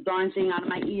pulled this darn thing out of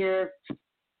my ear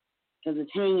because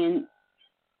it's hanging.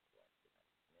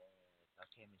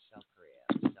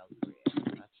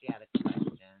 She had a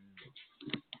question.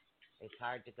 It's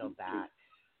hard to go back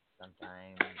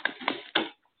sometimes.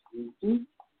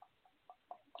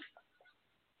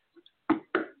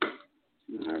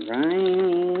 All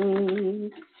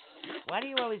right. Why do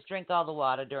you always drink all the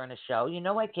water during a show? You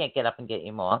know I can't get up and get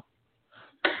you more.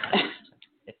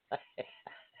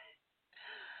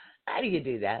 How do you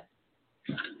do that?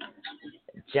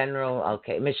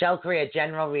 Michelle Correa,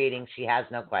 general reading. She has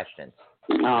no questions.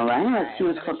 All right, let's see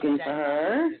what's cooking for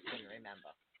her.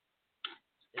 Remember,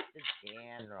 this is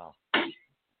general.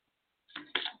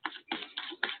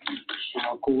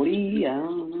 Michelle Correa.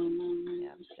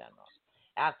 Yeah, general.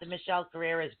 After Michelle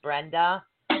Correa is Brenda.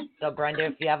 So, Brenda,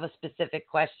 if you have a specific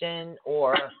question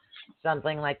or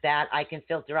something like that, I can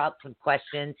filter out some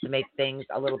questions to make things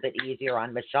a little bit easier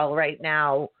on Michelle right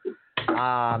now.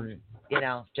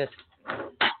 Just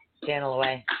channel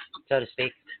away, so to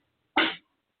speak.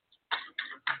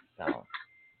 So.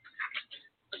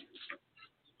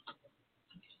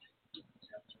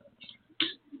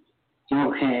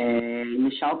 Okay,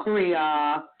 Michelle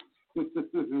Correa.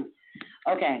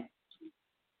 Okay.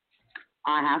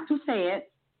 I have to say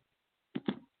it.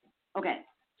 Okay.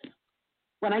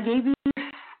 When I gave you,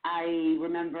 I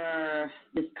remember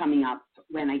this coming up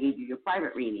when I gave you your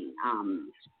private reading.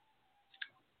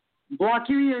 Block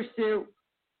your ears, Sue.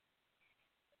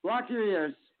 Block your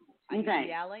ears. Okay. Are you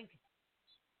yelling?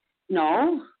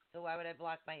 No. So why would I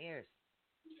block my ears?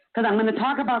 Because I'm going to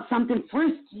talk about something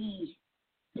frisky.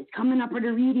 It's coming up in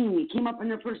the reading. It came up in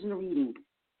the personal reading.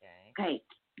 Okay.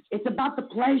 It's about the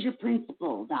pleasure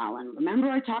principle, darling. Remember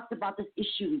I talked about this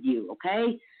issue with you,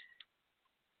 okay?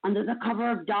 Under the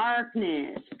cover of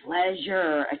darkness,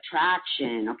 pleasure,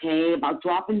 attraction, okay? About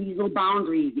dropping these little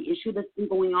boundaries, the issue that's been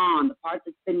going on, the part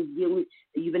that's been dealing,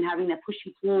 that you've been having that push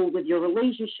and pull with your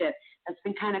relationship that's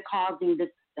been kind of causing the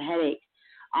headache,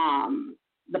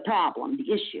 the problem,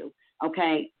 the issue,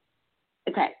 okay?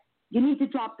 Okay. You need to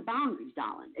drop the boundaries,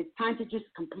 darling. It's time to just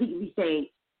completely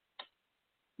say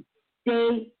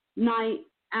day, night,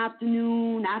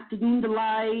 afternoon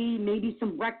delight, maybe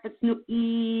some breakfast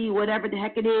nookie, whatever the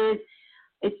heck it is.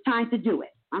 It's time to do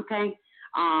it, okay?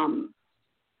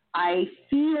 I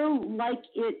feel like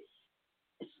it's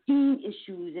esteem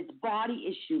issues, it's body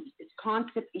issues, it's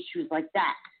concept issues like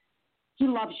that. He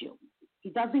loves you. He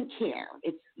doesn't care.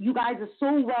 You guys are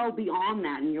so well beyond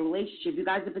that in your relationship. You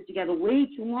guys have been together way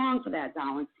too long for that,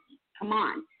 darling. Come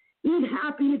on. He's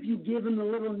happy if you give him a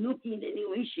little nookie in any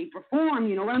way, shape, or form.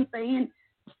 You know what I'm saying?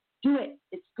 Do it.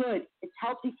 It's good. It's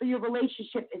healthy for your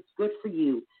relationship. It's good for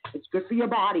you. It's good for your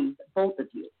body, both of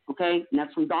you. Okay? And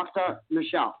that's from Dr.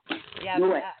 Michelle. Yeah,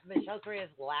 Michelle Correa is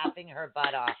laughing her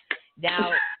butt off.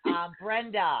 Now,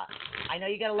 Brenda, I know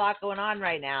you got a lot going on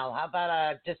right now. How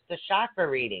about just the chakra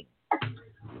reading?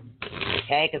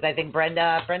 Okay, because I think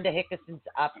Brenda Hickison's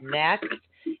up next.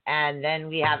 And then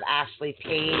we have Ashley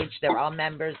Page. They're all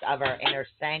members of our Inner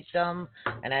Sanctum.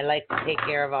 And I like to take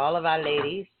care of all of our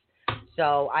ladies.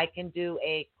 So I can do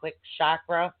a quick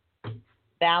chakra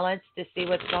balance to see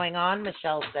what's going on.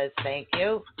 Michelle says thank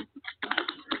you.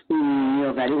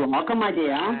 You're very welcome, my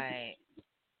dear. All right.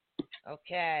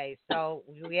 Okay, so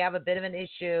we have a bit of an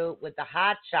issue with the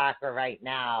heart chakra right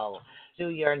now. So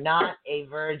you're not a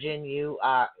virgin, you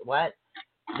are what?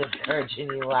 The virgin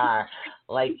you are.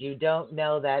 Like you don't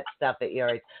know that stuff at your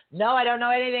age. No, I don't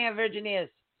know anything a virgin is.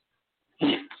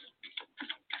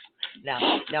 No,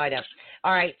 I don't.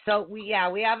 All right, so we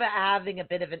have having a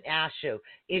bit of an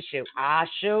issue.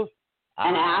 Ashu?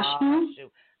 An ashu?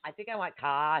 I think I want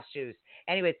cashews.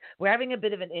 Anyways, we're having a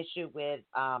bit of an issue with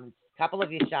a couple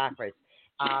of your chakras.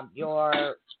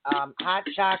 Your heart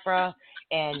chakra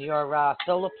and your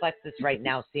solar plexus right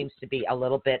now seems to be a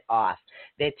little bit off.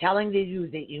 They're telling you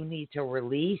that you need to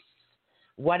release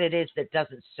what it is that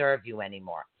doesn't serve you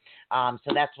anymore.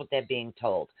 So that's what they're being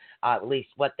told, at least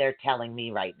what they're telling me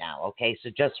right now. Okay,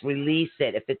 so just release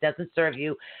it. If it doesn't serve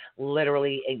you,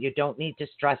 literally, you don't need to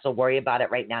stress or worry about it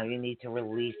right now. You need to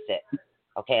release it.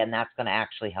 Okay, and that's going to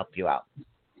actually help you out.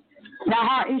 The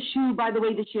heart issue, by the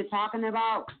way, that you're talking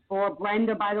about for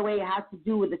Brenda, by the way, it has to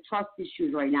do with the trust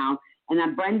issues right now. And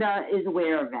that Brenda is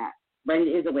aware of that.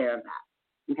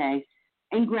 Okay?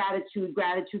 And gratitude,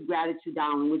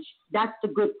 darling, which that's the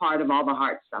good part of all the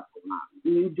heart stuff going on.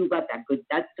 You do got that good.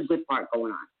 That's the good part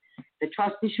going on. The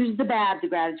trust issues is the bad. The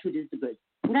gratitude is the good.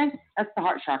 Okay? That's the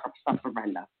heart chakra stuff for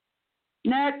Brenda.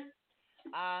 Next.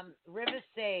 River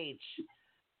Sage.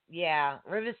 Yeah,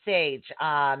 River Sage.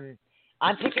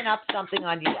 I'm picking up something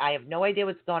on you. I have no idea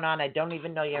what's going on. I don't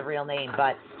even know your real name,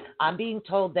 but I'm being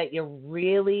told that you're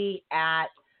really at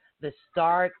the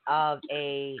start of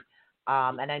a,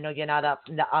 and I know you're not up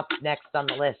next on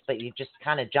the list, but you just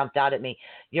kind of jumped out at me.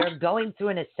 You're going through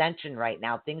an ascension right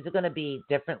now. Things are going to be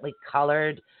differently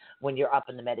colored when you're up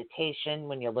in the meditation,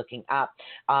 when you're looking up.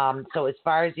 So as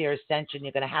far as your ascension,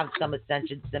 you're going to have some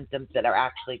ascension symptoms that are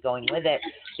actually going with it.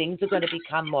 Things are going to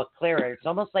become more clearer. It's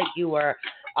almost like you were,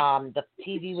 the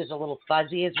TV was a little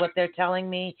fuzzy is what they're telling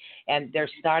me, and they're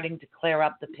starting to clear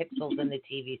up the pixels in the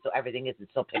TV so everything isn't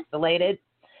so pixelated.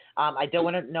 I don't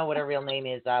want to know what her real name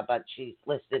is, but she's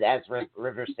listed as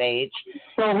River Sage.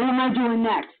 So who am I doing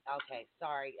next? Okay,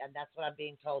 sorry, and that's what I'm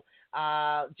being told.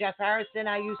 Jeff Harrison,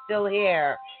 are you still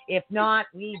here? If not,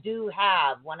 we do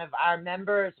have one of our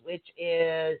members, which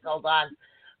is, hold on,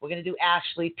 we're going to do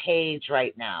Ashley Page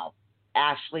right now.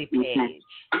 Ashley Page.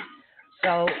 Okay.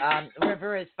 So,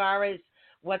 River, as far as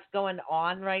what's going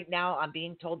on right now, I'm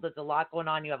being told there's a lot going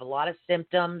on. You have a lot of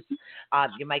symptoms.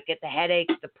 You might get the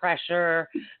headaches, the pressure,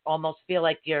 almost feel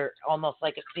like it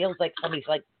feels like somebody's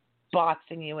like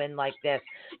boxing you in like this.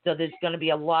 So there's going to be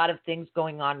a lot of things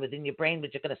going on within your brain,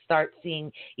 but you're going to start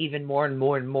seeing even more and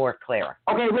more and more clearer.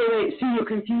 Okay, wait. See, you're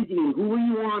confusing me. Who are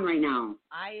you on right now?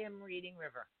 I am reading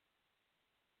River.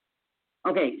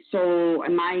 Okay, so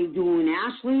am I doing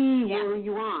Ashley? Yeah. Who are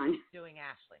you on? Doing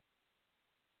Ashley.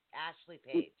 Ashley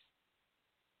Page.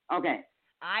 Okay.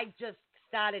 I just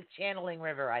started channeling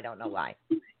River. I don't know why.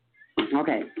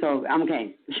 Okay, so I'm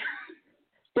okay.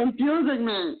 Confusing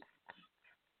me.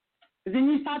 Then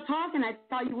you start talking. I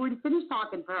thought you already finished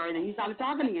talking for her, and then you started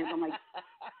talking again. So I'm like,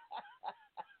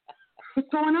 what's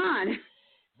going on?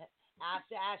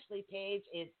 After Ashley Page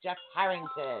is Jeff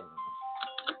Harrington.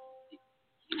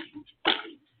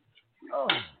 Oh.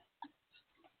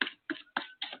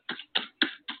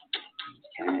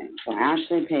 Okay, so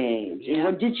Ashley Page.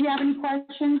 Yeah. Did she have any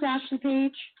questions, Ashley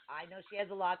Page? I know she has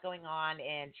a lot going on,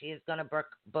 and she is going to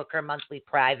book her monthly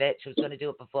private. She was going to do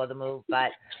it before the move,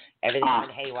 but everything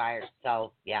went haywire.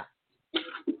 So, yeah.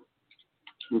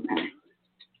 Okay.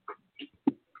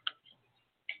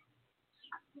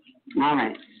 All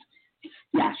right.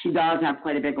 Yeah, she does have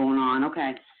quite a bit going on.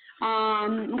 Okay.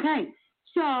 Okay.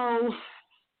 So,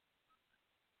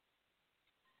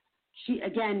 she,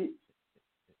 again,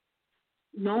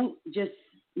 no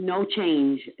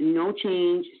change,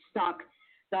 stuck.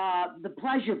 The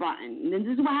pleasure button. And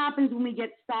this is what happens when we get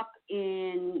stuck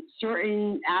in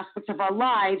certain aspects of our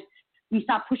lives. We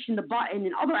stop pushing the button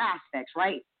in other aspects,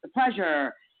 right? The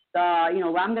pleasure,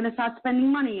 I'm going to start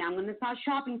spending money. I'm going to start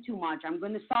shopping too much. I'm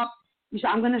going to start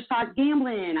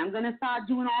gambling. I'm going to start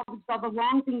doing all these other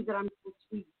wrong things that I'm supposed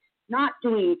to be not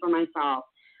doing for myself.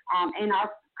 And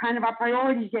our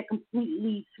priorities get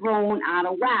completely thrown out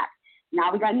of whack.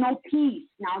 Now we got no peace.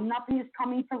 Now nothing is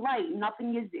coming to light.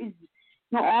 Nothing is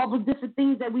all the different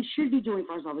things that we should be doing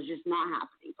for ourselves is just not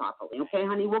happening properly. Okay,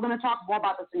 honey, we're going to talk more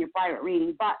about this in your private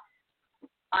reading, but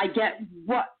I get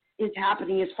what is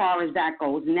happening as far as that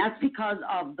goes, and that's because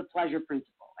of the pleasure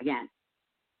principle. Again,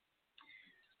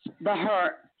 the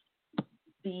hurt,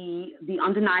 the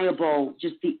undeniable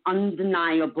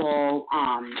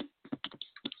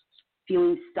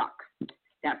feeling stuck,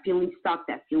 that feeling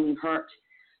hurt,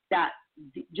 that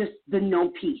just the no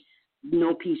peace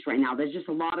right now. There's just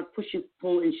a lot of push and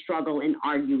pull and struggle and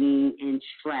arguing and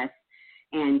stress,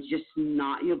 and just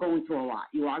you're going through a lot.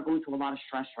 You are going through a lot of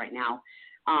stress right now.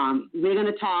 We're going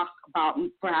to talk about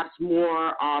perhaps more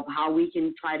of how we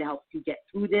can try to help you get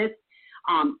through this.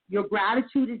 Your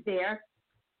gratitude is there.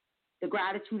 The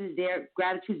gratitude is there.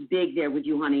 Gratitude's big there with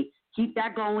you, honey. Keep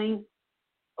that going.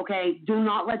 Okay? Do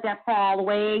not let that fall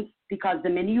away, because the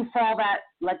minute you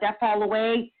let that fall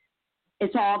away,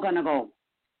 it's all going to go.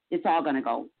 It's all going to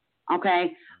go.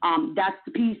 Okay? That's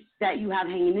the piece that you have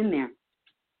hanging in there.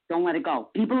 Don't let it go.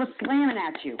 People are slamming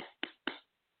at you.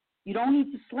 You don't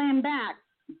need to slam back,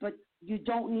 but you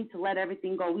don't need to let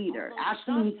everything go either.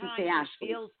 Ashley needs to say Ashley. It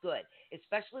feels good,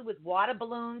 especially with water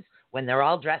balloons when they're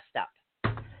all dressed up.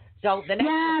 So the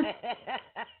next. Yes.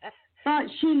 But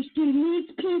she needs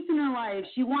peace in her life.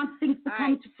 She wants things to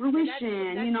come to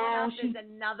fruition. She's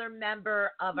another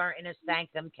member of our inner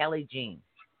sanctum, Kelly Jean.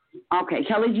 Okay,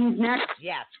 Kelly Jean's next.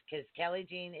 Yes, because Kelly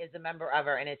Jean is a member of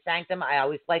our inner sanctum. I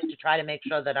always like to try to make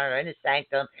sure that our inner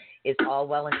sanctum is all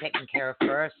well and taken care of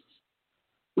first.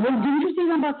 Well, didn't you say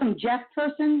something about some Jeff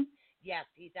person? Yes,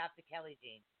 he's after Kelly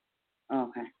Jean.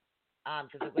 Okay.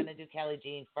 Because we're going to do Kelly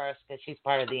Jean first, because she's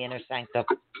part of the inner sanctum.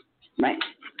 Right.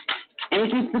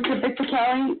 Anything specific for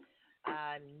Kelly?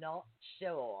 I'm not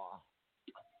sure.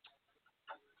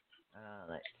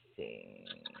 Let's see.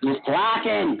 You're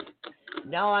slacking.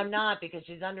 No, I'm not, because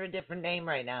she's under a different name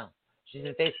right now. She's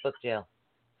in Facebook jail.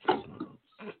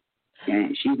 Yeah,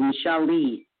 she's Michelle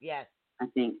Lee. Yes. I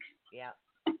think. Yeah.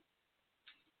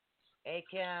 Hey,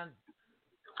 Kim.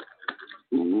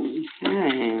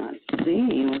 Okay, let's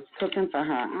see. What's cooking for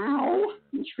her? Ow.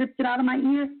 You stripped it out of my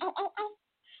ear. Ow, ow, ow.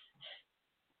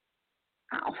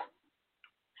 Ow.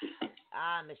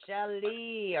 Michelle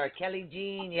Lee or Kelly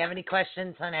Jean. You have any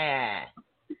questions, honey?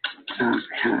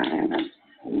 Okay.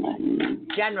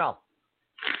 General.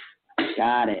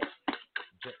 Got it.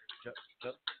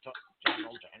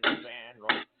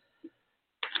 General.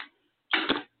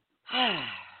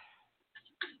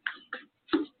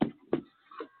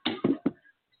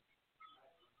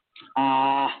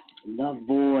 The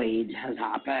void has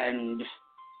happened.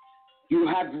 You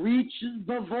have reached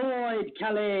the void,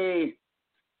 Kelly.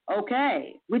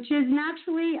 Okay, which is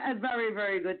naturally a very,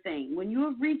 very good thing. When you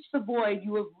have reached the void,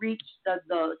 you have reached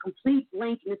the complete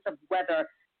blankness of whether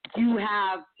you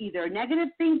have either negative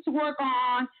things to work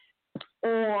on,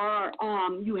 or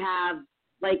you have,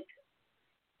 like,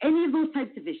 any of those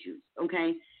types of issues,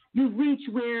 okay? You've reached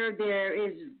where there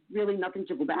is really nothing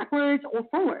to go backwards or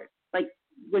forward. Like,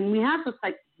 when we have those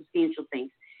types of substantial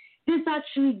things, this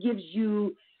actually gives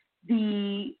you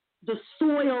the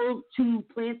soil to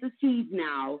plant the seeds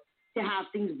now to have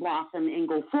things blossom and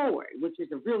go forward, which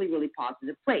is a really, really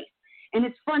positive place. And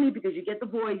it's funny because you get the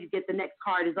void, you get the next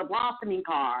card is a blossoming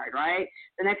card, right?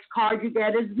 The next card you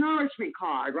get is nourishment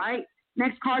card, right?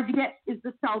 Next card you get is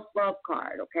the self-love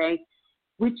card, okay?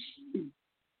 Which,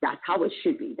 that's how it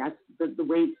should be. That's the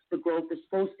way the growth is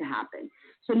supposed to happen.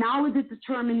 So now is the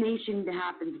determination that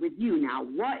happens with you. Now,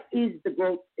 what is the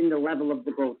growth and the level of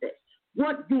the growth is?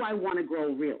 What do I want to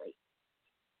grow really?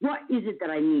 What is it that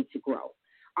I need to grow?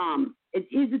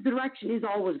 The direction is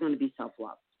always going to be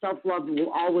self-love. Self-love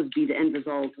will always be the end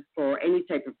result for any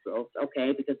type of growth,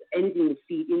 okay? Because anything will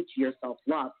feed into your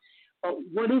self-love. But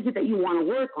what is it that you want to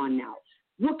work on now?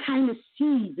 What kind of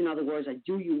seeds, in other words,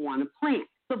 do you want to plant?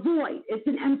 The void. It's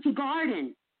an empty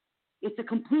garden. It's a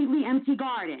completely empty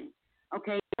garden,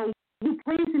 okay? So what you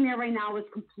plant in there right now is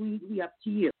completely up to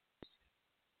you.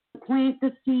 Plant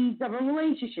the seeds of a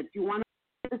relationship. You want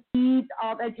to plant the seeds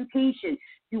of education.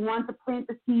 You want to plant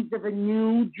the seeds of a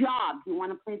new job. You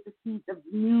want to plant the seeds of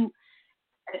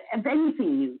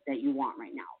anything new that you want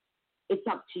right now. It's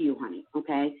up to you, honey,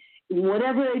 okay?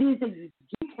 Whatever it is that you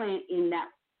plant in that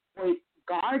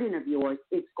garden of yours,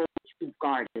 it's going to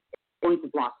garden. It's going to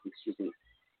blossom, excuse me.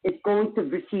 It's going to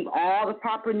receive all the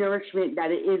proper nourishment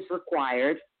that it is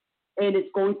required, and it's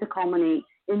going to culminate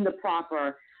in the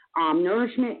proper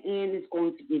nourishment, and it's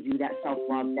going to give you that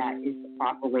self-love that is the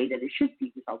proper way that it should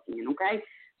be resulting in, okay?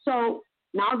 So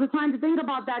now's the time to think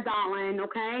about that, darling,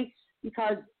 okay?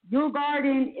 Because your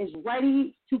garden is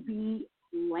ready to be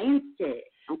planted,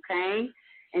 okay?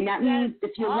 And that means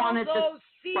if you wanted those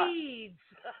seeds.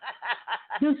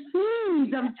 The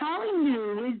seeds, I'm telling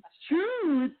you, it's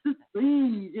true. It's the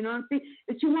seeds, you know what I'm saying?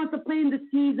 If you want to plant the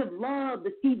seeds of love,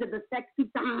 the seeds of the sexy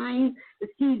time, the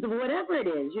seeds of whatever it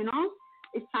is, you know?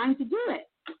 It's time to do it.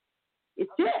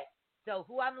 It's it. So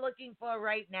who I'm looking for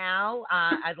right now,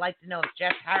 I'd like to know if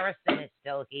Jeff Harrison is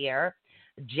still here,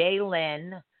 Jay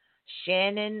Lynn,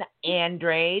 Shannon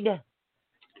Andrade,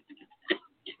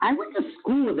 I went to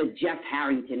school with a Jeff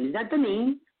Harrington. Is that the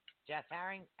name? Jeff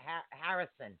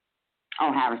Harrison.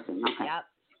 Oh, Harrison. Okay. Yep.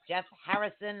 Jeff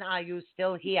Harrison, are you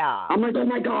still here? I'm like, oh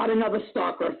my God, another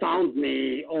stalker found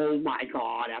me. Oh my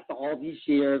God, after all these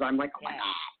years, I'm like, oh my God.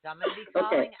 So I'm going to be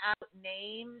calling out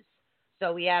names.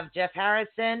 So we have Jeff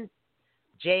Harrison,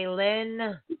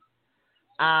 Jaylyn.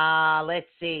 Let's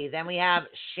see. Then we have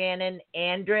Shannon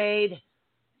Andrade.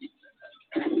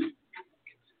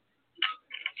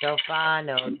 So far,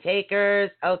 no takers.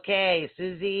 Okay,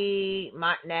 Susie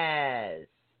Martinez.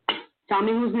 Tell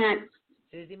me who's next.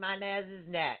 Susie Martinez is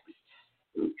next.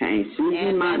 Okay,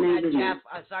 Susie Martinez is Jeff,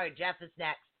 next. Jeff is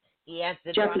next. He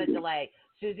answered Jeff on a delay.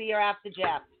 Susie, you're after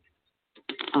Jeff.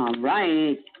 All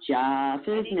right, Jeff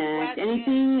is next.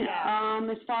 Anything Jeff?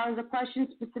 as far as a question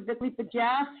specifically for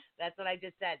Jeff? That's what I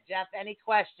just said. Jeff, any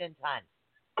questions, hon?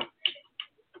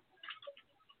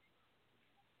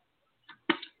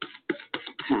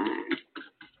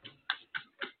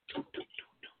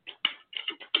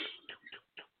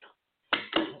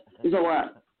 Is that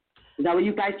what? Is that what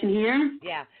you guys can hear?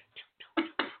 Yeah.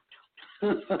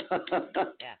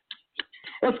 Yeah.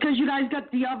 It's because you guys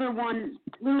got the other one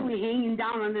literally hanging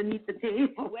down underneath the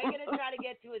table. We're going to try to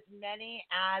get to as many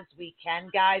as we can,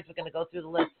 guys. We're going to go through the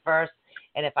list first,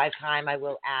 and if I have time, I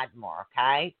will add more,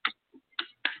 okay?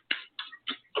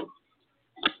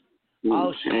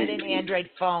 Oh, Shannon Android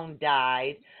phone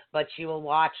died, but she will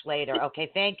watch later. Okay,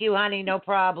 thank you, honey. No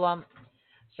problem.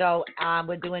 So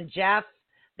we're doing Jeff,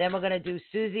 then we're going to do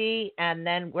Susie, and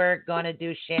then we're going to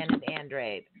do Shannon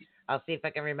Andrade. I'll see if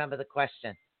I can remember the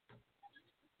question.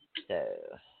 So.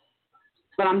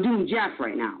 But I'm doing Jeff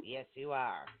right now. Yes, you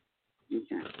are.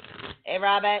 Okay. Hey,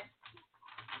 Robert.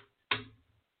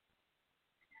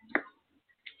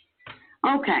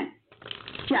 Okay.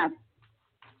 Jeff.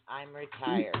 I'm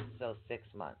retired, so 6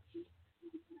 months.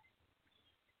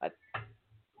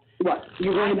 What?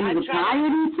 You're going to be retired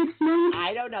in 6 months?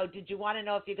 I don't know. Did you want to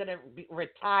know if you're going to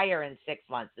retire in 6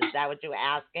 months? Is that what you're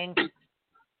asking?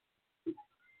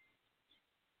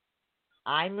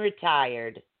 I'm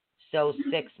retired, so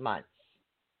 6 months.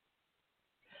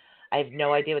 I have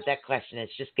no idea what that question is.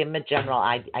 Just give him a general.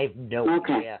 I have no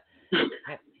idea.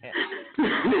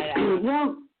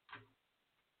 Well,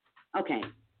 okay.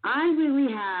 I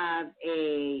really have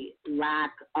a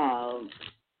lack of,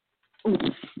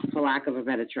 for lack of a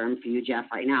better term for you, Jeff,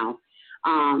 right now.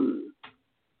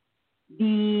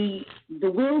 The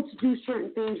will to do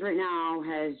certain things right now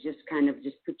has just kind of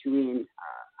just put you in,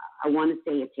 I want to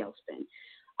say, a tailspin.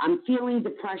 I'm feeling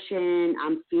depression.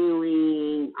 I'm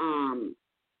feeling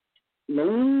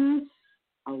loneliness,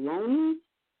 alone.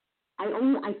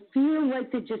 I feel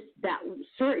like that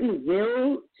certain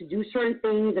will to do certain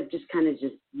things have just kind of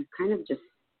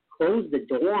closed the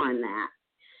door on that.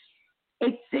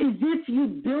 It's as if you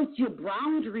built your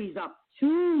boundaries up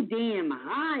too damn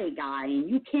high, guy, and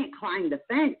you can't climb the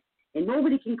fence, and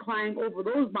nobody can climb over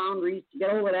those boundaries to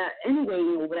get over that, anyway,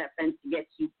 over that fence to get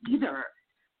you either.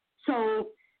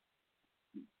 So,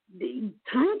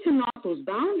 time to knock those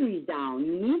boundaries down.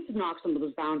 You need to knock some of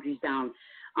those boundaries down.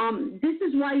 This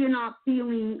is why you're not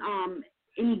feeling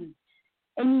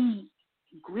any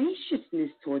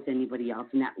graciousness towards anybody else,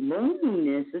 and that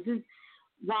loneliness. This is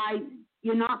why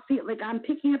you're not feeling like I'm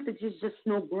picking up that there's just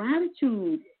no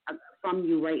gratitude from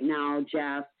you right now,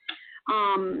 Jeff.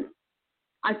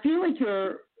 I feel like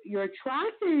you're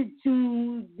attracted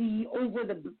to the over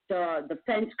the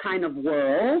fence kind of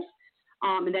world,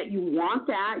 and that you want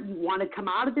that. You want to come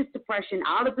out of this depression,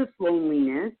 out of this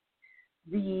loneliness.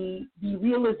 The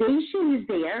realization is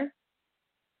there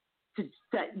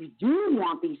that you do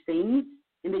want these things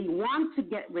and that you want to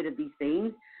get rid of these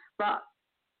things, but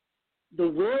the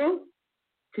will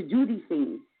to do these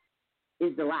things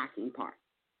is the lacking part.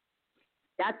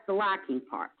 That's the lacking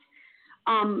part.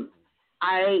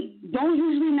 I don't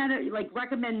usually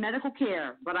recommend medical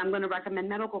care, but I'm going to recommend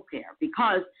medical care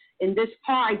because in this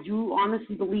part, I do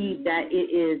honestly believe that it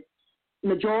is,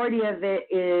 majority of it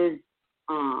is,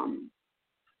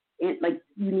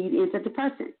 you need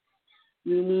antidepressants.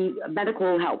 You need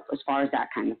medical help as far as that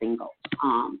kind of thing goes.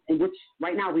 And which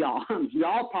right now we all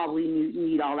probably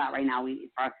need all that right now. We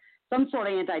need some sort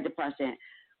of antidepressant.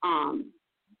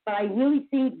 But I really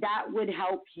think that would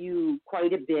help you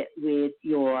quite a bit with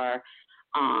your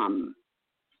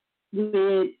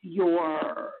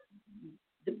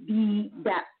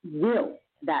that will,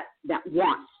 that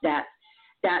wants, that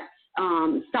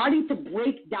starting to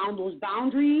break down those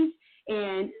boundaries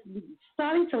and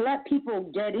starting to let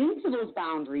people get into those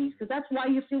boundaries, because that's why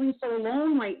you're feeling so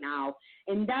alone right now,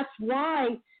 and that's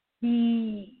why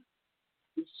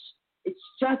it's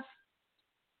just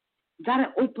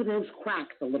gotta open those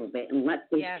cracks a little bit and let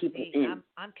those people in.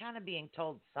 I'm kind of being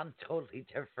told something totally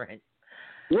different.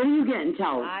 What are you getting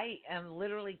told? I am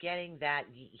literally getting that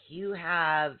you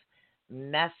have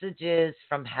messages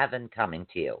from heaven coming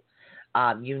to you.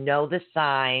 You know the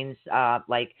signs,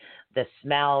 like the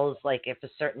smells, like if a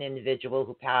certain individual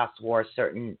who passed wore a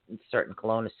certain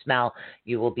cologne of smell,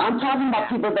 you will be. I'm talking about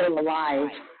people that are alive.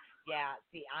 Right. Yeah,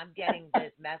 see, I'm getting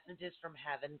these messages from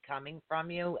heaven coming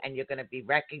from you, and you're going to be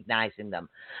recognizing them.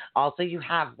 Also, you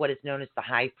have what is known as the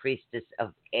High Priestess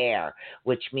of Air,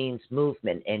 which means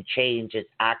movement and change is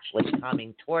actually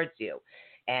coming towards you.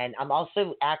 And I'm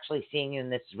also actually seeing you,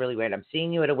 and this is really weird, I'm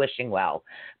seeing you at a wishing well,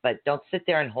 but don't sit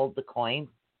there and hold the coin.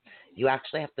 You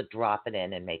actually have to drop it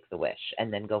in and make the wish,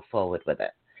 and then go forward with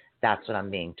it. That's what I'm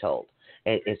being told,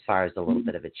 as far as a little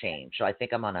bit of a change. So I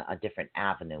think I'm on a different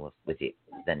avenue with you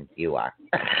than you are.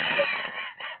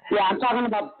 Yeah, I'm talking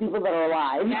about people that are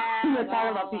alive. Yeah, You're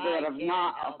talking about people that are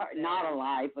not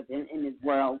alive, but in this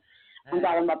world. I'm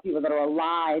talking about people that are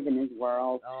alive in this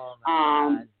world. Oh,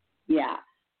 my God. Yeah.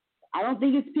 I don't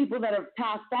think it's people that have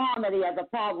passed on that he has a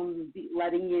problem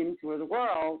letting into the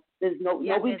world.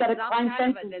 Nobody's got a crime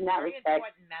senses in that respect. There's a very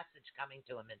important message coming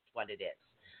to him. It's what it is.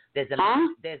 There's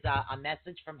a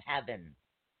message from heaven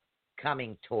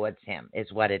coming towards him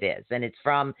is what it is. And it's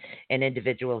from an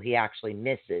individual he actually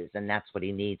misses, and that's what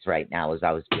he needs right now, as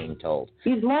I was being told.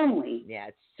 He's lonely. Yeah,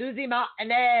 it's Susie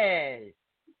Martinez.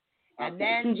 And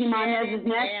then Susie Martinez Shannon is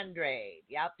next? Andrade.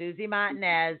 Yep, Susie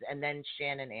Martinez, and then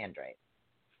Shannon Andrade.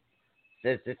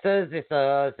 Susie. Susie.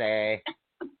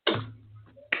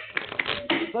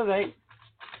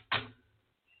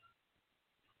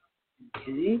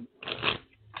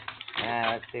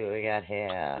 Let's see what we got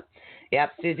here.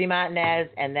 Yep, Susie Martinez,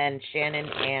 and then Shannon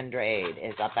Andrade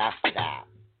is up after that.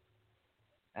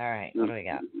 All right, what do we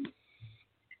got?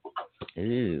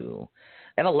 Ooh.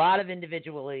 I have a lot of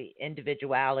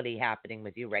individuality happening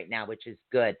with you right now, which is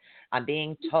good. I'm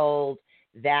being told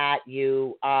that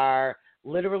you are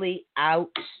literally out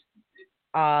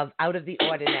of the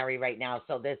ordinary right now.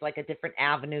 So there's like a different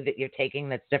avenue that you're taking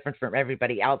that's different from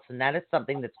everybody else, and that is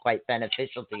something that's quite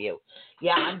beneficial to you.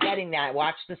 Yeah, I'm getting that.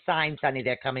 Watch the signs, honey.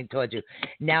 They're coming towards you.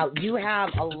 Now, you have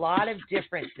a lot of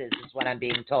differences is what I'm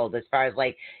being told, as far as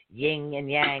like yin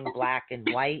and yang, black and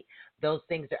white. Those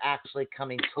things are actually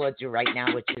coming towards you right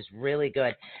now, which is really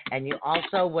good. And you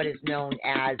also, what is known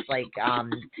as like,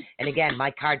 and again, my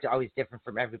cards are always different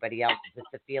from everybody else. It's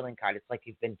a feeling card. It's like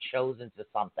you've been chosen for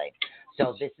something.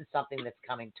 So this is something that's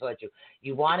coming towards you.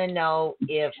 You want to know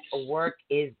if work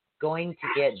is going to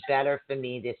get better for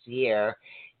me this year,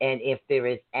 and if there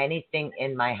is anything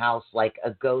in my house like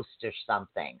a ghost or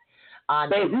something.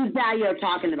 Wait, who's that you're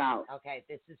talking about? Okay,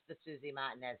 this is the Susie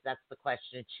Martinez. That's the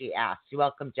question she asked. You're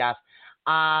welcome, Jeff.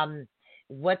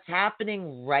 What's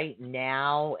happening right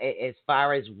now as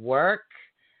far as work?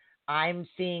 I'm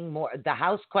seeing more. The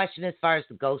house question as far as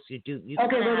the ghosts, you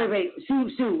okay, wait.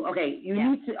 Sue. Okay, you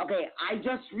need to. Okay, I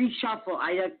just reshuffle.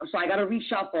 So I got to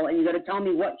reshuffle, and you got to tell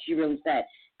me what she really said,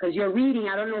 because you're reading.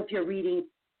 I don't know if you're reading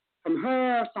from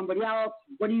her or somebody else.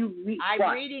 What do you read?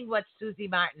 I'm reading what Susie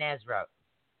Martinez wrote.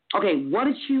 Okay, what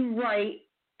did she write?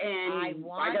 And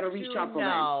I got to reshuffle.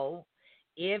 Know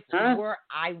if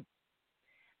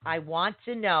I want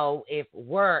to know if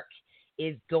work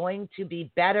is going to be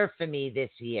better for me this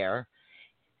year,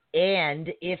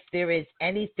 and if there is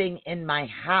anything in my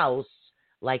house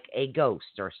like a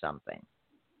ghost or something.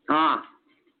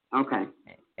 Okay.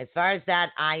 As far as that,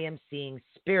 I am seeing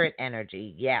spirit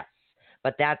energy, yes,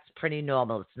 but that's pretty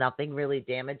normal. It's nothing really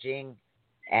damaging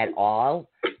at all,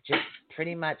 just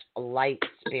pretty much light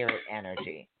spirit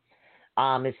energy.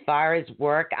 As far as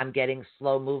work, I'm getting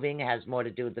slow moving. It has more to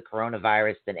do with the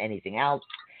coronavirus than anything else.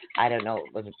 I don't know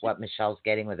what Michelle's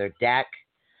getting with her deck,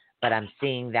 but I'm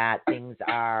seeing that things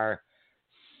are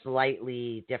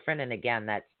slightly different. And again,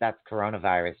 that's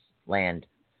coronavirus land.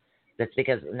 That's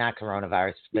because, not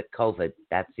coronavirus, but COVID.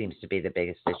 That seems to be the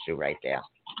biggest issue right there.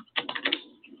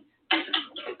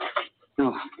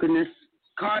 Oh, goodness.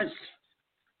 Cards.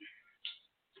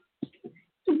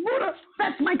 Buddha,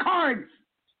 that's my cards.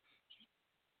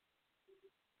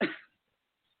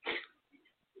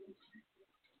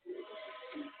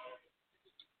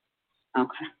 Okay.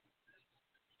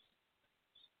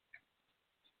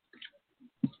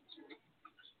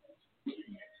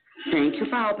 Thank you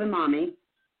for helping, Mommy.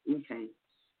 Okay.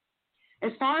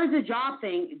 As far as the job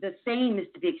thing, the same is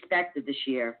to be expected this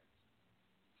year.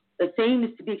 The same is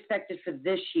to be expected for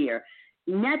this year.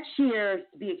 Next year is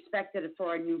to be expected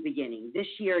for a new beginning. This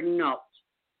year, no,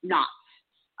 not.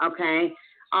 Okay?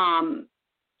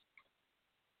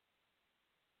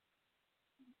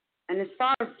 And as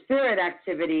far as spirit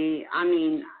activity, I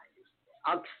mean,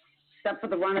 except for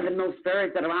the run-of-the-mill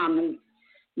spirits that are around,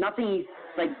 nothing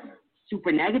like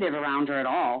super negative around her at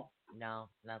all. No,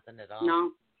 nothing at all.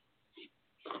 No,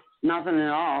 nothing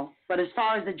at all. But as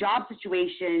far as the job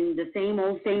situation, the same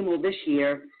old this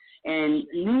year, and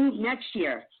new next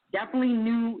year. Definitely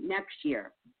new next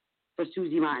year for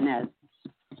Susie Martinez.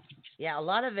 Yeah, a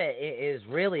lot of it is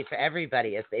really for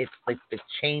everybody. It's like the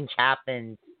change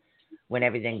happens when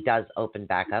everything does open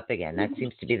back up again. That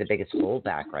seems to be the biggest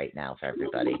fallback right now for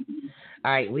everybody.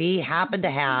 All right, we happen to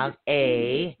have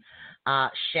a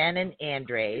Shannon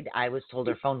Andrade. I was told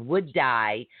her phone would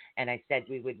die, and I said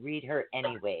we would read her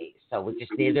anyway. So we're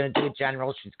just going to do a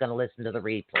general. She's going to listen to the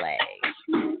replay.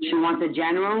 She wants a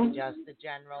general? Just the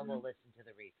general. We'll listen to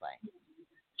the replay.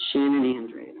 Shannon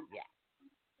Andrade. Yeah.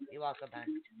 You're welcome, hon.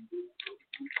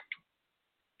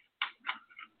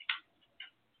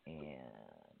 And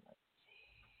let's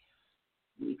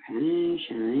see. Okay,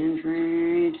 Shannon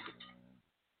Andrade.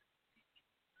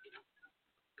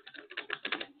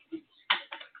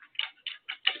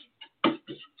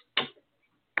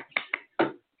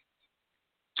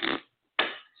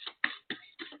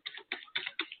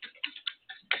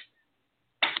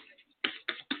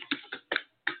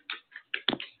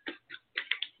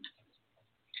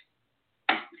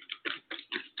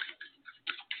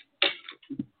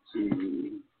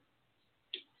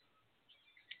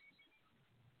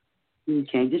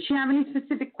 Okay. Did she have any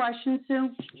specific questions, Sue?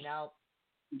 No.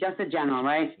 Just a general,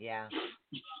 right? Yeah.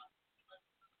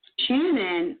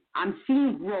 Shannon, I'm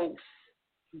seeing growth.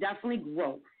 Definitely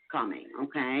growth coming,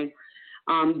 okay?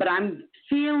 But I'm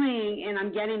feeling, and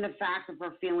I'm getting the fact of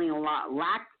her feeling a lot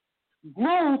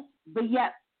growth, but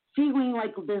yet feeling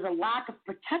like there's a lack of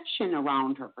protection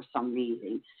around her for some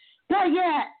reason. But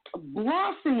yet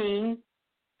blossoming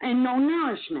and no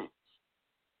nourishment,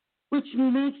 which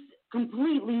makes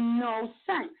completely no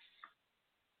sense.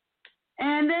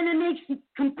 And then it makes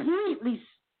completely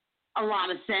a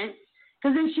lot of sense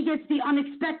because then she gets the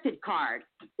unexpected card,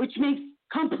 which makes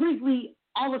completely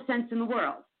all the sense in the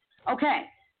world. Okay,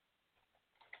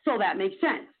 so that makes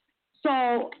sense.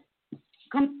 So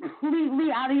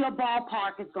completely out of your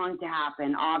ballpark is going to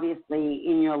happen, obviously,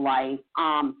 in your life.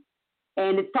 And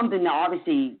it's something that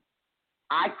obviously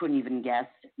I couldn't even guess.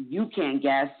 You can't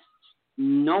guess.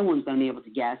 No one's going to be able to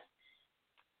guess.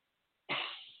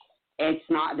 It's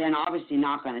not. They're obviously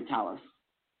not going to tell us.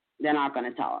 They're not going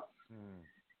to tell us.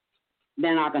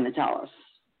 They're not going to tell us.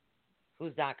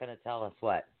 Who's not going to tell us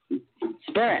what?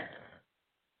 Spirit.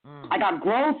 I got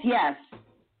growth, yes.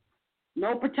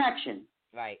 No protection.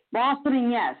 Right. Blossoming,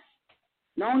 yes.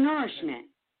 No nourishment.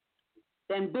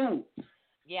 Then boom.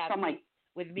 Yeah. So I'm like,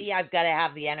 with me, I've got to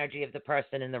have the energy of the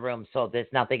person in the room, so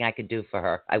there's nothing I can do for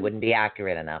her. I wouldn't be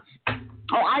accurate enough.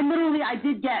 Oh, I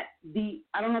did get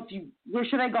I don't know if where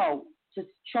should I go? Just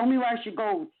show me where I should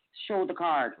go. Show the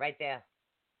card. Right there.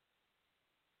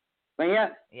 Right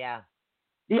here? Yeah.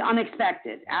 The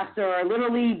unexpected. After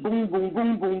literally boom, boom,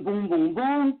 boom, boom, boom, boom,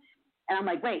 boom. And I'm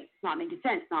like, wait, it's not making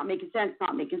sense, not making sense,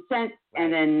 not making sense. Right.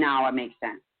 And then now it makes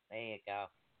sense. There you go.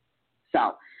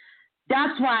 So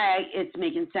that's why it's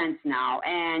making sense now.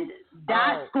 And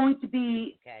that's going to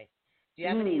be... Okay. Do you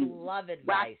have any love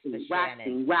advice for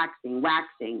Shannon?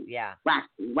 Waxing. Yeah.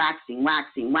 Waxing.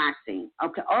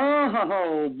 Okay.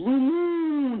 Oh, blue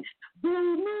moon.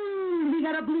 We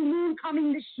got a blue moon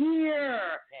coming this year.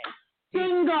 Okay.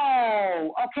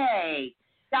 Bingo. Okay.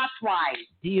 That's why.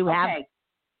 Do you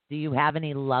have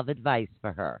any love advice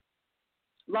for her?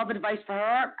 Love advice for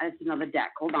her? That's another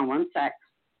deck. Hold on one sec.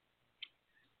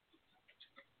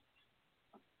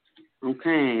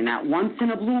 Okay, now once in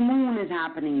a blue moon is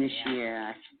happening this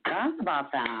year. Talk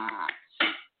about that.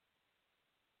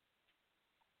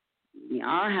 We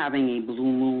are having a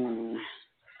blue moon.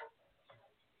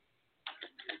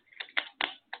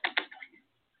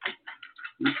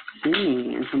 Let's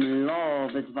see, and some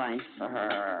love advice for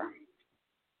her.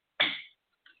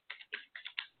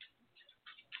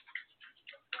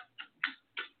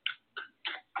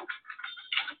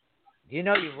 You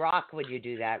know you rock when you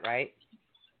do that, right?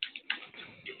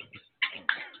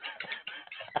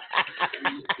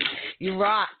 You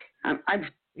rock.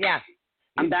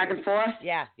 I'm back and forth?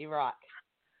 Yeah, you rock.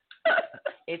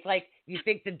 It's like you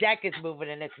think the deck is moving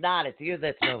and it's not. It's you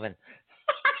that's moving.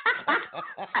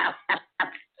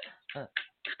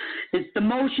 It's the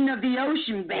motion of the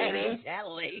ocean, baby.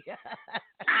 Exactly.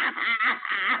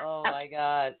 Oh, my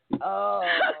God. Oh.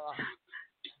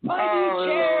 My new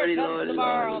chair comes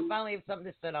tomorrow. I'll finally have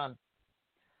something to sit on.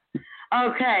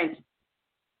 Okay.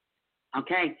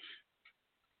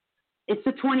 It's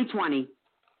the 2020.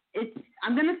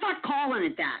 I'm going to start calling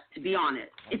it that, to be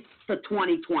honest. It's the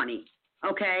 2020,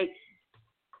 okay?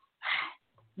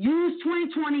 Use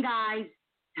 2020, guys,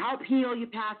 to help heal your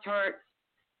past hurts.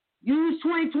 Use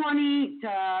 2020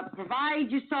 to provide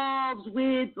yourselves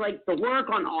with, like, the work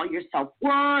on all your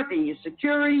self-worth and your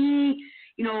security.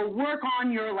 You know, work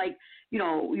on your, like, you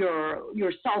know,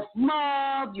 your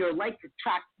self-love, your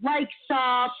attract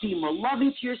stuff, be more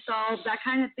loving to yourself, that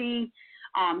kind of thing.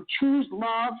 Choose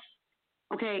love,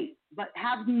 okay? But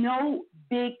have no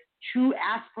big, true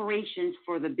aspirations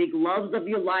for the big loves of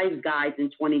your lives, guys, in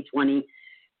 2020.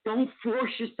 Don't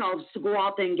force yourselves to go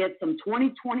out there and get some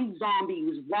 2020 zombie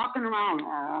who's walking around,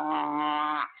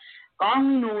 God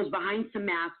only knows, behind some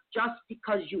masks just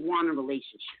because you want a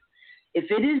relationship.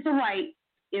 If it is the right,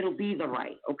 it'll be the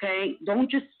right, okay? Don't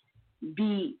just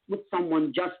be with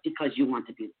someone just because you want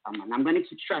to be with someone. I'm going to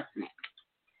keep stressing it.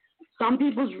 Some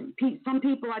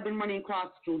people I've been running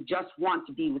across who just want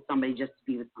to be with somebody just to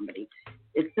be with somebody.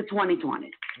 It's the 2020.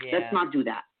 Yeah. Let's not do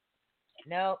that.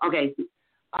 No. Okay.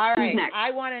 All right. Next?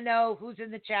 I want to know who's in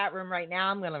the chat room right now.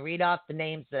 I'm going to read off the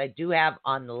names that I do have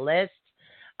on the list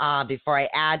before I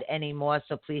add any more.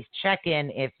 So please check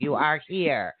in if you are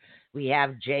here. We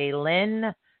have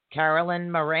Jaylyn,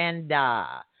 Carolyn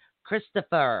Miranda,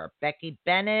 Christopher, Becky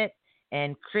Bennett,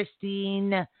 and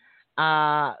Christine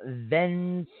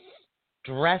Venstressa.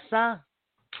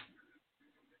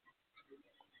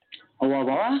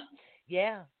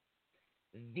 Yeah.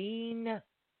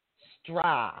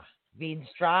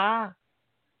 Veenstra.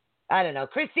 I don't know.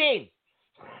 Christine.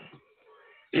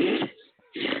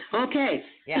 Okay.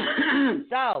 Yeah.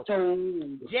 So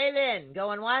Jaylyn,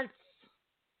 going once,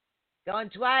 going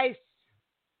twice.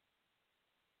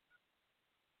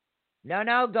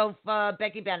 No, go for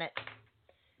Becky Bennett.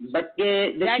 But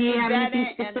does she have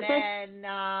anything and specific?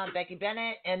 then Becky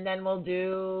Bennett, and then we'll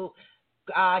do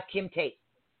Kim Tate.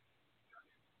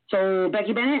 So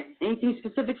Becky Bennett, anything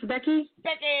specific for Becky?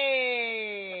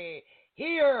 Becky,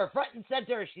 here, front and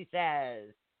center, she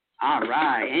says. All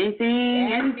right.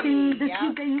 Anything this yeah.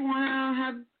 week that you want to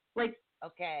have, like,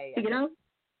 okay, you know?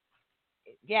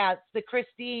 Yeah, it's the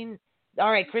Christine.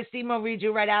 All right, Christine will read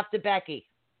you right after Becky.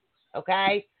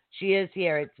 Okay? She is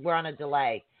here. We're on a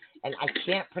delay. And I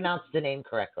can't pronounce the name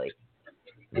correctly.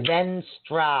 Venstraya?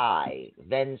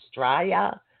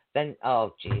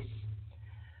 Oh, jeez.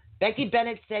 Becky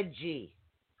Bennett said G.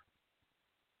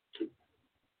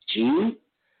 G?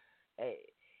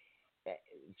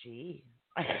 G?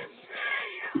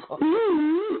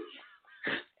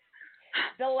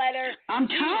 The letter I'm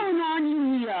G. counting on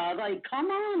you here. Like, come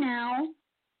on now.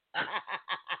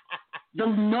 The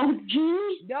note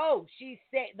G? No, she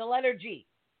said the letter G.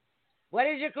 What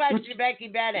is your question, Becky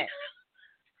Bennett?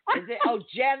 Is it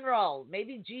general?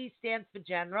 Maybe G stands for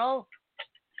general.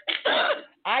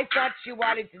 I thought she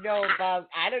wanted to know about,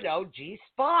 I don't know,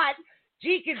 G-spot.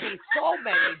 G can be so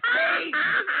many things.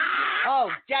 Oh,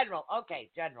 general. Okay,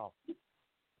 general.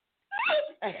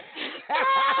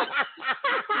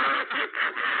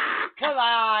 Come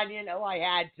on, I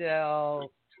had to.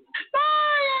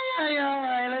 All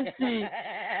right, let's see.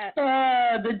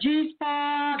 The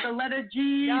G-spot, the letter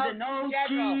G, the nose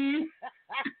G.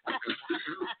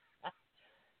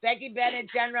 Becky Bennett,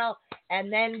 general,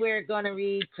 and then we're going to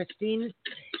read Christine,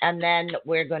 and then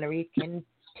we're going to read Kim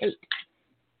Tate.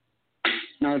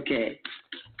 Okay.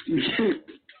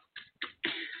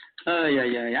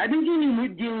 I've been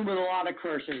dealing with a lot of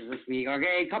curses this week,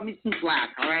 okay? Cut me some slack,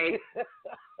 all right?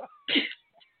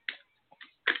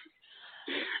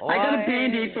 I got a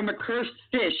Band-Aid from a cursed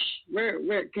fish.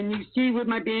 Where can you see where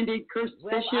my Band-Aid cursed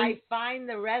fish is? I find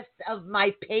the rest of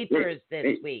my papers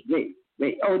this week. Wait.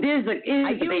 Oh, there's a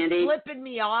Band-Aid. Are you flipping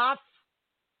me off?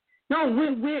 No,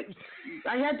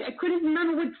 I couldn't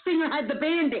remember which finger had the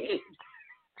Band-Aid.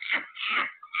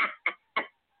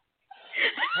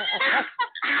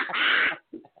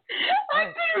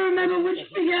 I couldn't remember which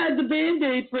finger had the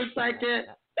Band-Aid for a second.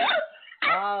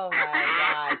 Oh my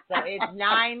God! So it's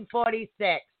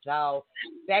 9:46. So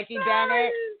Becky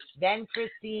Bennett, then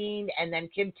Christine, and then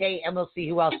Kim Tate, and we'll see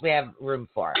who else we have room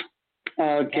for.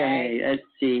 Okay. Let's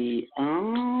see.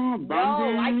 Oh,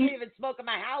 no, I can't even smoke in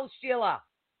my house, Sheila.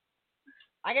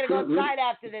 I gotta go outside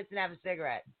after this and have a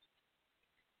cigarette.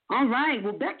 All right.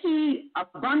 Well, Becky,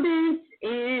 abundance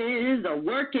is a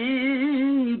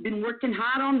working. You've been working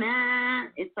hard on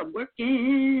that. It's a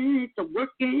working.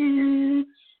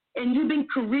 And you've been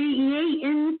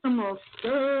creating some more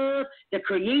stuff. The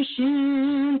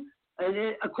creation,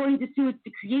 according to Sue, it's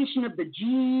the creation of the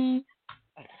G.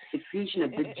 The creation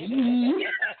of the G.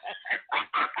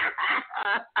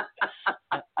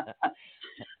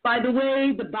 But by the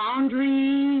way, the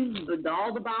boundaries,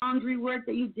 all the boundary work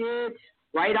that you did,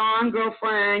 right on,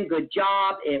 girlfriend. Good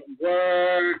job. It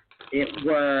worked.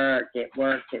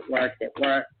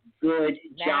 Good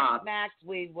job. Max,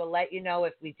 we will let you know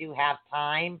if we do have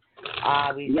time.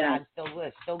 We're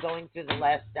still going through the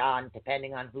list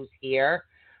depending on who's here.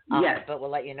 Yes. But we'll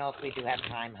let you know if we do have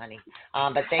time, honey.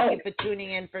 But thank you for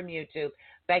tuning in from YouTube.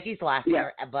 Becky's laughing. Yeah.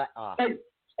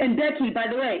 And Becky, by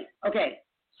the way, okay,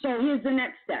 so here's the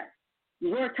next step.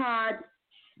 You worked hard.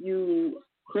 You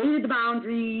created the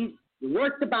boundaries. You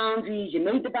worked the boundaries. You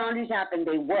made the boundaries happen.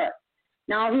 They work.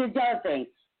 Now, here's the other thing.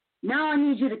 Now I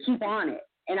need you to keep on it.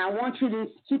 And I want you to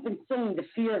keep instilling the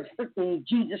fear of freaking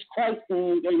Jesus Christ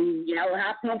and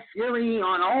have no fury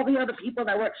on all the other people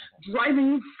that were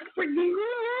driving you freaking,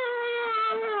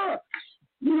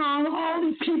 all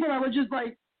these people that were just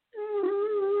like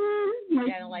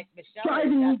Michelle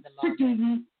driving you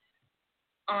freaking.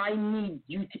 I need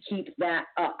you to keep that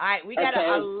up. All right, we got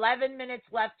 11 minutes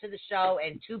left to the show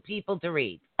and 2 people to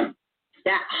read.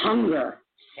 That hunger.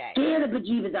 Okay. Scare the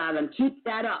bejeebus out of them. Keep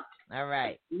that up. All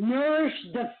right. Nourish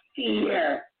the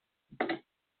fear,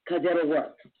 because it'll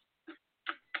work.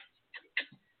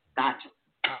 Gotcha.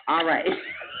 All right.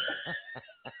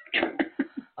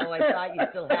 I thought you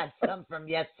still had some from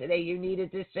yesterday you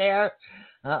needed to share.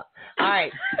 All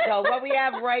right. So what we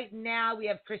have right now, we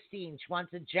have Christine. She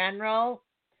wants a general,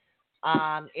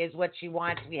 is what she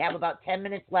wants. We have about 10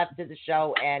 minutes left of the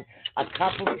show and a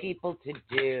couple people to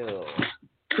do.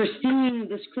 Christine.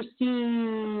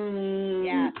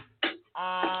 Yeah.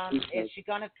 Is she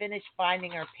going to finish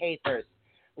finding her papers?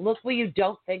 Look where you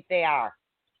don't think they are.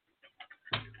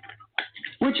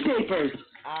 Which papers?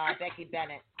 Becky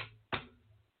Bennett.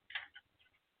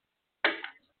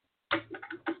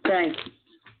 Thanks.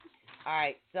 All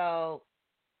right, so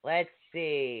let's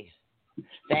see.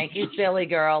 Thank you, silly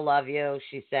girl. Love you,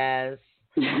 she says.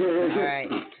 All right.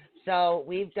 So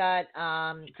we've got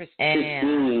Christine.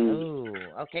 Ooh,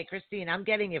 okay, Christine, I'm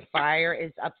getting your fire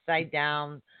is upside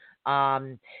down.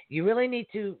 You really need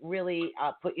to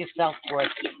put yourself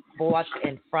forth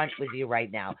in front with you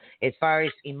right now as far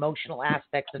as emotional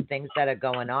aspects of things that are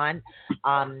going on.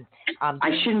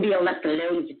 I shouldn't be left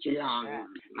alone for too long.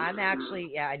 I'm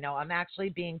actually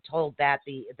being told that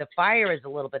the fire is a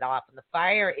little bit off, and the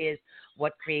fire is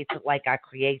what creates like our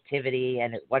creativity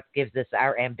and what gives us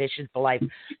our ambition for life.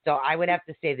 So I would have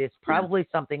to say there's probably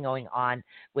something going on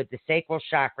with the sacral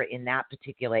chakra in that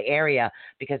particular area,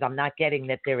 because I'm not getting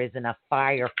that there is enough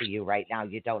fire for you right now.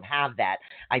 You don't have that.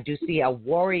 I do see a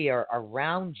warrior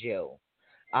around you,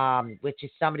 which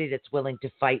is somebody that's willing to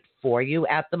fight for you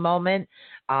at the moment.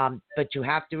 But you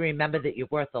have to remember that you're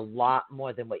worth a lot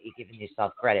more than what you're giving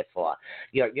yourself credit for.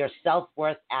 Your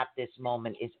self-worth at this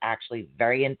moment is actually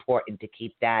very important to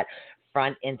keep that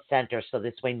front and center, so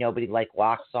this way nobody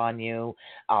walks on you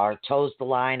or toes the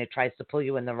line or tries to pull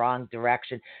you in the wrong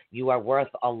direction. You are worth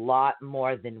a lot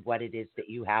more than what it is that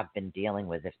you have been dealing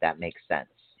with, if that makes sense.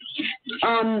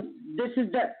 This is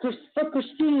for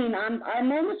Christine. I'm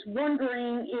almost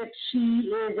wondering if she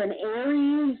is an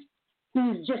Aries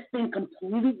who's just been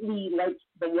completely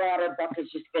the water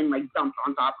bucket's just been dumped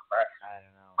on top of her. I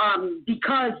don't know.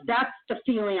 Because that's the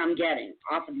feeling I'm getting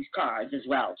off of these cards as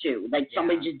well too.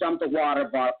 Somebody just dumped a water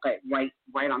bucket right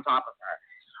on top of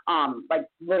her.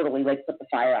 Literally put the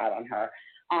fire out on her.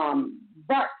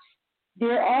 But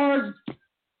there are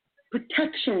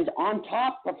protections on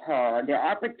top of her. There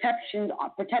are protections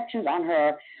on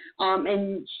her,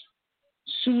 and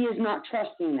she is not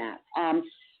trusting that.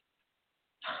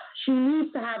 She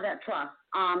needs to have that trust.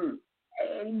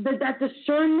 That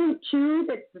discernment too,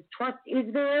 that the trust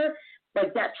is there,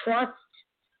 but that trust,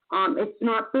 it's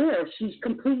not there. She's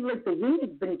completely the wind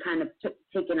has been kind of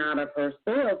taken out of her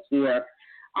sails here.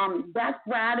 That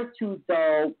gratitude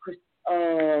though,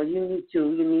 you need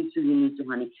to,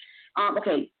 honey.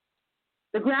 Okay.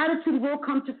 The gratitude will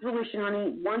come to fruition,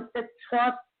 honey, once the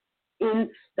trust in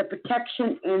the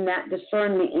protection and that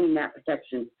discernment in that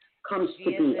protection comes to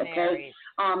be, okay?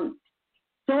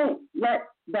 Don't let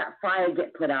that fire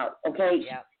get put out, okay?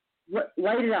 Yep.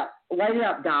 Light it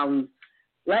up, darling.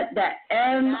 Let that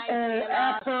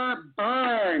MOFer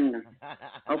burn,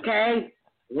 okay?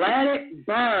 Let it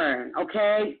burn,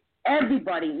 okay?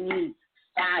 Everybody needs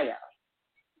fire.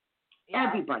 Yeah.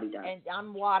 Everybody does. And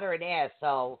I'm water and air,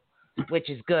 so... which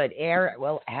is good. Air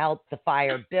will help the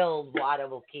fire build. Water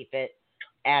will keep it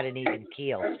at an even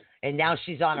keel. And now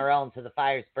she's on her own, so the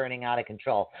fire's burning out of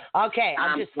control. Okay,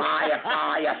 I'm just... Fire.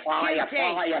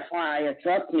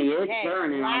 Trust me, it's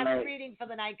burning. Last reading for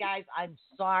the night, guys. I'm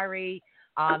sorry.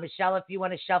 Michelle, if you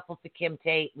want to shuffle for Kim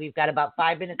Tate, we've got about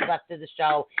 5 minutes left of the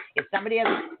show. If somebody has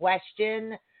a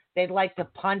question they'd like to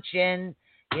punch in.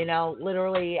 You know,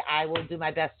 literally, I will do my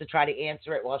best to try to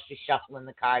answer it while she's shuffling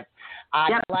the cards.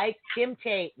 Kim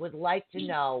Tate would like to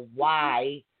know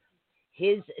why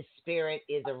his spirit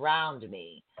is around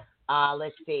me.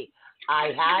 Let's see.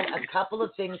 I had a couple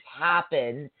of things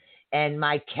happen, and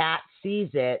my cat sees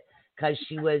it because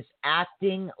she was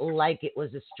acting like it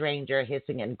was a stranger,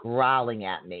 hissing and growling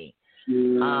at me.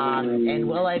 And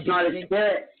will I be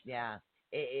Yeah.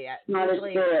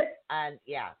 Usually, and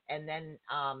then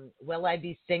will I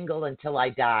be single until I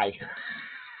die?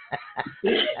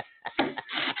 Okay,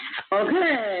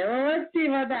 well, let's see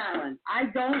about that one. I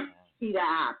don't see that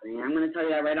happening. I'm going to tell you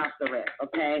that right off the rip,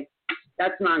 okay?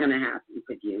 That's not going to happen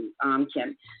with you,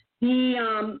 Kim.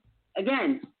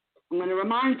 Again, I'm going to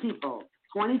remind people,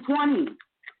 2020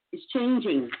 is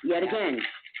changing yet again.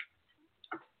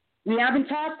 We haven't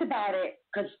talked about it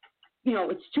because you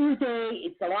know, it's Tuesday.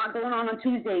 It's a lot going on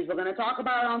Tuesdays. We're going to talk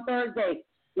about it on Thursday.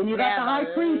 When you got the High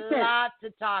Priestess. A lot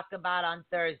to talk about on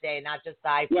Thursday, not just the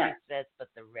High Priestess, but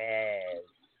the Reds.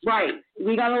 Right.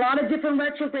 We got a lot of different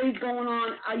retrogrades going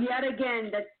on yet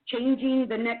again that's changing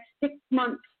the next 6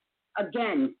 months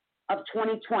again of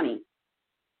 2020.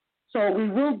 So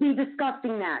we will be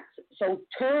discussing that. So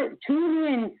tune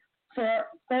in for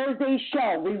Thursday's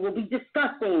show. We will be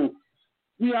discussing.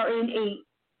 We are in a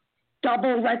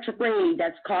double retrograde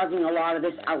that's causing a lot of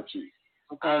this ouchies.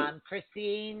 Okay.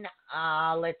 Christine,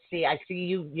 let's see. I see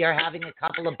you're having a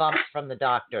couple of bumps from the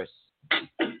doctors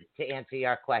to answer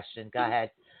your question. Go ahead.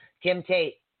 Kim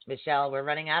Tate, Michelle, we're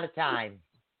running out of time.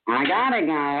 I got it,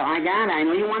 girl. I got it. I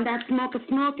know you want that smoke. We're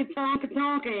running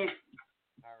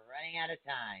out of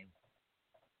time.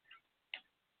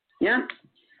 Yeah.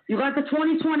 You got the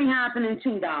 2020 happening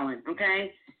too, darling.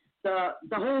 Okay. The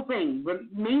whole thing.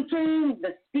 Maintain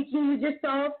the speaking with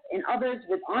yourself and others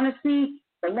with honesty,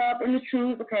 the love and the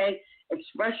truth, okay?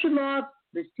 Express your love,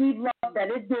 receive love that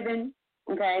is given,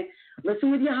 okay?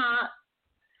 Listen with your heart,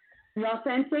 be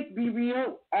authentic, be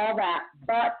real, all that.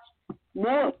 But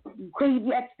no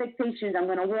crazy expectations. I'm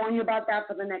going to warn you about that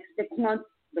for the next 6 months,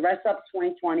 the rest of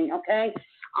 2020, okay?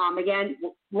 Again,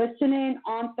 listen in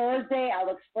on Thursday.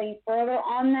 I'll explain further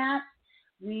on that.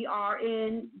 We are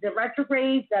in the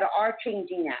retrogrades that are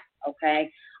changing that,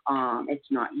 okay? It's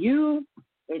not you,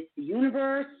 it's the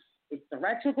universe, it's the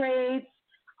retrogrades,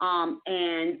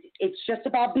 and it's just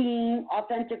about being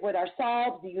authentic with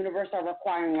ourselves. The universe are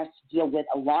requiring us to deal with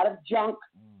a lot of junk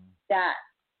that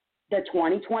the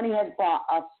 2020 has brought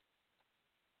us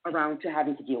around to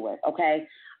having to deal with, okay?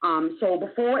 So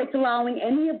before it's allowing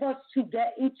any of us to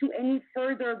get into any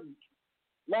further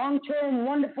long-term,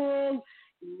 wonderful,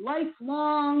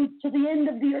 lifelong, to the end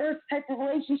of the earth type of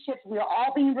relationships, we are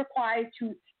all being required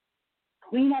to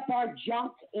clean up our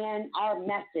junk and our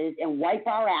messes and wipe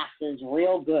our asses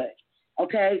real good.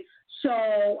 Okay?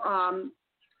 So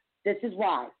this is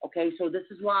why. Okay? So this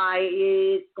is why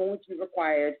it's going to be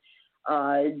required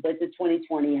that the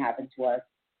 2020 happened to us.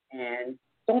 And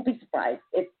don't be surprised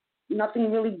if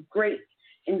nothing really great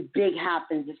and big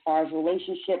happens as far as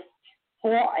relationships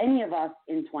for any of us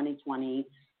in 2020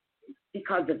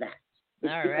 because of that.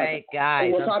 All right, guys.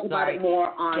 And we'll talk about it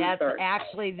more on Thursday.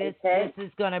 Actually, this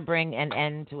is going to bring an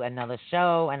end to another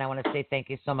show, and I want to say thank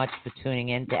you so much for tuning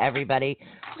in to everybody.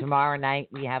 Tomorrow night,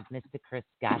 we have Mr. Chris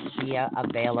Garcia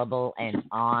available and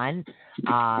on,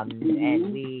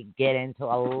 and we get into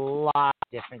a lot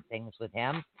of different things with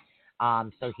him.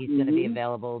 So he's going to be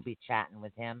available. We'll be chatting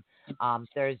with him.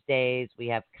 Thursdays, we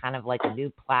have kind of like a new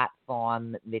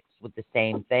platform mixed with the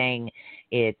same thing.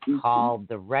 It's called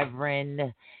The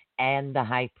Reverend and the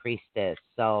High Priestess.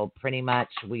 So pretty much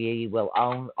we will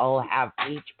all have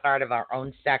each part of our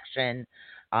own section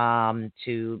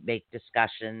to make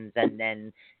discussions and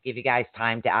then give you guys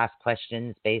time to ask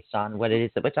questions based on what it is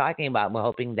that we're talking about. We're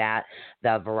hoping that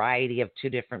the variety of two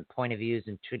different point of views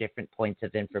and two different points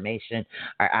of information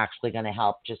are actually going to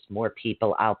help just more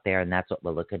people out there, and that's what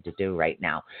we're looking to do right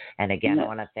now. And again, I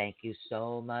want to thank you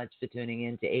so much for tuning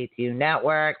in to ATU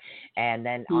Network. And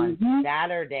then on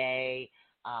Saturday,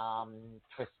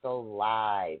 Crystal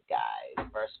Live, guys.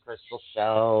 First Crystal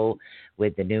show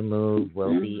with the new move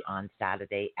will be on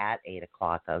Saturday at 8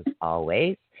 o'clock as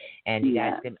always. And you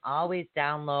guys can always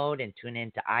download and tune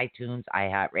in to iTunes,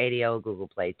 iHeartRadio, Google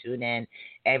Play, TuneIn,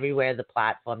 everywhere the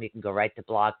platform. You can go right to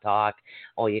Blog Talk,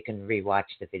 or you can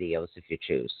rewatch the videos if you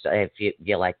choose. So if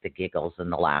you like the giggles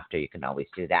and the laughter, you can always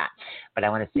do that. But I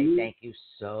want to say thank you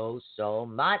so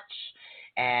much.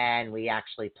 And we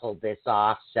actually pulled this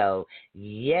off. So,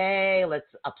 yay. Let's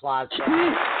applaud for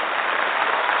that.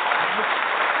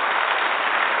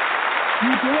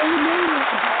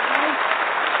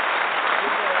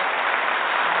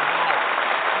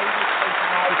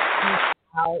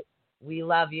 We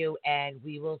love you, and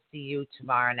we will see you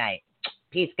tomorrow night.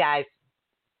 Peace, guys.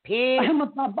 Peace. I'm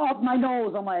about my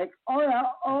nose. I'm like, oh yeah,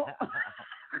 oh.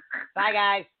 Bye,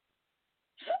 guys.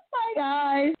 Bye,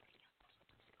 guys.